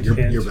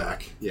 you're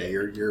back. Yeah,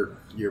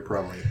 you're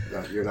probably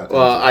you're not.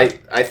 Well,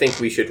 I think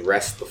we should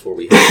rest before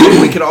we...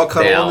 We could all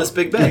cuddle Down. on this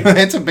big bed.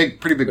 It's a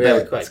pretty big Yeah,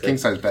 bed. quite It's a good. king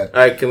size bed.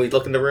 Alright, can we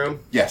look in the room?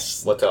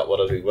 Yes. What's up?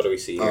 What do we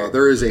see here?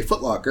 There is a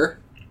footlocker.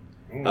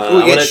 Oh, I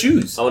we get wanna-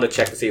 shoes. I want to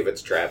check to see if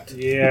it's trapped.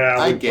 Yeah.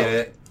 I get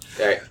it.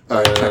 Alright.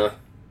 Alright.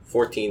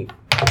 14.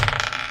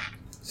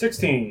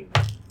 16.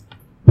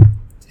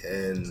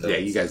 10. Yeah,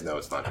 you guys know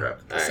it's not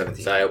trapped. Alright,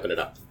 17. so I open it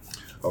up.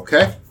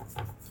 Okay.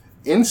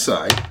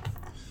 Inside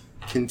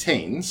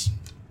contains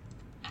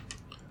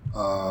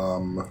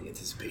The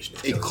anticipation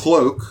of a killing.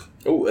 cloak.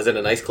 Oh, is it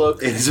a nice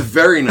cloak? It is a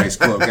very nice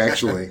cloak,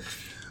 actually.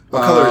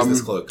 What color is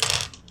this cloak?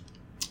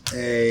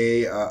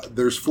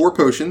 There's 4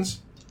 potions.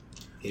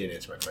 He didn't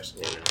answer my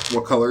question.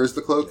 What color is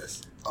the cloak?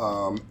 Yes.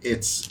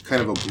 It's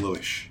kind of a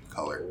bluish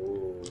color.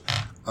 Ooh.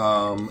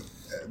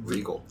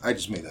 Regal. I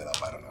just made that up.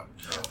 I don't know.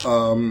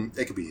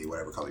 It could be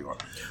whatever color you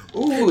want.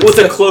 Ooh, What's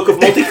a cloak of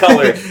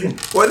multicolored?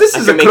 well, this I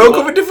is can a make cloak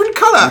it of a different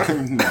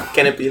color. No.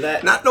 Can it be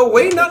that? Not no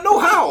way, not no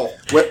how.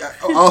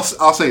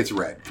 I'll say it's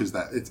red because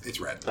it's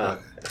red. Oh,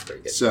 that's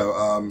pretty good.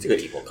 So It's a good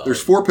evil color.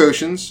 there's 4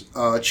 potions,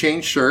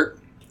 chain shirt,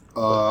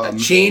 A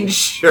chain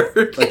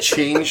shirt. a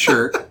chain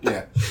shirt.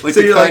 Yeah. Like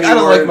So the you're like, kind I you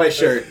don't wear- like my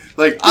shirt.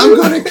 Like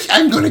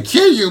I'm gonna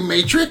kill you,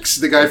 Matrix.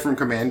 The guy from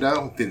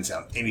Commando didn't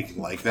sound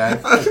anything like that.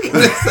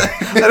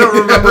 I don't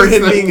remember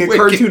him being a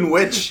cartoon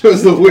witch. It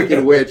was the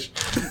Wicked Witch.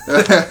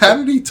 How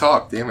did he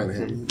talk? Damn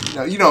it!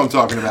 No, you know what I'm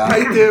talking about.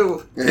 I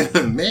do.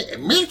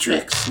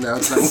 Matrix. No,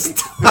 it's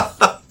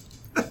not.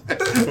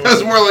 That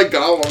was more like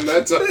Gollum.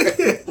 That's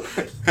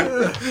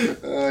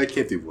I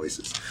can't do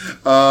voices.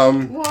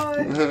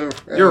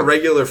 You're a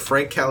regular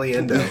Frank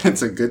Caliendo.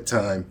 It's a good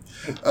time.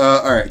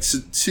 All right, so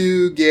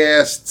 2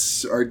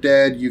 guests are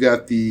dead. You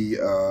got the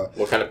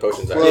What kind of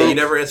potions are Well, Yeah, there? you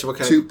never answer what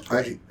kind two.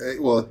 of...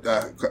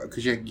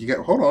 Because you got.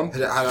 Hold on.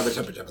 How about the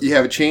temperature? You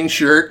have a chain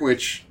shirt,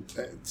 which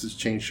it's a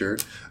chain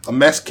shirt. A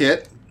mess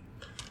kit.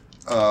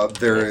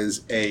 There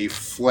is a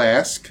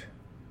flask,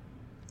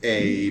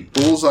 a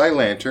bullseye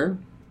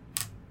lantern,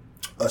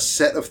 a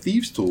set of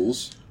thieves'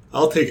 tools,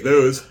 I'll take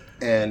those.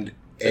 and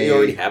Don't you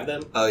already have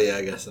them? Oh, yeah,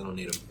 I guess I don't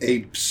need them.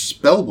 a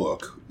spell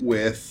book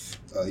with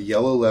a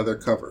yellow leather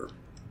cover.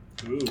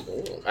 Ooh.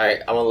 All right,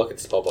 I want to look at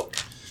the spell book.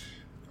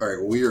 All right,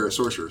 well, we are a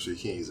sorcerer, so you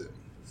can't use it.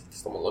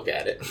 Just want to look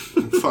at it.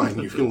 Fine,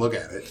 you can look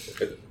at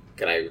it.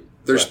 Can I?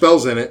 There's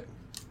spells in it.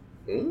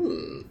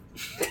 Can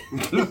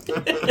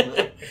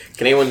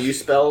anyone use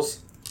spells?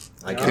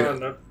 I No, can't.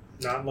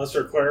 not unless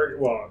they're cleric.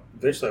 Well,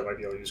 eventually I might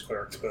be able to use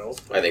cleric spells.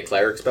 Are they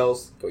cleric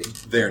spells? Can we-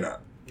 They're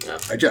not. No.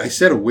 I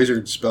said a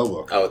wizard spell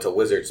book. Oh, it's a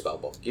wizard spell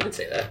book. You didn't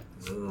say that.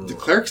 The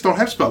clerics don't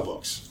have spell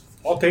books.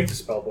 I'll take the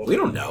spell book. We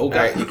don't know. All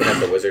right, you can have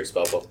the wizard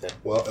spell book then.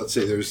 Well, let's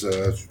see. There's. Do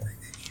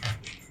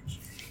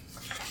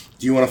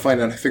you want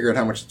to figure out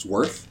how much it's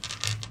worth?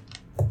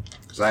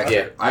 Because I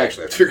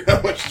actually have to figure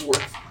out how much it's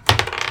worth.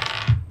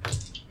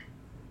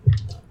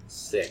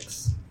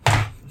 6.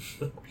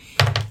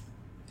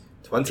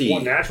 20.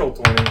 One natural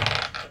 20.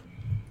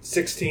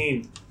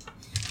 16.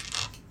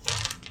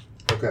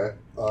 Okay.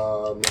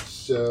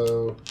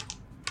 So.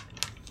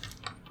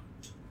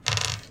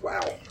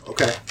 Wow.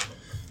 Okay.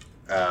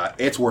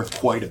 It's worth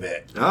quite a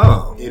bit.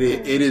 Oh. It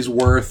is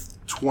worth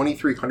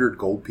 2,300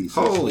 gold pieces.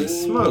 Holy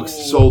smokes.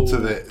 Sold to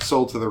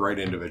the right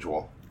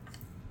individual,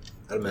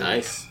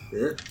 Nice.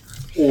 Yeah.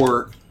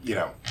 or you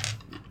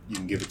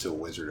can give it to a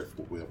wizard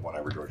if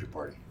whenever joins your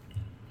party,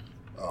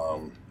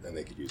 and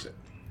they could use it.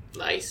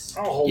 Nice.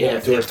 I'll hold Yeah, on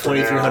if to you it have for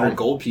 2,300 now.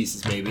 gold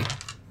pieces, maybe.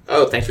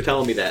 Oh, thanks for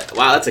telling me that.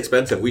 Wow, that's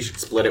expensive. We should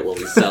split it when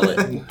we sell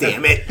it.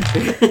 Damn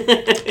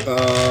it.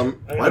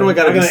 Um, Why do I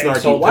gotta be I'm gonna snarky?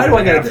 insult Why do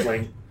I an gotta-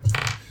 halfling.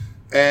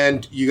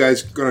 and you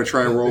guys gonna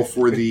try and roll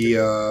for the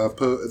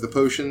the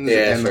potions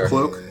Yeah, and sure. the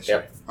cloak?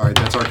 Yep. All right,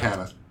 that's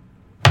Arcana.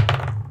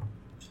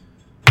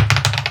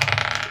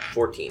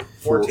 14.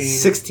 14.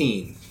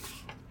 16.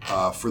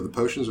 For the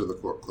potions or the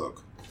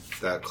cloak?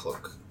 That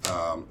cloak.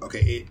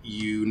 Okay,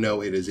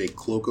 it is a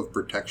cloak of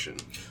protection.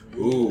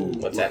 Ooh.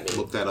 What's that mean?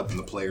 Look that up in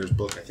the player's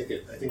book. I think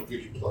it gives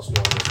you +1.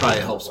 Probably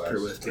helps Class.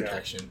 with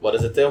protection. What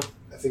does it do?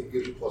 I think it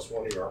gives you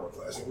 +1 to your armor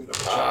class. Let me double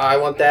check. I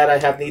want that.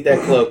 I need that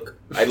cloak.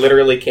 I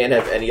literally can't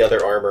have any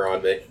other armor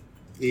on me.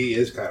 He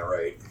is kind of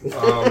right.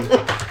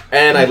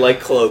 And I like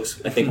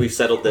cloaks. I think we've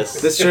settled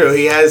this. That's true.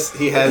 He has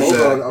Hold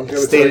on, I'm gonna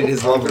stated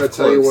his love I'm going of to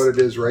tell you cloaks what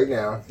it is right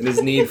now. and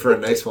his need for a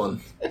nice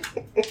one.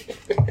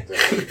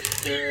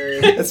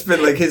 That's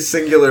been like his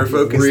singular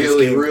focus. this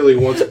Really, game. really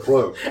wants a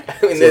cloak. I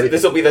mean,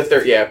 this will be the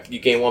third. Yeah, you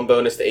gain 1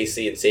 bonus to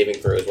AC and saving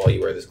throws while you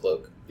wear this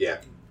cloak. Yeah,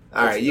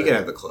 All right, you can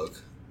have the cloak.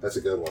 that's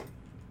a good one.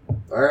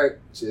 All right,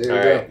 so there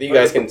All you right, go. you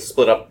guys can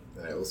split up.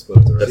 All right, we'll split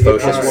up the rest. The You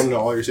get potions. +1 to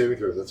all your saving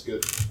throws. That's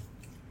good.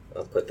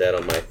 I'll put that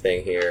on my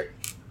thing here.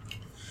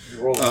 You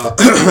roll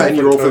And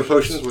you roll for the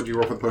potions. What'd you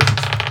roll for the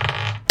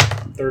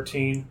potions?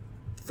 13.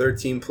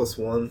 13 plus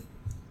 1.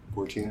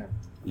 14.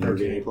 You don't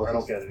get any 13. I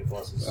don't pluses? get any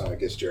pluses. I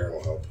guess Jared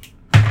will help.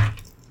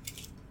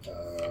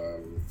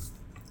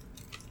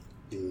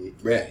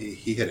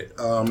 He hit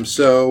it.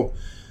 So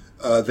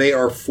they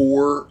are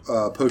 4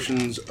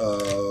 potions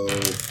of.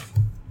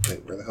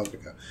 Wait, where the hell did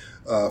it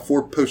go?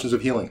 4 potions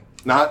of healing,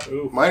 not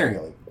Ooh. minor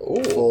healing.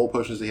 Ooh. Full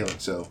potions of healing.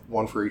 So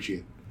 1 for each of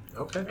you.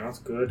 Okay. That's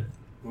good.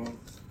 Well, Do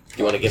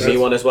you want to give me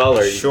one as well,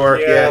 or you... Sure.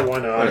 Yeah, Yeah. why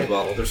not? Might as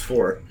well. There's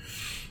 4.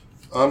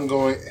 I'm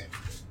going.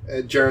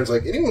 Jaren's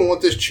like, anyone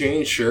want this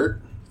chain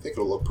shirt? I think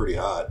it'll look pretty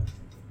hot.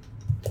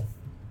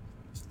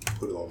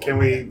 Put it on Can my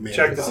we man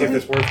check to see if body.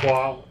 it's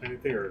worthwhile?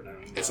 Anything or no?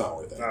 It's not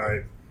worth it. All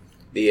right.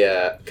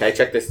 Can I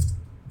check this?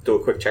 Do a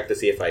quick check to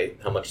see if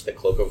how much the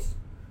cloak of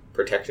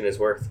protection is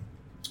worth.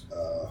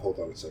 Hold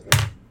on a second.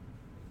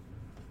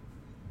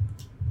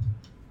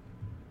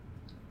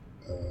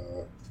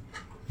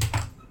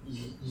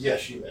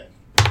 Yes, you may.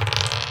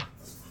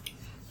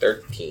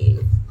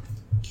 13.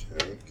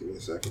 Okay, give me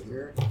a second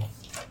here.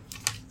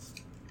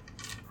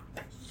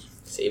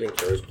 Saving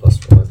throws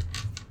 +1.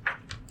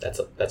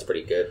 That's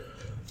pretty good.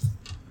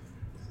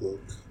 Cloak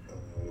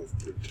of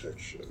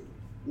Protection.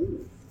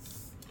 Ooh.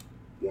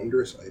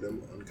 Wondrous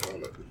item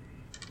uncommon.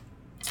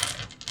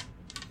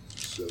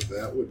 So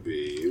that would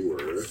be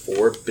worth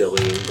 4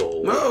 billion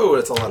gold. No,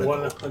 that's a lot of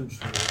gold.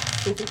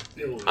 100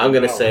 billion. I'm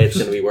gonna say it's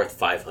gonna be worth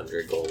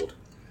 500 gold.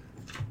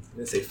 I'm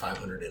going to say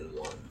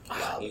 501.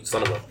 Wow, you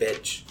son of a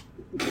bitch.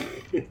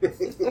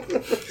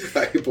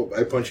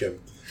 I punch him.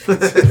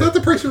 It's not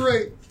the price you're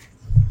right.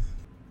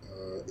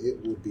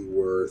 It would be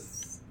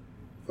worth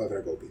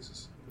 500 gold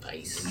pieces.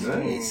 Nice.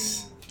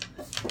 Nice.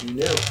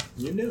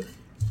 You knew.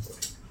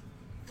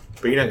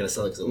 But you're not going to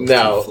sell it because it looks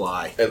No. too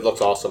fly. It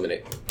looks awesome, and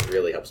it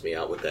really helps me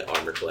out with that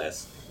armor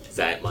class.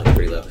 That mine's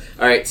pretty low.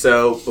 All right,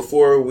 so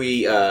before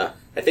we, I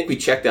think we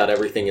checked out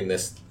everything in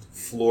this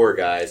floor,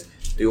 guys.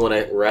 Do you want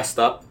to rest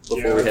up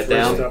before we head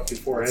down?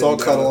 Let's all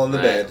cuddle on the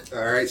bed.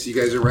 Alright, so you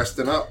guys are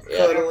resting up. Yeah.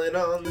 Cuddling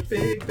on the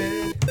big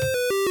bed.